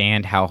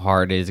understand how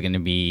hard it is going to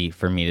be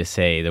for me to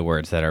say the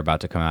words that are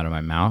about to come out of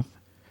my mouth.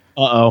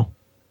 Uh-oh.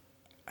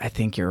 I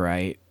think you're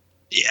right.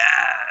 Yeah.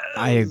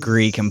 I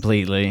agree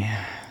completely.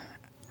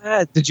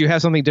 Did you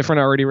have something different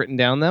already written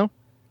down, though?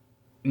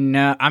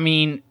 No, I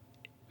mean,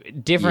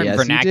 different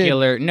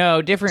vernacular.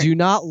 No, different. Do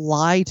not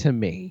lie to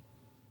me.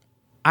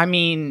 I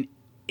mean,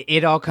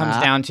 it all comes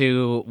down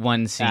to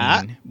one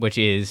scene, which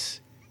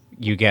is,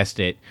 you guessed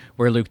it,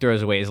 where Luke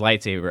throws away his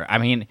lightsaber. I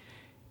mean,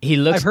 he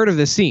looks... I've heard of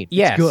this scene.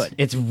 Yes, it's good.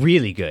 It's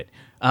really good.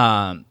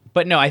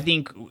 But no, I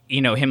think,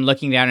 him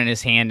looking down in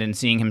his hand and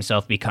seeing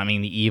himself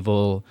becoming the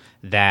evil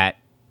that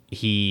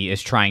he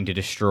is trying to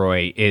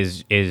destroy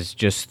is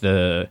just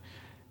the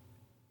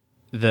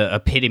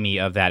epitome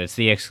of that. It's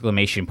the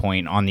exclamation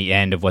point on the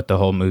end of what the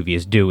whole movie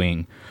is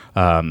doing.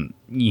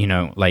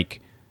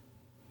 Like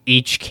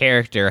each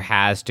character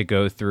has to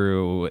go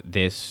through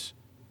this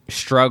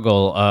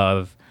struggle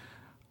of,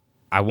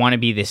 I want to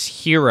be this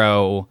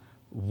hero.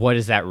 What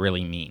does that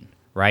really mean?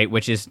 Right?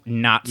 Which is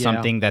not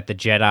something that the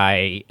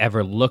Jedi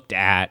ever looked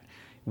at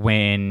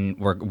when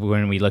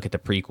we look at the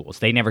prequels.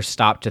 They never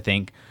stopped to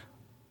think,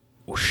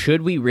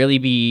 should we really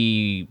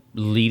be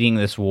leading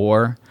this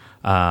war?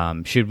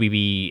 Should we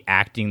be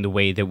acting the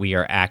way that we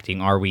are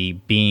acting? Are we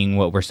being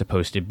what we're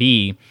supposed to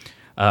be?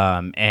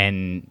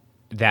 And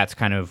that's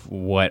kind of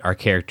what our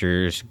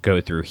characters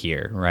go through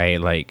here,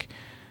 right? Like,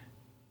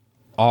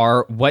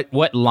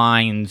 what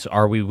lines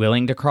are we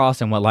willing to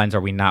cross, and what lines are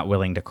we not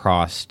willing to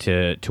cross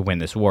to win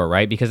this war,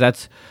 right? Because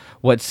that's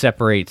what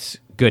separates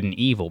good and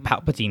evil.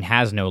 Palpatine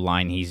has no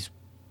line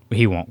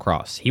he won't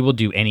cross. He will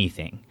do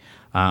anything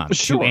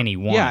to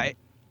anyone.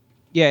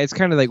 Yeah, it's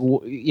kind of like,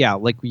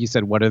 like you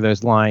said, what are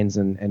those lines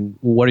and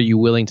what are you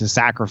willing to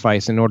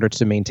sacrifice in order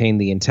to maintain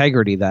the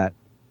integrity that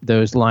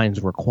those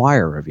lines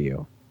require of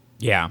you?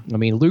 Yeah. I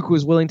mean, Luke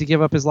was willing to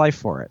give up his life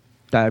for it.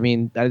 I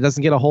mean, that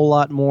doesn't get a whole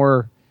lot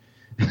more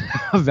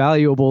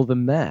valuable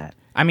than that.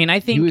 I mean, I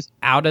think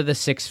out of the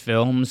 6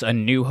 films, A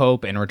New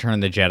Hope and Return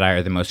of the Jedi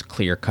are the most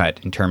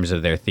clear-cut in terms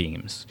of their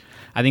themes.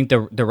 I think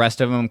the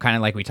rest of them, kind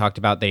of like we talked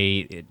about,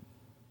 they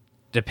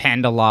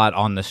depend a lot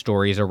on the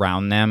stories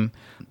around them,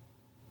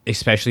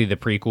 especially the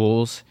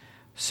prequels,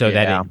 so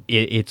that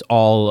it's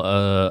all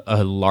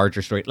a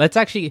larger story. Let's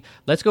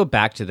go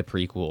back to the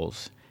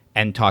prequels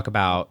and talk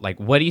about, like,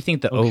 what do you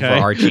think the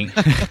overarching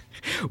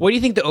what do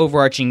you think the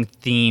overarching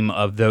theme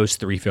of those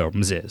 3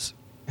 films is?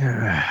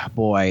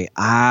 Boy,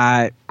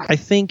 I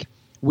think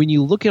when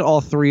you look at all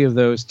 3 of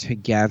those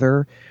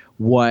together,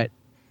 what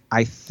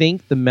I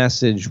think the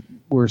message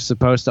we're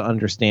supposed to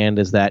understand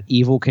is that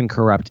evil can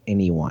corrupt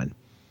anyone,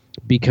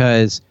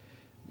 because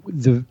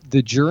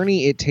the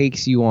journey it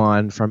takes you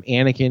on from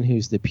Anakin,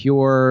 who's the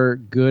pure,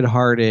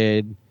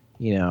 good-hearted,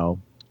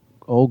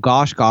 oh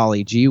gosh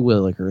golly, gee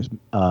willikers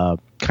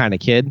kind of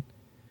kid,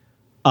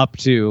 up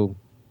to,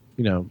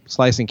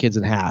 slicing kids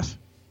in half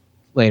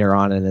later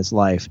on in his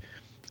life,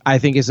 I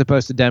think is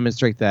supposed to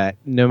demonstrate that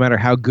no matter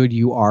how good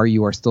you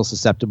are still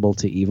susceptible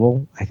to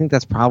evil. I think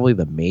that's probably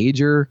the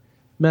major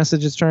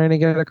message it's trying to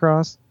get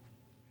across.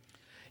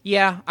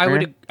 Yeah,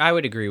 I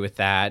would agree with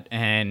that,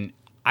 and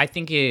I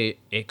think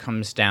it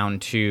comes down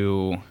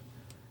to,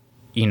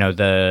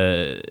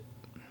 the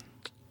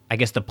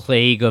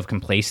plague of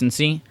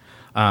complacency,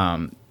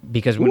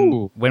 because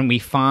when we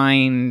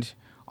find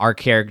our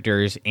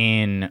characters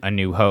in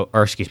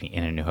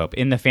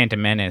the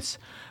Phantom Menace,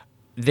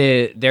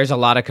 there's a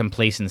lot of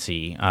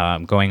complacency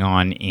going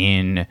on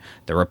in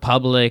the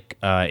Republic,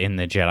 in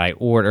the Jedi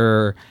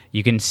Order.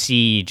 You can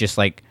see just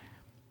like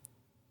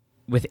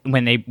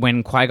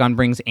when Qui-Gon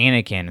brings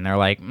Anakin, and they're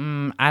like,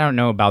 I don't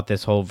know about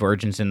this whole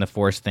virgins in the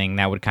Force thing.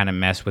 That would kind of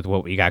mess with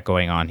what we got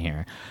going on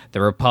here.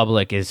 The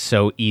Republic is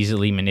so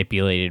easily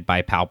manipulated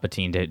by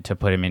Palpatine to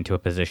put him into a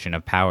position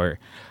of power,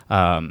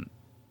 and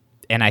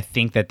I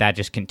think that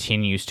just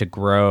continues to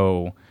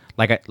grow.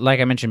 Like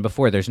I mentioned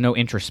before, there's no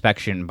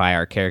introspection by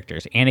our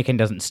characters. Anakin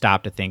doesn't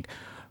stop to think,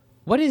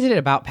 what is it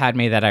about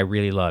Padme that I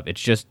really love?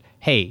 It's just,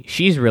 hey,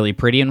 she's really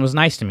pretty and was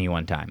nice to me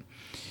one time.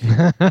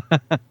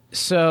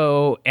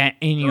 So, and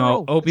you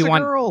know,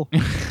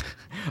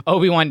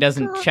 Obi-Wan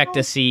doesn't check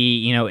to see,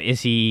 you know,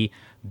 is he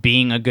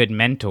being a good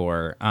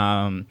mentor?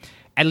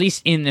 At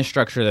least in the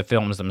structure of the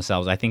films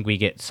themselves. I think we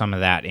get some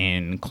of that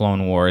in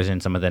Clone Wars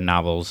and some of the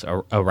novels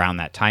around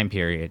that time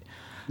period.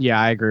 Yeah,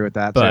 I agree with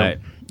that, but,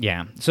 too.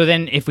 Yeah. So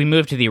then if we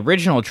move to the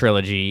original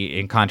trilogy,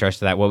 in contrast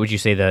to that, what would you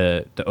say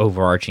the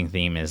overarching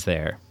theme is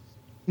there?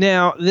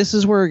 Now, this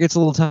is where it gets a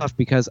little tough,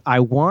 because I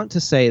want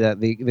to say that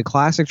the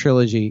classic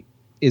trilogy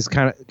is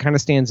kind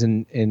of stands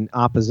in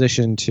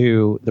opposition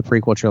to the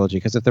prequel trilogy,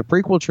 because if the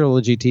prequel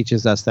trilogy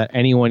teaches us that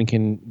anyone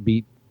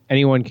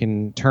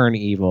can turn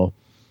evil,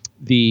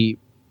 the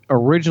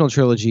original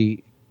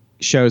trilogy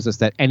shows us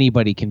that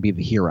anybody can be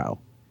the hero.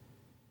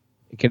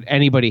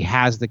 Everyone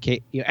has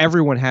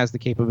the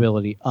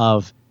capability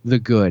of the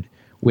good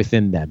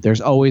within them. There's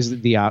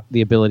always the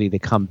ability to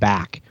come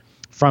back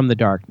from the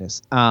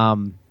darkness.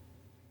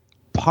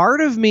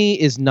 Part of me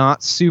is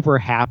not super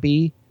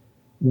happy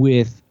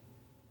with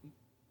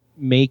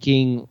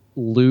making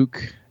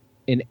Luke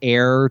an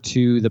heir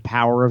to the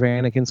power of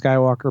Anakin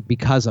Skywalker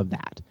because of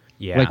that.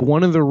 Yeah. Like,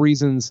 one of the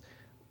reasons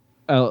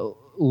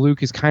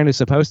Luke is kind of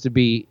supposed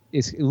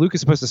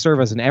to serve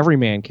as an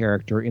everyman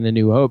character in A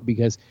New Hope,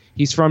 because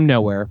he's from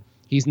nowhere.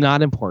 He's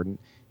not important.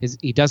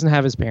 He doesn't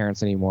have his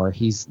parents anymore.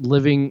 He's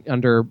living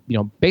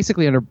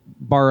basically under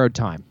borrowed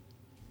time.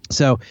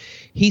 So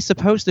he's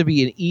supposed to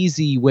be an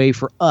easy way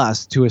for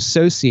us to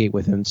associate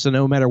with him. So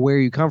no matter where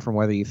you come from,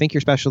 whether you think you're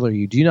special or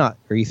you do not,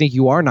 or you think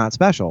you are not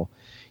special,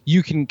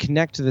 you can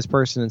connect to this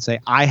person and say,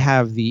 I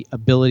have the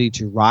ability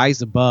to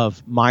rise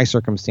above my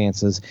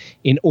circumstances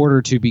in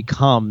order to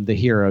become the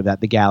hero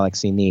that the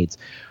galaxy needs.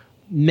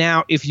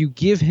 Now, if you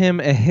give him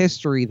a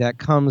history that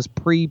comes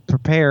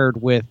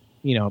pre-prepared with,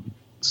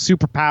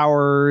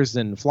 superpowers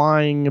and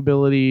flying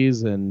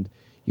abilities, and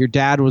your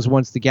dad was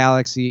once the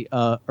galaxy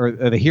or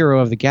the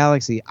hero of the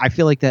galaxy, I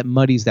feel like that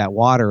muddies that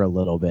water a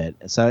little bit.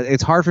 So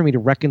it's hard for me to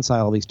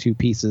reconcile these two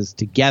pieces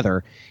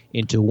together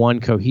into one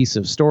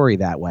cohesive story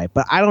that way.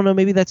 But I don't know,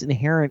 maybe that's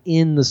inherent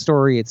in the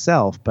story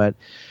itself, but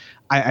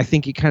I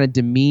think it kind of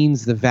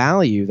demeans the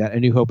value that A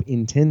New Hope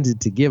intended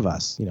to give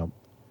us,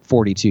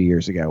 42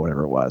 years ago,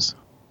 whatever it was.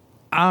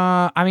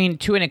 I mean,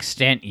 to an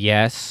extent,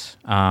 yes.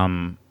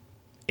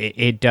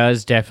 It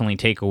does definitely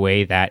take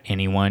away that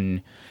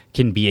anyone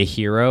can be a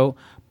hero,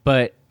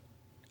 but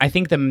I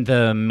think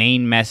the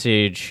main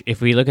message, if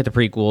we look at the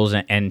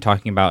prequels and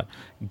talking about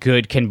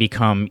good can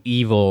become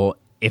evil,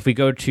 if we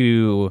go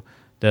to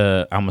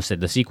I almost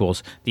said the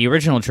sequels, the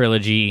original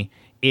trilogy,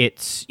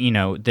 it's,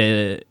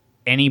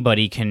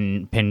 anybody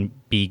can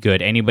be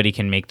good, anybody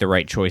can make the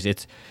right choice.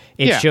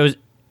 Shows,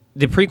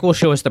 the prequels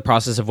show us the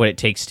process of what it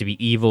takes to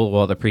be evil,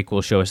 while the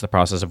prequels show us the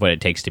process of what it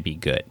takes to be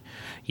good.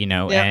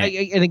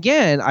 And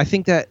again, I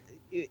think that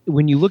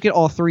when you look at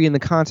all three in the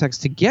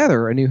context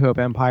together, A New Hope,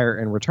 Empire,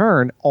 and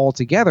Return, all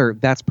together,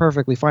 that's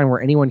perfectly fine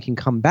where anyone can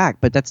come back.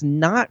 But that's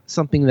not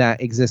something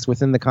that exists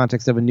within the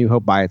context of A New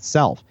Hope by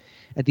itself.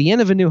 At the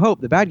end of A New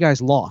Hope, the bad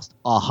guys lost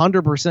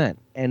 100%.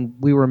 And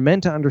we were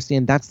meant to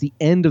understand that's the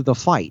end of the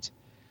fight.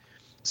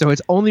 So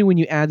it's only when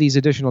you add these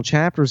additional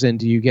chapters in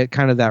do you get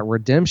kind of that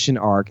redemption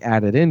arc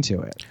added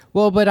into it.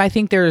 Well, but I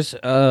think there's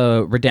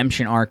a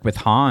redemption arc with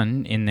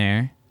Han in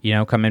there,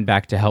 coming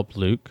back to help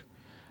Luke.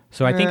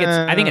 So I think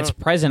it's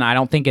present. I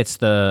don't think it's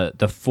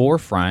the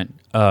forefront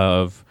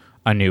of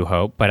A New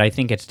Hope, but I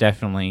think it's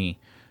definitely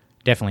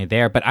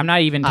there. But I'm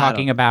not even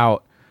talking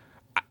about.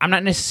 I'm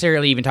not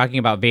necessarily even talking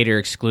about Vader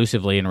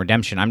exclusively in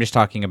Redemption. I'm just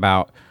talking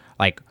about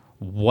like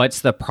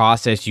what's the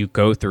process you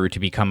go through to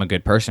become a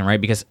good person,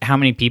 right? Because how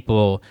many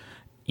people,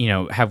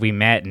 have we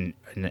met,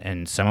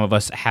 and some of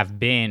us have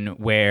been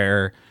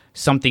where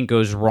something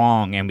goes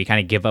wrong and we kind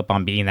of give up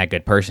on being that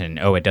good person.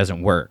 Oh, it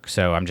doesn't work,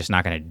 so I'm just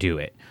not going to do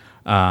it.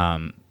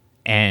 And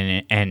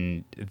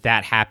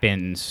that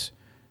happens,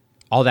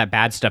 all that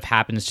bad stuff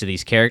happens to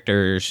these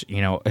characters,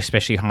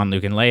 especially Han,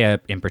 Luke, and Leia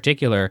in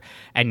particular,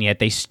 and yet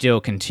they still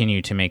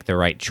continue to make the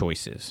right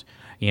choices.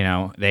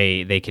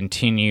 They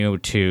continue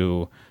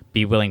to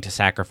be willing to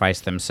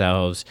sacrifice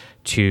themselves,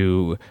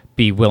 to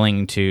be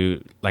willing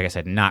to, like I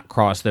said, not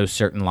cross those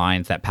certain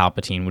lines that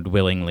Palpatine would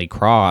willingly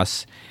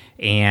cross.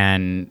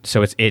 And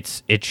so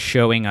it's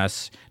showing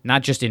us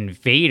not just in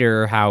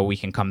Vader how we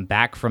can come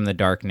back from the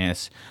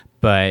darkness,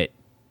 but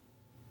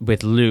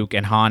with Luke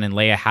and Han and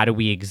Leia, how do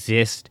we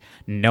exist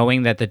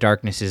knowing that the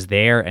darkness is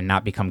there and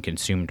not become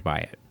consumed by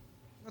it?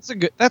 That's a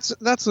good.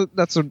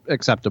 That's an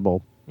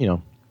acceptable,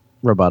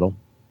 rebuttal.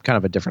 Kind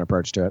of a different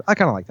approach to it. I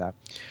kind of like that.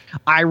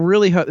 I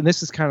really hope, and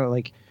this is kind of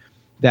like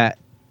that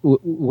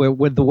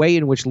with the way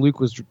in which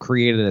Luke was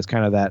created as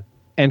kind of that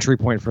entry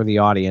point for the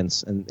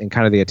audience and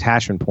kind of the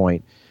attachment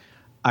point.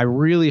 I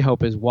really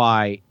hope is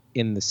why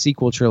in the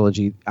sequel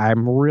trilogy,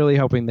 I'm really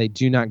hoping they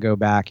do not go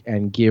back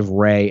and give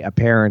Rey a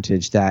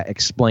parentage that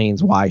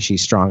explains why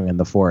she's strong in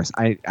the Force.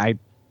 I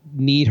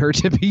need her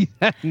to be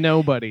that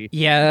nobody.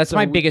 Yeah, that's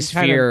my biggest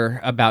fear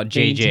about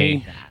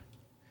JJ.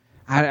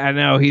 I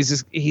know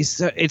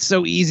it's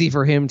so easy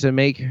for him to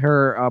make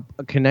her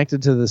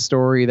connected to the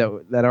story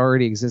that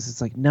already exists.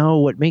 It's like, no,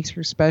 what makes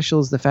her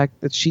special is the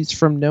fact that she's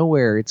from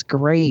nowhere. It's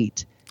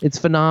great. It's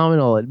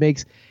phenomenal. It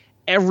makes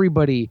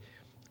everybody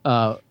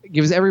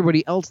gives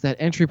everybody else that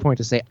entry point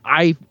to say,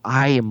 I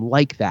am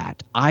like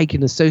that. I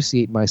can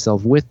associate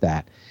myself with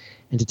that.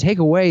 And to take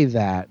away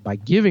that by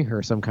giving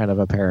her some kind of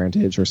a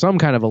parentage or some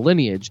kind of a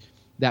lineage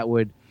that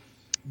would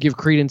give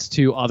credence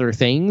to other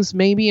things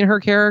maybe in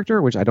her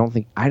character, which I don't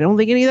think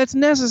any of that's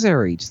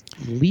necessary.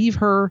 Just leave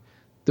her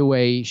the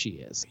way she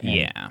is.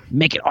 Yeah.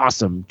 Make it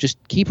awesome. Just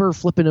keep her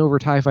flipping over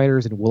TIE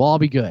fighters and we'll all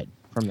be good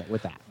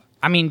with that.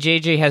 I mean,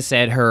 JJ has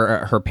said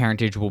her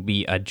parentage will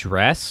be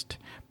addressed,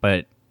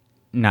 but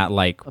not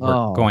like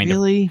we're going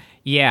really? to.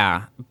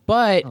 Yeah.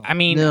 But I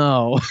mean,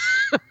 no.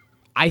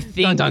 I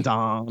think dun,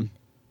 dun, dun.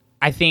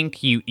 I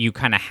think you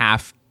kind of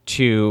have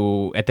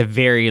to, at the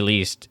very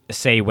least,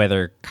 say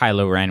whether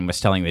Kylo Ren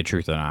was telling the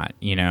truth or not,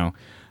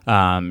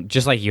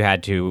 just like you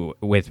had to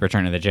with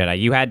Return of the Jedi.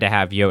 You had to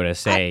have Yoda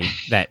say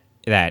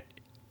that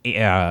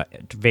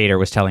Vader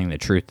was telling the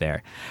truth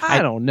there.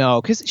 I don't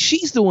know, because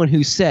she's the one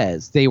who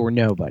says they were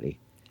nobody.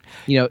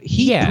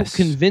 He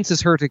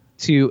convinces her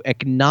to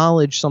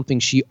acknowledge something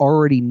she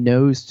already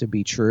knows to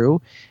be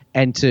true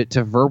and to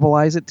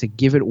verbalize it, to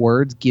give it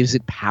words, gives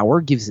it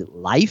power, gives it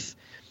life.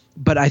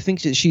 But I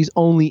think that she's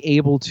only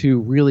able to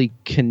really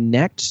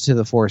connect to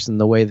the Force in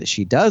the way that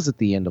she does at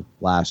the end of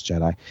Last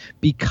Jedi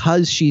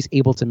because she's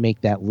able to make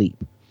that leap.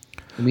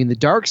 I mean, the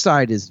dark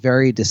side is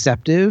very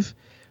deceptive,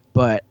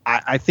 but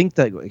I think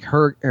that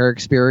her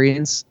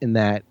experience in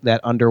that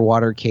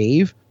underwater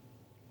cave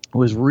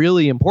was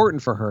really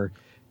important for her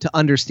to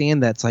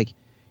understand that it's like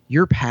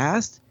your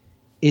past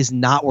is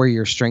not where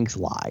your strength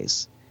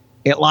lies.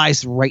 It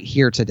lies right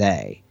here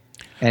today.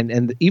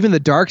 And even the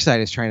dark side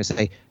is trying to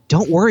say,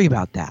 don't worry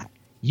about that.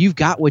 You've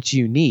got what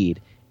you need,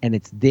 and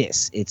it's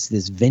this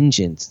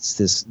vengeance.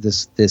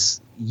 It's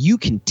this. You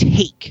can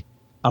take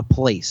a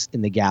place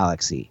in the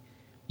galaxy.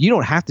 You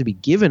don't have to be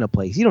given a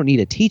place. You don't need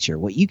a teacher.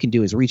 What you can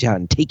do is reach out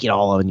and take it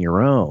all on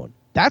your own.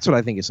 That's what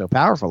I think is so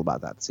powerful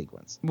about that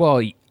sequence.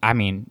 Well, I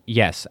mean,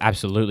 yes,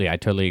 absolutely. I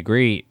totally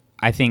agree.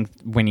 I think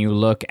when you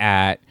look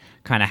at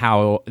kind of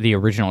how the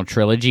original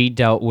trilogy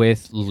dealt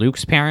with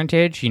Luke's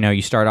parentage,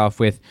 you start off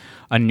with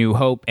A New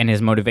Hope, and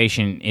his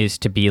motivation is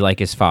to be like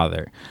his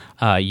father.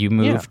 You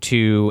move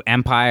to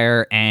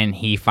Empire, and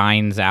he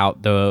finds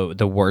out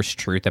the worst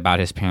truth about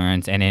his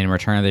parents. And in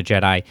Return of the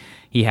Jedi,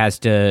 he has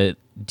to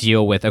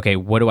deal with, okay,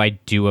 what do I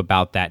do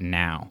about that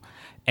now?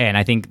 And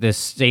I think the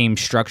same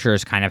structure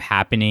is kind of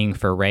happening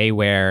for Rey,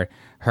 where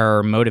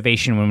her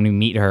motivation when we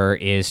meet her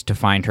is to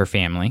find her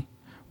family,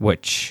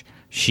 which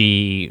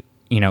she,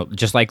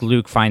 just like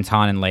Luke finds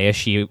Han and Leia,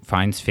 she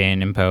finds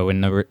Finn and Poe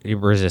and the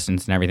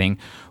Resistance and everything.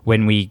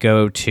 When we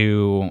go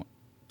to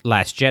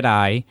Last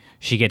Jedi,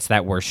 she gets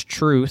that worst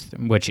truth,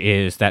 which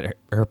is that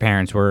her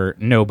parents were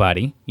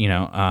nobody,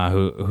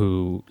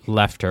 who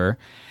left her.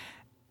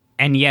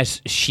 And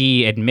yes,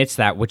 she admits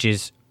that, which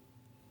is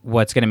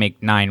what's going to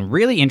make 9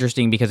 really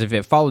interesting, because if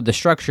it followed the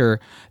structure,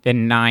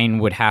 then 9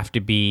 would have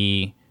to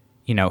be,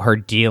 her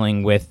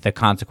dealing with the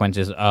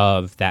consequences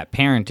of that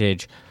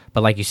parentage.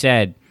 But like you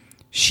said,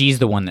 she's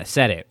the one that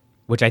said it,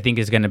 which I think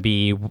is going to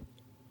be,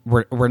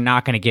 we're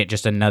not going to get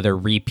just another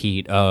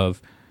repeat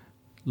of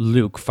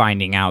Luke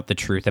finding out the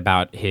truth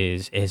about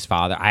his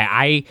father.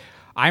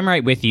 I'm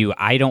right with you.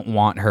 I don't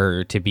want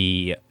her to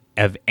be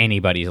of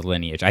anybody's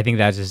lineage. I think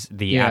that's just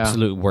the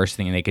absolute worst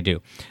thing they could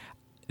do.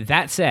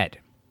 That said,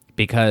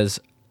 because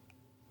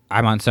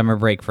I'm on summer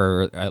break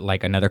for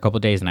like another couple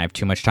of days and I have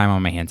too much time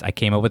on my hands, I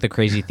came up with a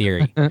crazy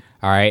theory. All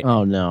right?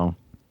 Oh, no.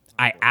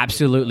 I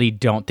absolutely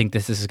don't think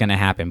this is going to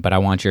happen, but I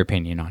want your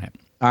opinion on it.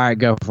 All right,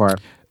 go for it.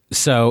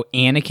 So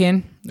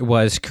Anakin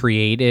was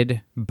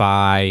created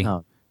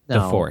by the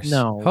Force.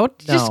 Go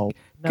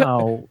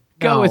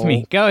with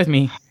me. Go with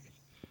me.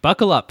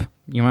 Buckle up.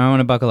 You might want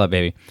to buckle up,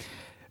 baby.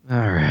 All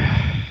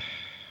right.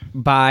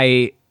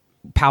 By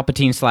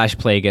Palpatine /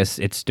 Plagueis,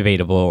 it's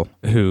debatable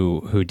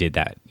who did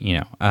that,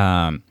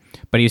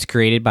 but he was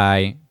created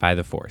by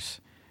the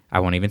Force. I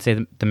won't even say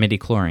the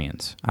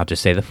midichlorians. I'll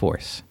just say the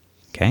Force.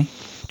 Okay?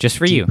 Just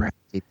for you.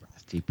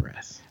 Deep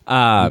breath.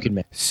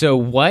 So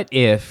what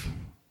if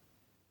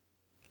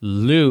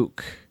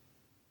Luke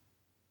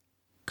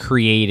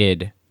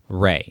created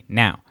Rey?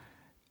 Now,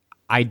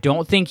 I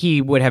don't think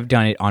he would have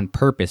done it on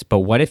purpose, but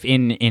what if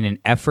in an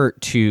effort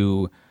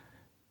to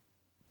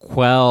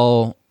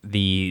quell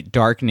the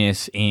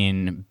darkness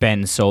in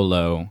Ben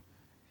Solo,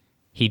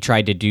 he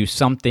tried to do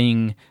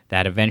something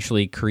that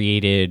eventually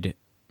created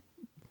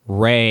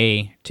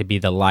Rey to be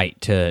the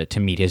light to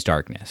meet his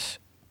darkness.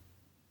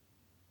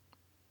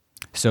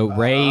 So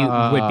Rey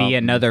would be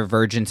another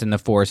Virgins in the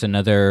Force,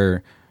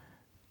 another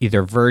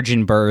either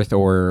virgin birth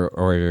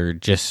or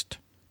just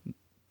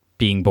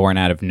being born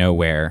out of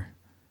nowhere.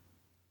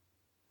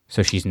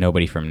 So she's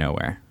nobody from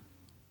nowhere.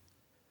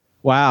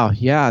 Wow,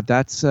 yeah,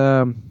 that's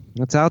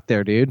out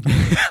there, dude.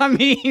 I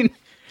mean,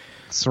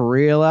 it's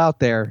real out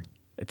there.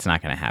 It's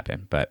not going to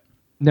happen, but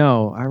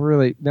no,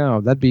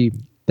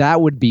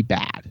 that would be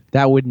bad.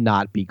 That would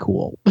not be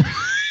cool.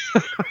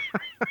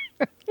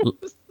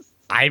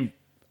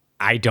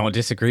 I don't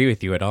disagree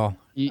with you at all.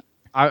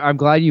 I'm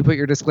glad you put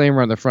your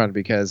disclaimer on the front,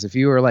 because if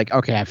you were like,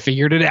 okay, I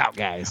figured it out,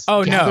 guys.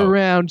 Oh, Gather no.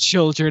 around,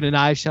 children, and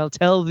I shall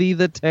tell thee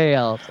the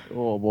tale.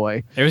 Oh,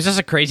 boy. It was just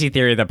a crazy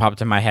theory that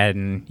popped in my head,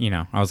 and,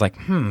 I was like,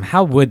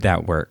 how would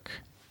that work?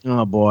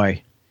 Oh,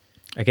 boy.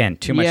 Again,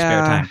 too much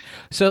spare time.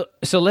 So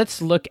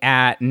let's look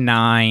at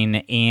 9,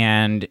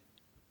 and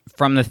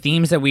from the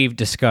themes that we've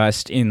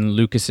discussed in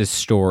Lucas's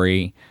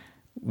story,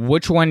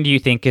 which one do you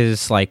think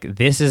is like,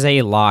 this is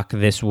a lock,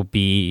 this will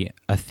be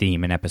a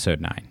theme in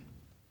episode 9?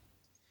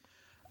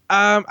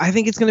 I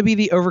think it's going to be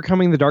the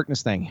overcoming the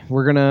darkness thing.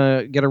 We're going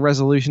to get a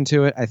resolution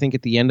to it. I think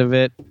at the end of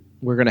it,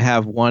 we're going to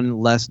have one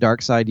less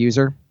dark side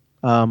user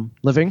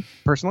living,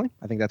 personally.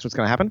 I think that's what's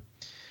going to happen.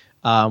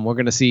 We're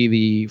going to see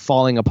the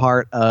falling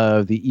apart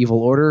of the evil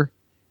order.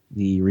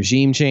 The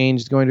regime change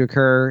is going to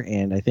occur.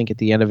 And I think at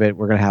the end of it,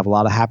 we're going to have a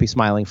lot of happy,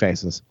 smiling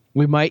faces.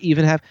 We might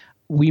even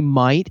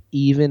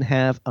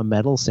have a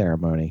medal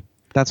ceremony.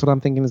 That's what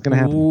I'm thinking is going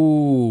to happen.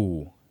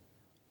 Ooh. All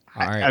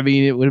right. I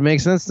mean, it would make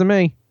sense to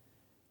me.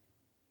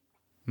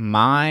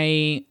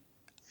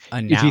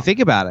 If you think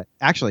about it,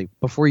 actually,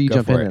 before you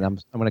jump in, and I'm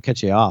going to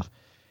cut you off.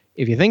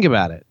 If you think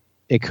about it,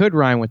 it could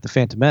rhyme with the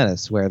Phantom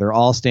Menace, where they're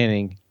all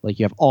standing, like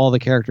you have all the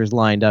characters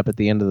lined up at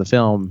the end of the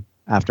film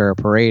after a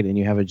parade, and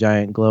you have a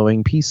giant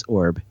glowing peace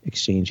orb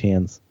exchange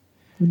hands.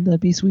 Wouldn't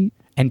that be sweet?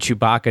 And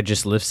Chewbacca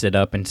just lifts it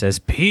up and says,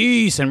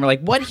 peace. And we're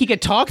like, what? He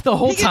could talk the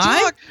whole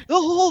time? The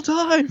whole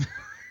time.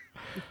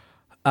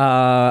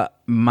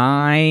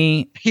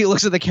 He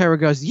looks at the camera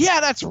and goes, yeah,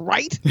 that's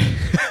right.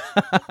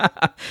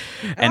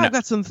 and I've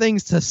got some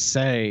things to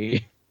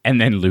say.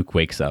 And then Luke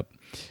wakes up.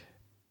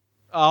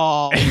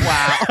 Oh,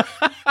 wow.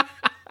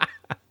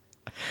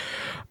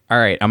 All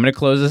right, I'm going to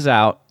close this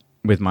out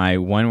with my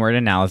one-word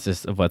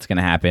analysis of what's going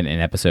to happen in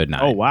episode 9.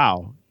 Oh,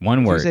 wow.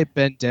 One word. If you say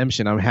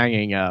Bendemption, I'm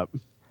hanging up.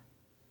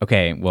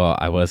 Okay, well,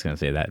 I was going to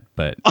say that,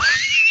 but...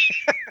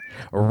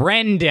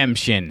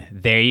 Rendemption.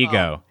 There you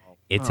go.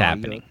 It's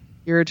happening.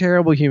 You're a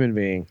terrible human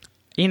being.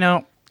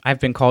 I've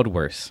been called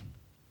worse.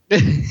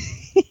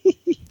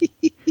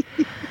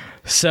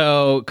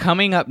 So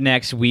coming up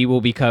next, we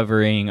will be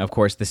covering, of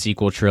course, the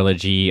sequel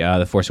trilogy.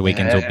 The Force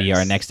Awakens will be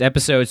our next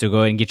episode, so go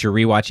ahead and get your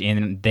rewatch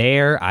in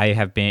there. I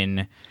have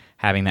been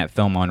having that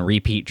film on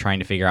repeat, trying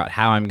to figure out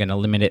how I'm going to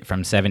limit it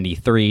from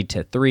 73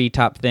 to 3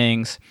 top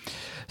things.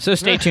 So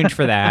stay tuned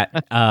for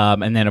that.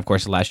 And then, of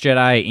course, The Last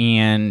Jedi.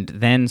 And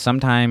then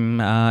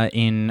sometime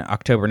in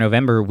October,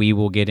 November, we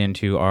will get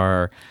into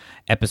our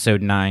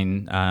episode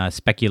 9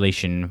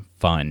 speculation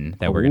fun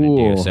that we're going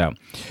to do. So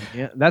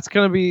yeah, that's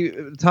going to be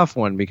a tough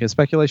one because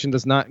speculation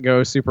does not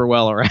go super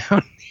well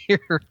around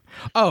here.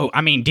 Oh,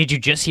 I mean, did you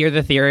just hear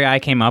the theory I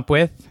came up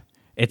with?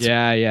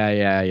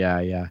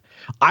 Yeah.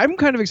 I'm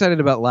kind of excited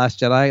about Last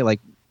Jedi.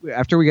 Like,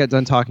 after we got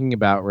done talking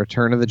about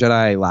Return of the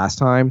Jedi last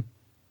time,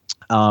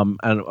 and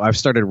I've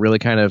started really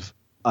kind of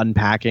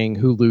unpacking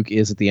who Luke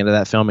is at the end of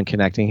that film and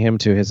connecting him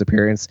to his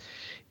appearance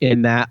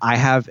in that. I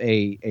have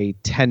a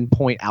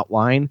 10-point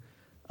outline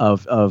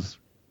of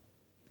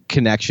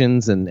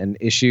connections and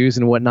issues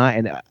and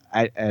whatnot,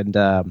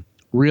 and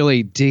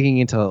really digging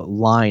into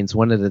lines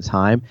one at a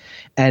time.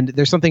 And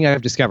there's something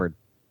I've discovered.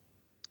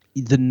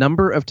 The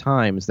number of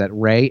times that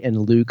Rey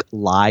and Luke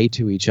lie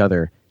to each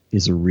other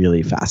is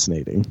really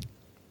fascinating.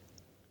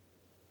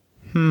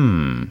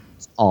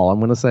 That's all I'm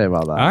going to say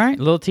about that. All right,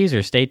 little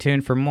teaser. Stay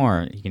tuned for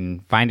more. You can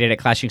find it at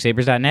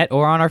ClashingSabers.net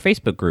or on our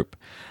Facebook group.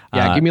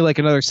 Yeah, give me like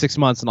another 6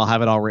 months and I'll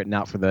have it all written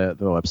out for the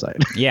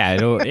website. Yeah,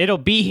 it'll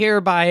be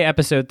here by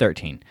episode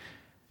 13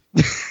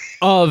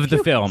 of the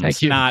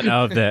films, not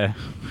of the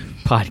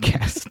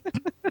podcast.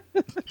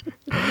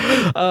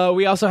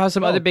 We also have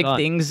some other big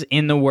things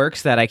in the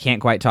works that I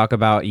can't quite talk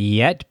about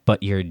yet,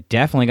 but you're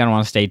definitely going to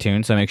want to stay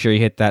tuned. So make sure you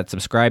hit that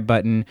subscribe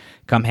button.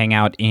 Come hang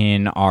out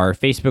in our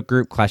Facebook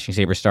group, Clashing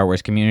Sabers Star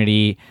Wars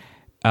Community.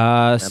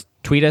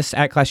 Tweet us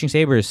at Clashing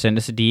Sabers. Send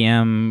us a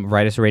DM.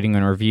 Write us a rating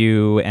and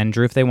review. And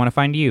Drew, if they want to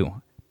find you,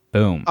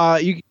 boom.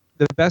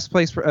 The best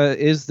place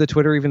is the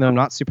Twitter, even though I'm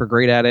not super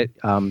great at it.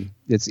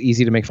 It's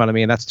easy to make fun of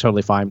me, and that's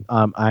totally fine.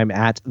 I'm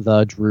at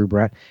the Drew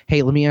Brett.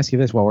 Hey, let me ask you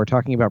this while we're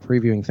talking about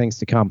previewing things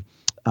to come.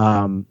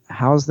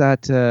 How's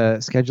that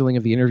scheduling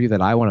of the interview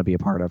that I want to be a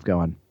part of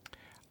going?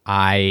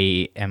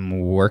 I am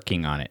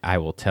working on it. I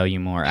will tell you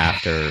more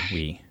after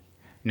we...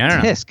 No.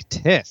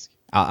 Tisk.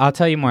 I'll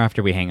tell you more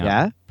after we hang up.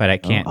 Yeah? But I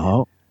can't...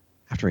 Oh.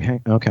 After we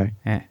hang, okay.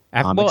 Yeah.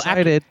 I'm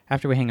excited.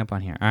 After we hang up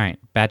on here. All right,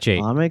 Batch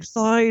 8. I'm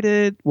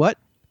excited. What?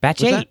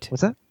 Batch 8.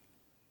 What's that?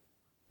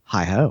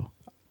 Hi-ho.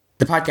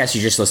 The podcast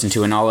you just listened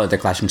to and all other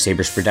Clashing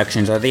Sabers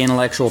productions are the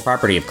intellectual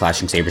property of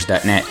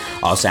ClashingSabers.net.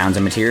 All sounds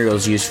and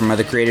materials used from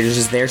other creators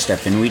is their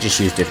stuff, and we just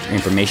used it for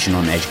informational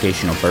and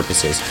educational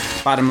purposes.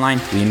 Bottom line,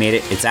 we made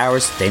it, it's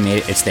ours, they made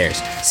it, it's theirs.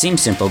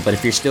 Seems simple, but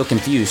if you're still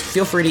confused,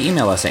 feel free to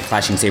email us at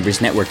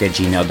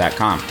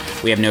ClashingSabersNetwork@gmail.com.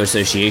 We have no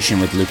association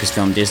with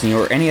Lucasfilm, Disney,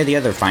 or any of the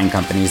other fine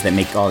companies that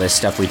make all this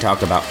stuff we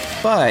talk about.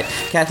 But,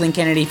 Kathleen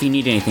Kennedy, if you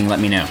need anything, let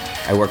me know.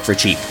 I work for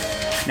cheap.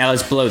 Now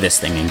let's blow this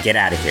thing and get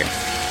out of here.